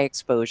have high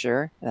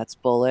exposure, that's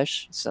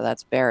bullish, so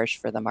that's bearish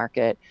for the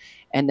market.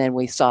 And then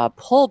we saw a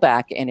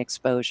pullback in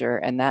exposure,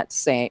 and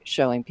that's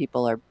showing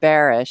people are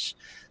bearish.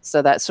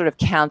 So that sort of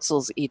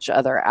cancels each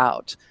other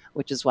out,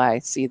 which is why I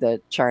see the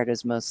chart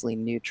as mostly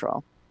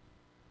neutral.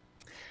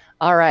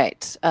 All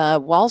right,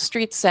 Wall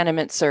Street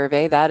Sentiment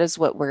Survey, that is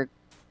what we're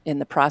in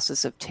the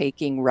process of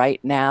taking right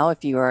now.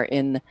 If you are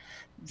in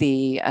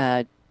the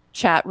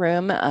chat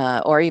room,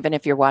 or even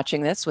if you're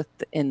watching this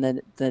in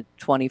the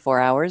 24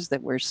 hours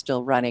that we're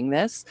still running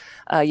this,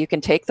 you can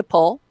take the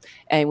poll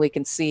and we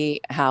can see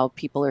how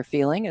people are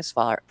feeling as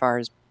far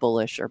as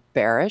bullish or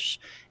bearish,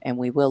 and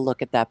we will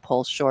look at that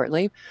poll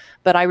shortly.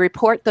 But I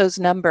report those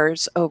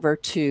numbers over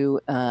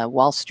to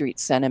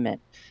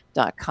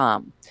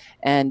wallstreetsentiment.com,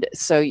 and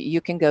so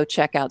you can go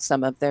check out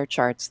some of their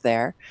charts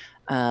there.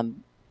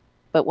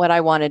 But what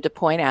I wanted to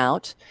point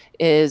out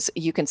is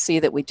you can see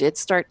that we did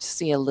start to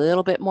see a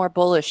little bit more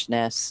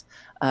bullishness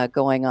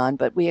going on,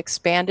 but we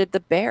expanded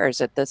the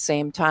bears at the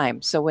same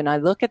time. So when I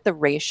look at the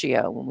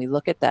ratio, when we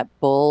look at that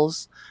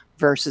bulls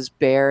versus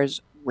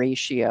bears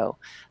ratio.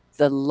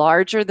 The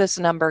larger this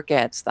number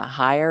gets, the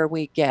higher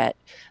we get,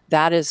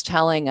 that is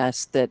telling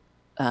us that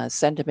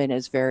sentiment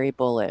is very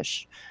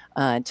bullish.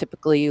 And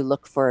typically you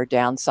look for a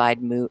downside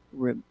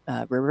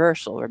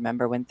reversal.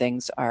 Remember, when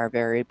things are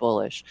very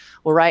bullish.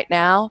 Well, right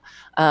now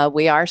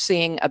we are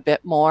seeing a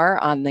bit more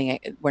on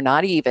we're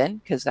not even,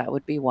 because that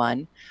would be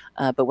one,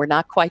 but we're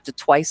not quite to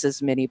twice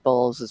as many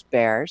bulls as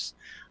bears.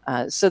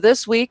 So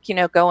this week,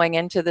 going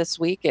into this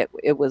week,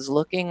 it was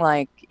looking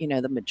like,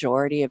 the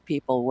majority of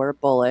people were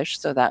bullish.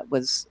 So that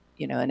was,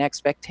 an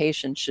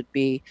expectation should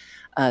be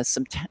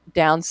some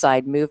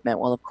downside movement.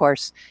 Well, of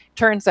course,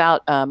 turns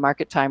out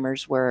market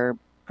timers were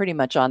pretty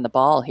much on the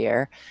ball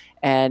here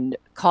and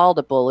called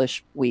a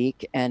bullish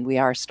week, and we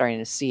are starting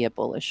to see a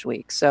bullish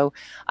week. So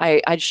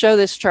I'd show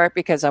this chart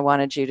because I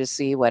wanted you to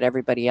see what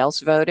everybody else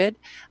voted.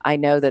 I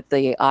know that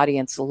the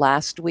audience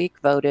last week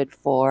voted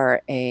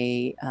for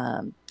a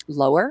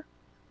lower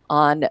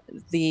on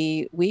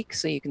the week.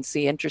 So you can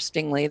see,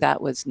 interestingly,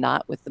 that was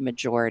not with the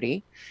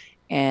majority.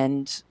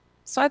 And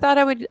so I thought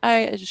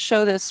I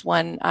show this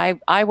one.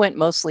 I went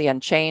mostly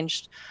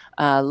unchanged.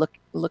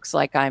 Looks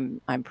like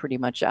I'm pretty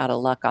much out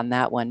of luck on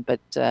that one. But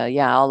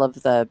yeah, all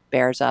of the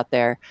bears out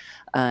there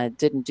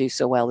didn't do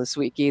so well this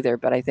week either.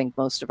 But I think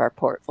most of our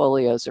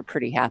portfolios are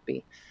pretty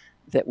happy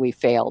that we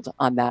failed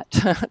on that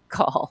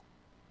call.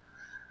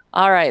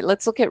 All right,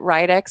 let's look at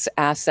RIDEX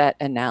asset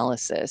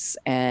analysis.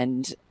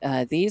 And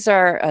these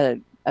are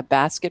a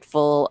basket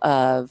full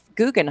of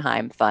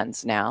Guggenheim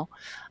funds now.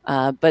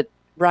 But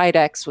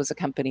RIDEX was a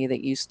company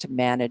that used to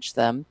manage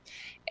them.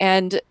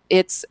 And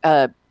it's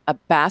a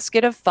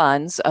basket of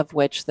funds, of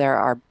which there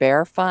are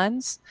bear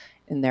funds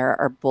and there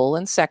are bull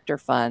and sector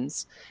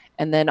funds.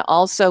 And then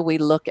also we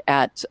look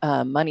at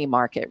money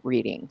market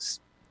readings,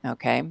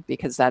 okay?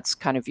 Because that's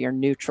kind of your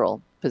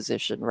neutral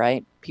position,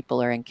 right?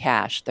 People are in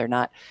cash. They're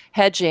not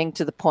hedging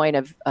to the point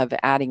of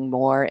adding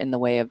more in the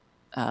way of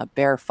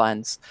bear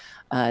funds.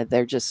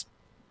 They're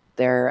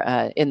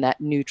in that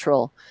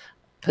neutral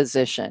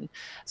position.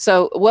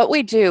 So what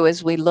we do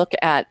is we look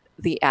at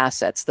the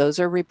assets. Those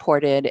are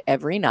reported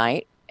every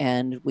night,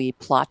 and we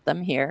plot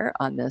them here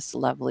on this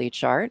lovely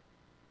chart.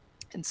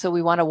 And so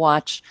we want to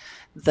watch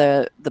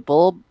the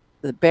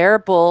bear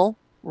bull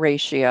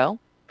ratio.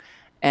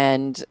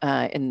 And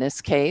in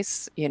this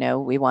case,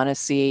 we want to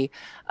see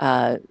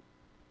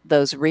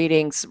those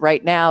readings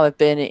right now have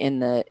been in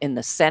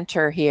the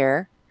center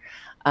here.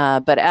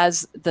 But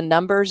as the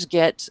numbers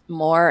get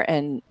more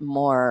and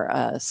more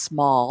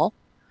small,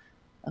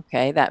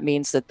 okay, that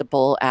means that the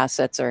bull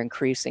assets are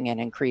increasing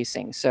and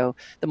increasing. So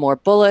the more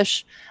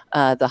bullish,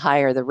 the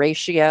higher the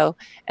ratio,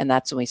 and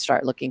that's when we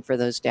start looking for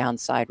those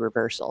downside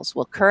reversals.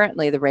 Well,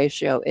 currently the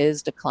ratio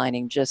is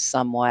declining just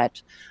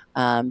somewhat.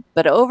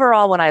 But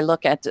overall, when I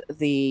look at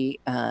the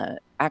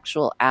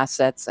actual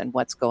assets and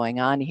what's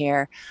going on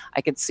here, I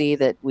can see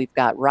that we've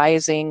got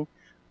rising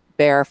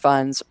bear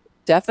funds,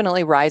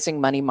 definitely rising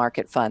money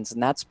market funds,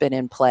 and that's been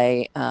in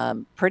play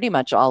pretty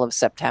much all of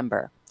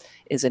September.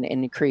 Is an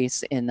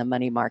increase in the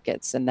money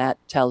markets. And that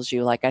tells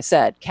you, like I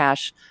said,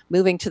 cash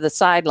moving to the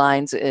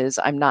sidelines is,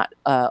 I'm not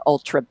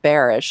ultra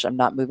bearish. I'm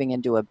not moving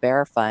into a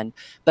bear fund,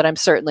 but I'm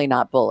certainly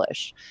not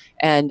bullish.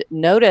 And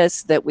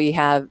notice that we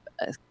have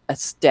a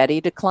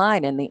steady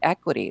decline in the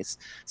equities.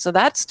 So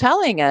that's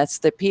telling us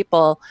that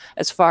people,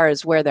 as far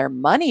as where their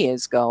money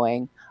is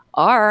going,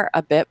 are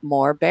a bit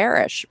more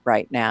bearish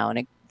right now.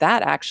 And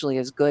that actually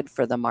is good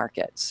for the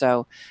market.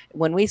 So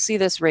when we see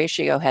this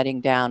ratio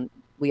heading down,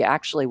 we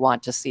actually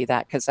want to see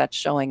that, because that's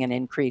showing an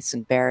increase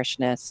in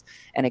bearishness.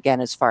 And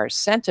again, as far as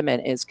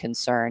sentiment is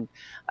concerned,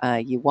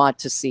 you want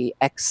to see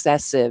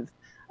excessive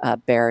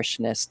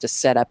bearishness to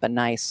set up a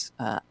nice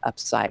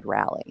upside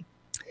rally.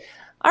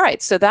 All right,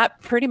 so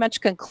that pretty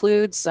much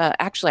concludes.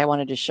 Actually, I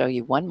wanted to show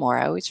you one more.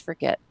 I always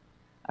forget.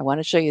 I want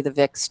to show you the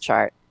VIX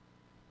chart,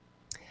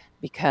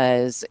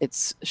 because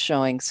it's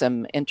showing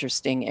some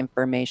interesting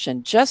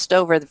information just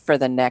for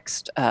the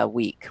next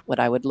week, what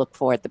I would look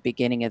for at the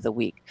beginning of the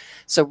week.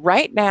 So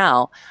right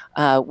now,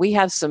 we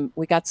got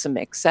some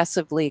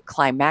excessively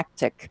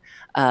climactic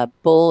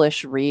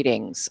bullish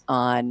readings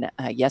on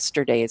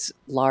yesterday's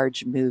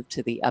large move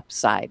to the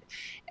upside.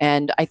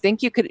 And I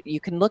think you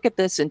can look at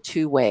this in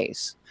two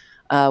ways.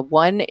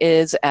 One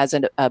is as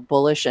a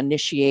bullish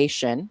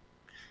initiation.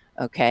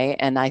 Okay,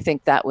 and I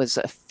think that was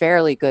a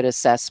fairly good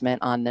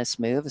assessment on this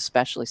move,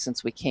 especially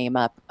since we came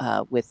up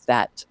with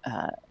that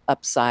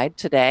upside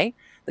today,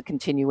 the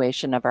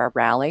continuation of our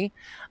rally.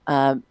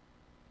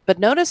 But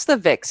notice the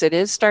VIX, it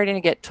is starting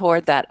to get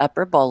toward that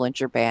upper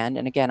Bollinger Band.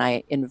 And again,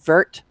 I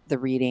invert the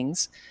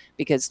readings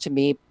because to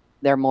me,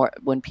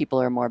 when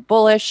people are more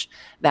bullish,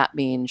 that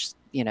means,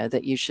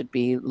 that you should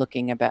be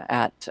looking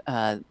at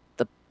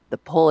the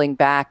pulling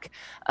back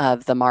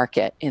of the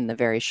market in the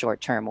very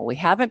short term. Well, we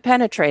haven't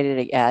penetrated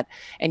it yet,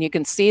 and you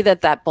can see that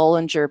the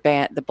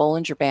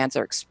Bollinger Bands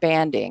are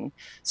expanding.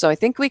 So I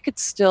think we could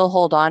still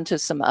hold on to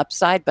some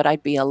upside, but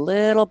I'd be a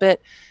little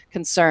bit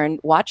concern,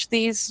 watch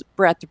these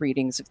breadth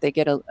readings. If they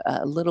get a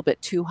little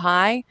bit too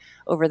high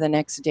over the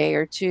next day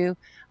or two,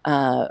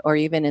 or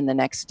even in the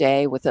next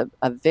day with a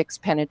VIX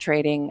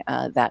penetrating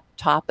that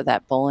top of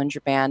that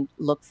Bollinger Band,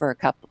 look for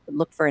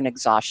an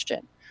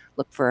exhaustion.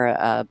 Look for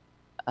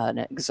an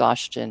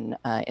exhaustion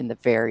in the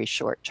very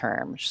short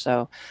term.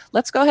 So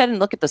let's go ahead and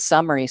look at the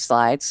summary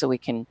slide so we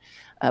can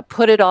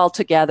put it all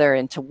together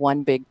into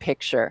one big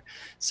picture.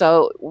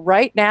 So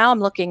right now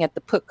I'm looking at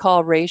the put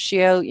call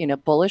ratio.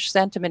 Bullish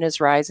sentiment is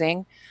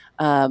rising.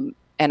 And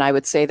I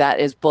would say that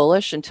is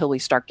bullish until we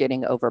start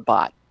getting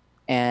overbought.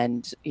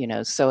 And,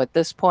 so at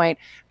this point,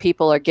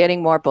 people are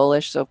getting more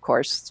bullish. So of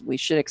course we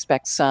should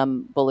expect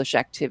some bullish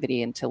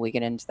activity until we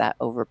get into that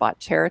overbought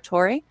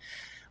territory.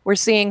 We're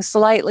seeing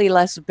slightly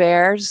less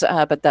bears,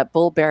 but that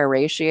bull-bear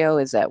ratio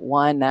is at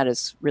 1. That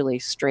is really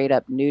straight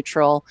up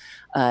neutral.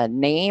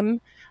 Name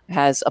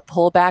has a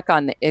pullback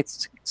on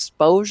its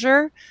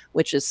exposure,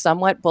 which is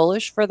somewhat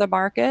bullish for the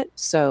market.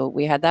 So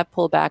we had that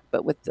pullback,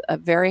 but with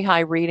very high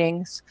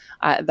readings,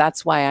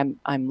 that's why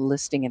I'm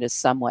listing it as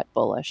somewhat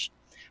bullish.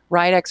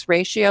 RIDEX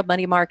ratio,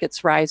 money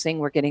market's rising.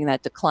 We're getting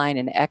that decline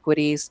in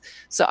equities.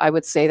 So I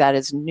would say that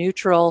is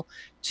neutral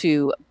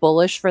to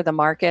bullish for the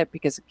market,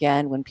 because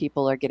again, when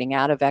people are getting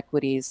out of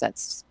equities,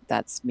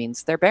 that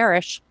means they're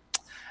bearish.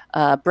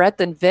 Breadth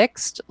and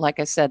VIX, like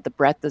I said, the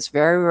breadth is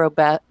very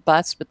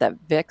robust, but that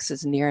VIX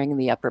is nearing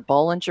the upper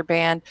Bollinger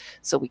Band.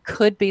 So we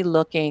could be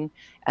looking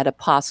at a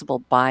possible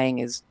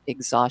buying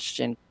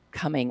exhaustion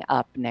coming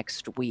up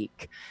next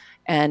week.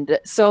 And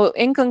so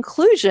in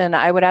conclusion,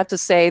 I would have to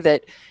say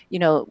that,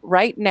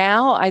 right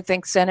now, I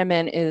think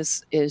sentiment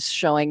is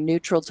showing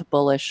neutral to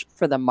bullish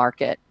for the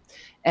market.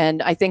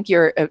 And I think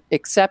your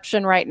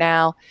exception right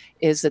now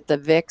is that the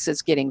VIX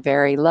is getting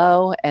very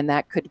low, and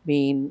that could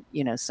mean,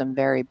 some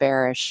very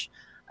bearish,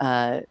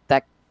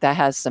 that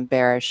has some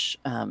bearish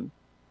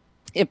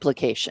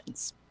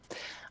implications.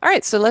 All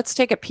right, so let's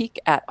take a peek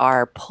at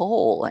our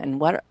poll and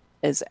what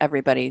is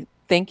everybody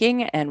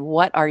thinking, and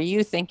what are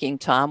you thinking,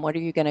 Tom? What are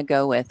you going to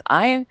go with?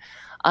 I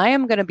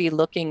am going to be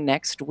looking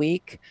next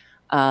week.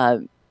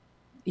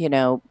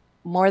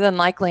 More than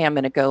likely, I'm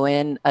going to go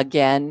in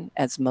again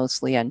as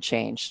mostly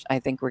unchanged. I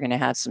think we're going to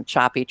have some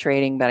choppy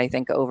trading, but I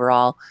think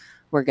overall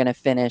we're going to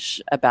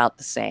finish about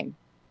the same.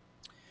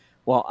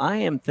 Well, I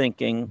am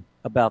thinking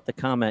about the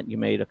comment you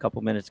made a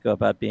couple minutes ago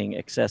about being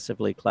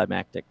excessively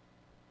climactic.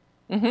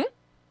 Mm-hmm.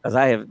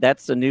 Because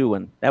that's a new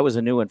one. That was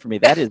a new one for me.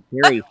 That is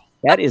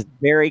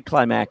very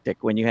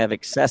climactic when you have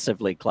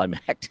excessively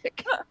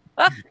climactic.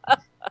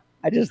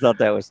 I just thought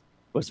that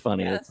was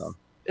funny. Yes. That's all.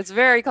 It's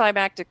very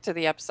climactic to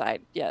the upside.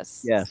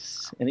 Yes.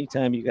 Yes.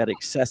 Anytime you got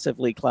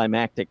excessively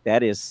climactic,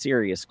 that is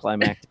serious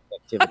climactic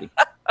activity.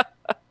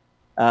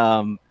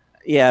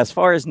 Yeah. As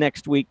far as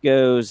next week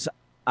goes,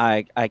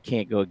 I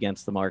can't go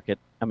against the market.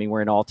 I mean,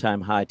 we're in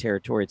all-time high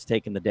territory. It's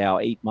taken the Dow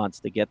 8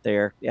 months to get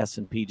there. The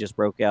S&P just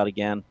broke out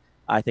again.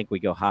 I think we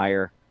go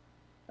higher.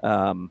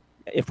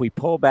 If we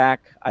pull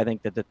back, I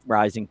think that the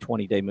rising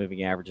 20-day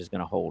moving average is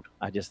going to hold.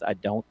 I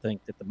don't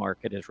think that the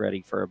market is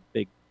ready for a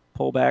big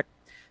pullback.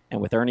 And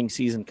with earnings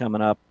season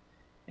coming up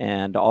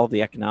and all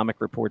the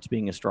economic reports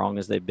being as strong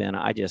as they've been,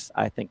 I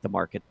think the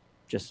market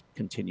just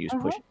continues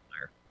pushing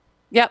higher.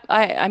 Yep.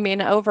 I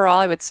mean, overall,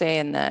 I would say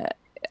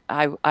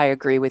I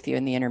agree with you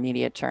in the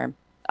intermediate term.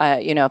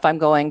 If I'm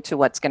going to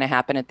what's going to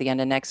happen at the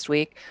end of next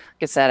week,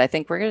 like I said, I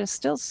think we're going to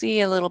still see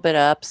a little bit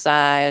of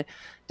upside,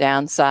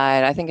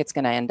 downside. I think it's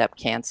going to end up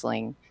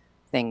canceling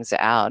things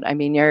out. I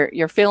mean,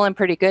 you're feeling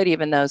pretty good,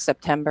 even though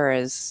September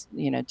has,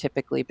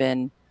 typically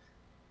been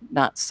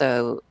not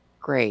so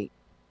great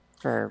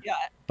for. Yeah,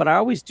 but I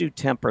always do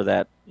temper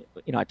that.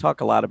 I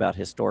talk a lot about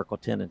historical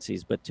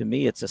tendencies, but to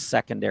me, it's a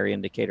secondary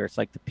indicator. It's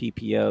like the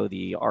PPO,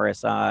 the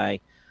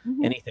RSI,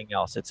 anything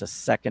else. It's a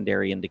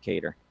secondary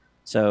indicator.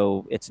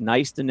 So it's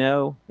nice to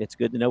know. It's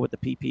good to know what the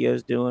PPO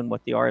is doing,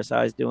 what the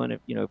RSI is doing.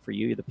 If for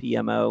you, the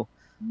PMO,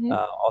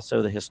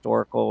 also the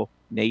historical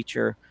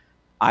nature.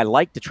 I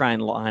like to try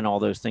and line all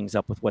those things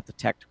up with what the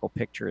technical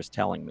picture is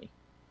telling me.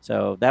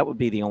 So that would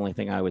be the only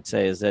thing I would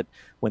say, is that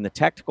when the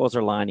technicals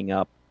are lining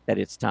up, that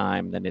it's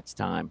time, then it's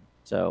time.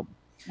 So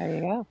there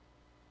you go.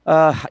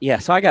 Yeah,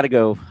 so I got to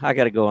go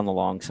on the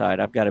long side.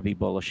 I've got to be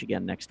bullish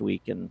again next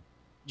week, and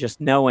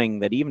just knowing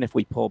that even if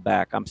we pull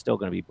back, I'm still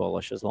going to be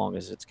bullish as long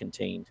as it's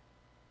contained.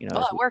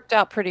 Well, it worked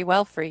out pretty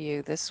well for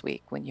you this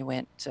week when you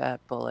went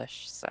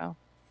bullish. So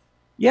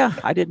yeah,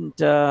 I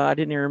didn't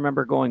even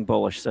remember going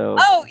bullish. So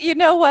you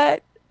know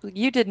what?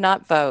 You did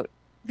not vote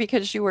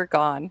because you were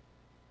gone.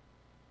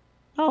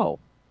 Oh.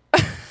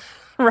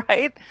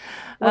 Right?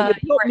 Well,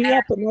 you built me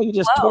up, and now you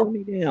just tore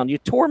me down. You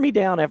tore me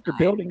down after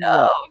building me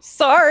up.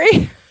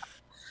 Sorry.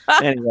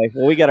 Anyway,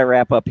 well, we got to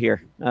wrap up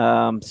here.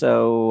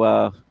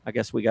 So I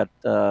guess we got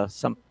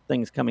some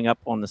things coming up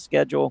on the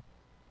schedule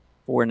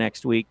for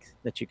next week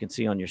that you can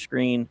see on your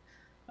screen.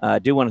 I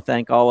do want to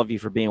thank all of you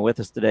for being with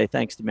us today.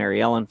 Thanks to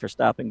Mary Ellen for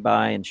stopping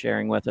by and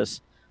sharing with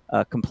us.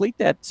 Complete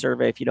that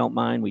survey if you don't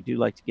mind. We do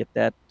like to get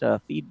that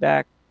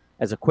feedback.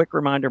 As a quick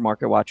reminder,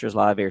 Market Watchers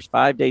Live airs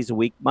 5 days a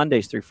week,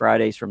 Mondays through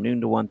Fridays from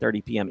noon to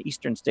 1:30 p.m.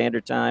 Eastern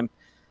Standard Time.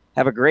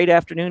 Have a great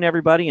afternoon,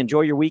 everybody.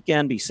 Enjoy your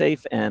weekend. Be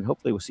safe, and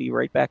hopefully we'll see you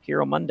right back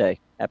here on Monday.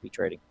 Happy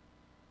trading.